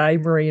made my day,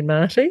 Marie and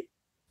Marty.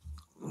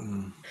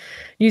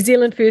 New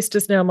Zealand First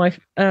is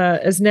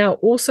now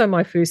also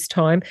my first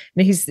time,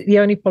 and he's the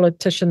only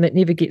politician that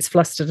never gets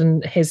flustered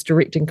and has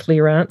direct and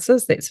clear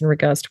answers. That's in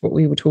regards to what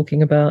we were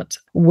talking about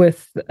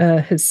with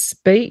his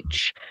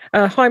speech.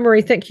 Hi,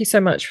 Marie. Thank you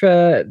so much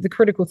for the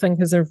critical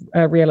thinkers of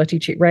Reality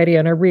Check Radio,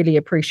 and I really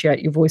appreciate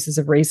your voices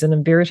of reason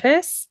and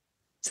veritas.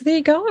 So there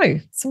you go.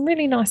 Some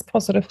really nice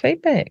positive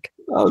feedback.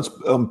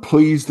 I'm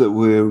pleased that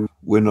we're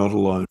not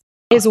alone.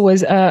 As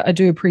always, I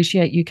do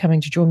appreciate you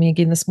coming to join me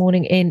again this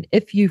morning. And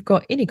if you've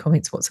got any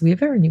comments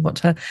whatsoever and you want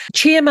to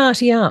cheer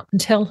Marty up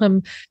and tell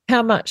him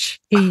how much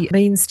he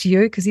means to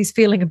you, because he's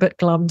feeling a bit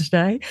glum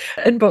today,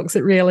 inbox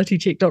at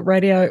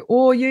realitycheck.radio,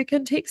 or you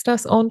can text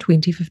us on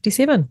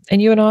 2057.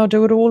 And you and I will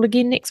do it all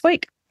again next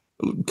week.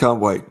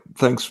 Can't wait.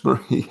 Thanks,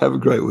 Marie. Have a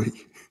great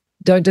week.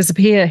 Don't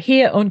disappear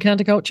here on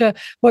Counterculture.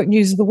 Woke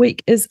News of the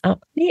Week is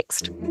up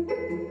next.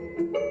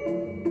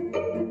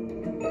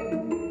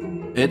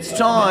 It's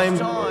time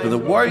for the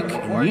Woke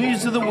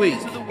News of the Week.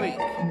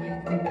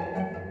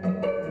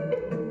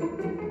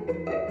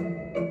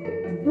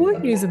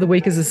 Woke News of the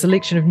Week is a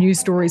selection of news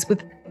stories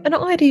with an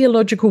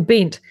ideological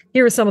bent.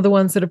 Here are some of the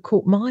ones that have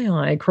caught my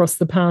eye across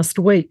the past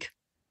week.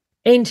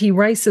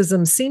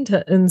 Anti-Racism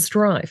Centre in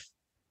strife.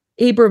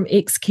 Ibram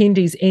X.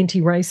 Kendi's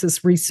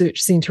Anti-Racist Research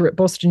Centre at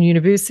Boston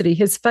University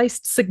has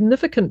faced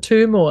significant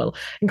turmoil,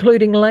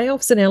 including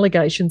layoffs and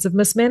allegations of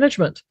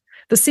mismanagement.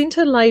 The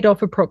centre laid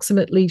off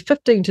approximately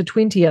 15 to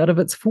 20 out of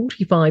its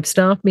 45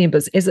 staff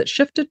members as it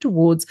shifted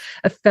towards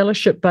a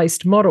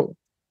fellowship-based model.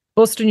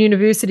 Boston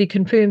University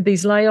confirmed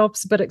these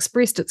layoffs but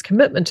expressed its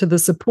commitment to the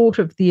support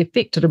of the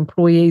affected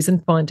employees in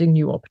finding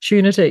new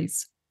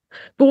opportunities.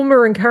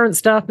 Former and current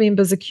staff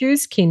members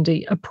accused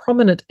Kendi, a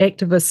prominent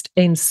activist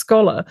and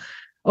scholar,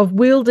 of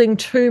wielding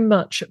too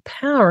much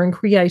power and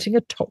creating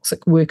a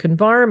toxic work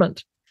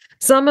environment.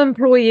 Some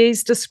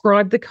employees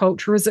described the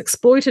culture as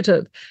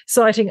exploitative,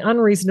 citing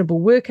unreasonable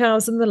work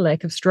hours and the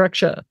lack of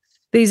structure.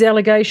 These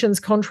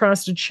allegations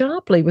contrasted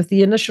sharply with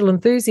the initial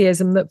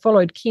enthusiasm that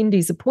followed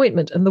Kendi's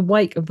appointment in the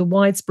wake of the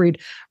widespread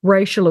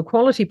racial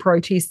equality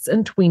protests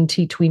in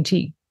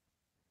 2020.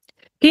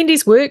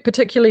 Kendi's work,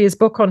 particularly his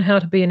book on how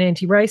to be an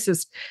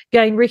anti-racist,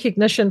 gained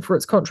recognition for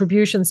its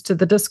contributions to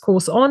the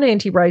discourse on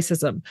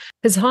anti-racism.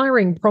 His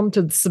hiring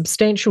prompted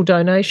substantial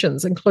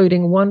donations,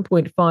 including a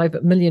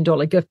 $1.5 million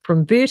gift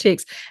from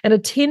Vertex and a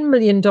 $10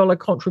 million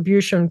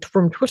contribution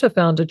from Twitter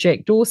founder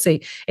Jack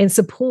Dorsey and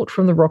support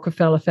from the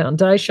Rockefeller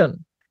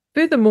Foundation.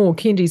 Furthermore,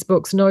 Kendi's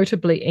books,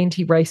 notably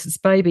Anti-Racist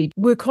Baby,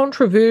 were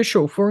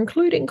controversial for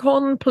including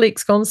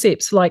complex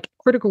concepts like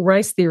critical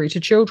race theory to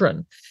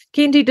children.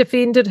 Kendi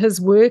defended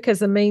his work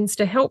as a means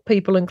to help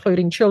people,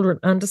 including children,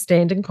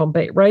 understand and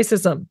combat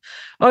racism.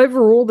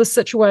 Overall, the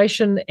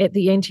situation at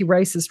the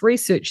Anti-Racist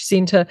Research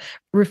Centre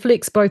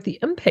reflects both the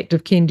impact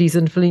of Kendi's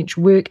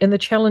influential work and the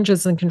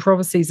challenges and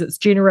controversies it's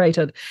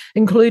generated,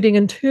 including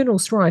internal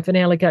strife and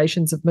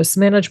allegations of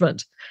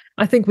mismanagement.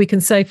 I think we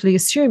can safely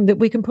assume that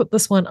we can put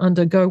this one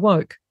under go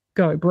woke,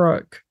 go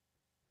broke.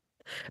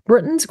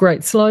 Britain's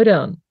great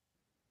slowdown.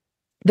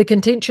 The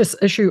contentious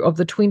issue of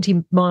the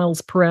 20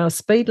 miles per hour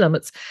speed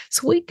limits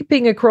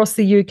sweeping across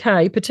the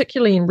UK,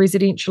 particularly in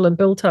residential and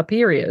built-up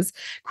areas,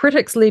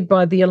 critics led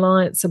by the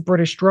Alliance of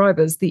British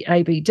Drivers, the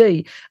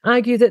ABD,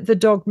 argue that the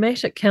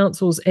dogmatic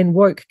councils and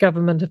woke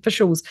government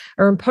officials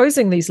are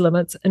imposing these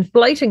limits,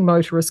 inflating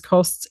motorist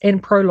costs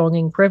and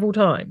prolonging travel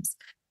times.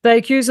 They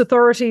accuse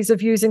authorities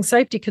of using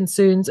safety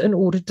concerns in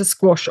order to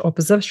squash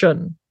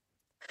opposition.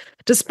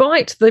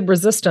 Despite the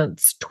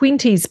resistance,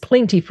 20's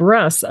Plenty for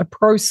Us, a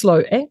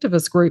pro-slow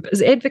activist group,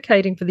 is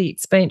advocating for the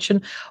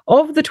expansion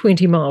of the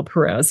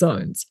 20-mile-per-hour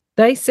zones.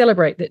 They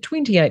celebrate that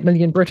 28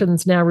 million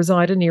Britons now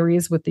reside in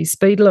areas with these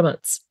speed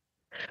limits.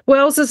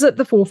 Wales is at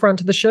the forefront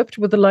of the shift,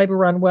 with the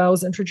Labour-run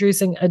Wales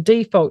introducing a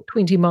default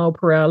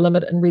 20-mile-per-hour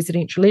limit in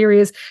residential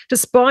areas,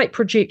 despite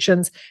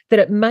projections that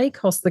it may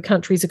cost the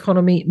country's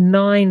economy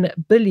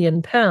 £9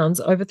 billion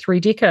over 3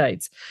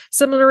 decades.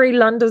 Similarly,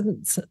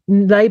 London's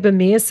Labour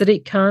Mayor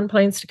Sadiq Khan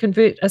plans to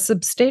convert a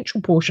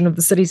substantial portion of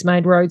the city's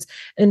main roads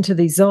into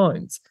these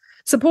zones.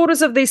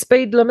 Supporters of these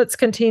speed limits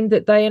contend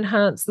that they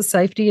enhance the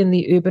safety in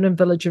the urban and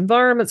village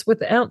environments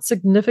without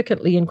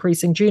significantly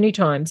increasing journey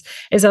times,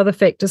 as other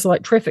factors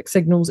like traffic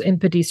signals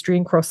and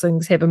pedestrian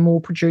crossings have a more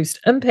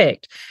produced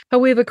impact.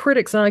 However,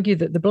 critics argue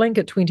that the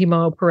blanket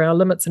 20-mile-per-hour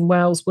limits in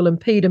Wales will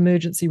impede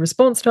emergency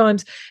response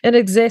times and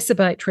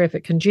exacerbate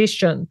traffic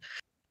congestion.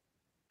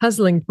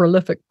 Puzzling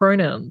prolific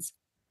pronouns.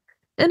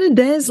 In a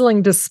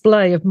dazzling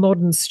display of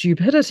modern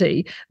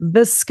stupidity,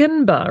 the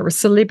Skin Bar, a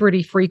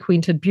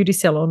celebrity-frequented beauty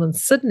salon in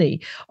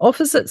Sydney,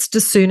 offers its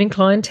discerning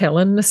clientele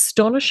an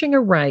astonishing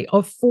array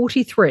of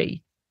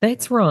 43,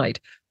 that's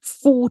right,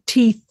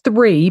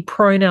 43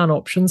 pronoun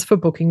options for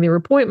booking their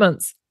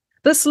appointments.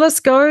 This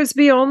list goes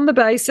beyond the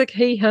basic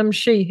he, him,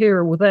 she,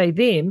 her, or they,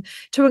 them,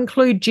 to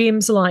include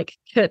gems like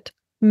kit,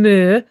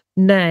 mer,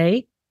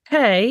 nay,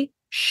 hey,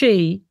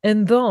 she,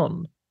 and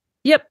thon.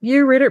 Yep,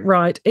 you read it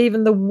right.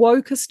 Even the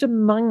wokest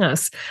among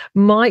us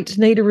might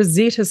need a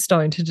Rosetta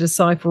Stone to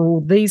decipher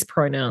all these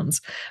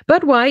pronouns.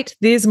 But wait,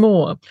 there's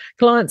more.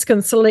 Clients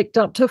can select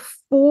up to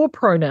 4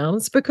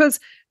 pronouns because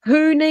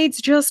who needs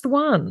just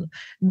one?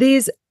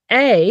 There's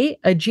a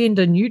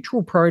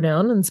gender-neutral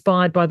pronoun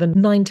inspired by the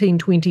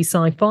 1920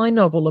 sci-fi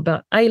novel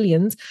about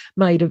aliens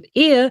made of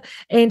air,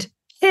 and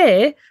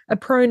he, a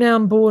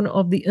pronoun born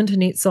of the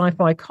internet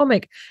sci-fi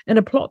comic, and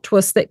a plot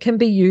twist that can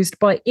be used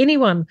by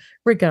anyone,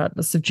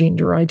 regardless of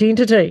gender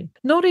identity.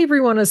 Not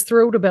everyone is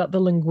thrilled about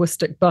the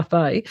linguistic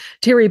buffet.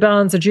 Terry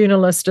Barnes, a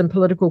journalist and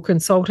political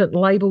consultant,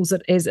 labels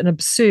it as an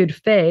absurd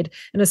fad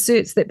and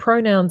asserts that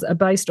pronouns are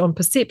based on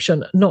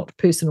perception, not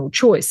personal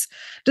choice.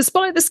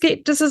 Despite the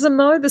scepticism,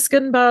 though, the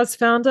Skin Bar's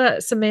founder,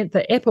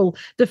 Samantha Apple,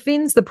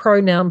 defends the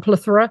pronoun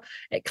plethora,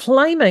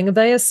 claiming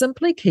they are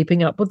simply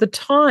keeping up with the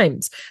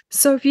times.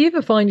 So if you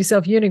ever find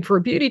yourself yearning for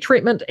a beauty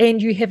treatment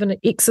and you have an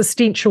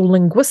existential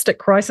linguistic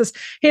crisis,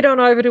 head on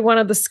over to one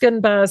of the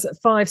Skin Bar's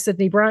 5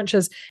 Sydney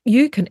branches.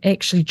 You can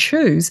actually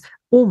choose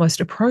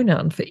almost a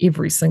pronoun for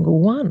every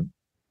single one.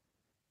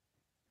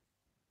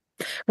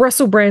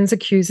 Russell Brand's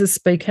accusers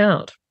speak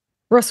out.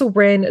 Russell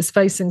Brand is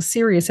facing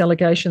serious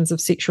allegations of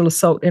sexual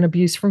assault and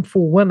abuse from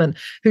 4 women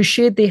who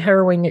shared their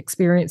harrowing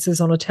experiences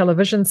on a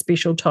television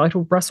special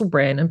titled Russell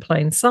Brand in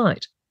Plain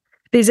Sight.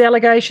 These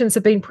allegations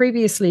have been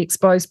previously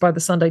exposed by the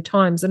Sunday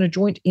Times in a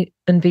joint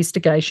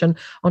investigation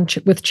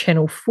with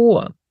Channel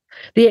 4.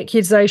 The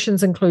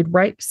accusations include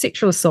rape,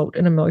 sexual assault,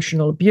 and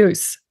emotional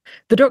abuse.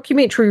 The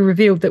documentary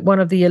revealed that one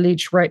of the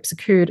alleged rapes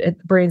occurred at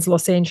the Brand's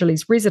Los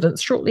Angeles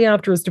residence shortly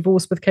after his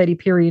divorce with Katy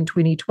Perry in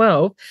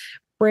 2012.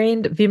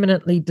 Brand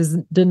vehemently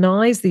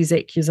denies these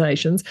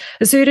accusations,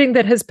 asserting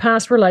that his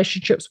past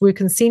relationships were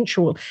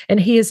consensual, and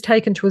he has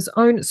taken to his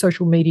own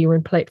social media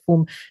and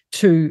platform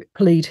to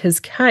plead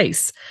his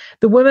case.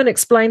 The women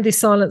explained their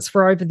silence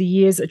for over the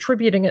years,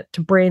 attributing it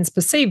to Brand's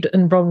perceived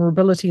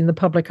invulnerability in the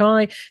public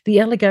eye. The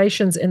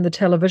allegations in the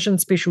television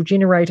special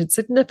generated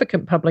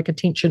significant public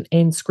attention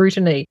and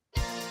scrutiny.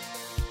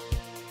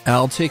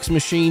 Our text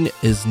machine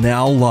is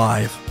now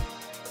live.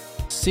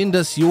 Send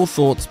us your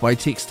thoughts by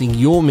texting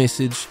your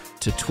message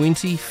to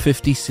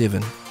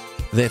 2057.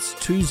 That's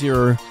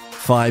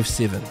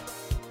 2057.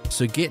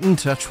 So get in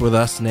touch with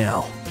us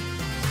now.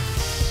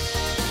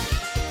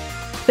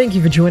 Thank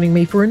you for joining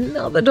me for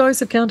another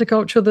dose of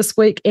counterculture this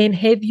week. And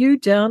have you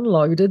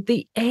downloaded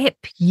the app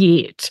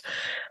yet?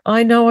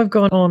 I know I've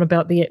gone on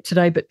about the app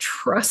today, but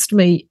trust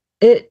me,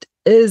 it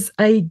is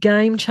a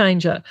game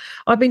changer.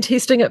 I've been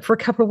testing it for a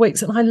couple of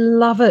weeks and I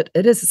love it.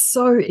 It is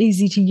so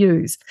easy to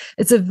use.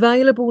 It's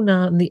available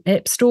now in the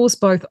app stores,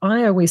 both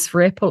iOS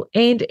for Apple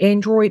and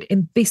Android,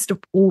 and best of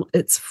all,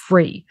 it's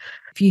free.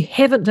 If you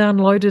haven't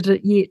downloaded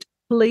it yet,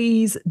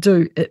 please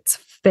do. It's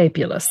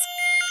fabulous.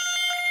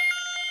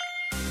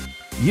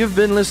 You've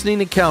been listening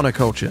to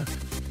Counterculture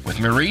with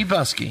Marie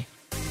Buskey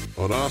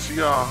on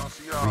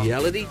RCR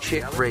Reality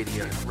Check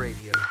Radio.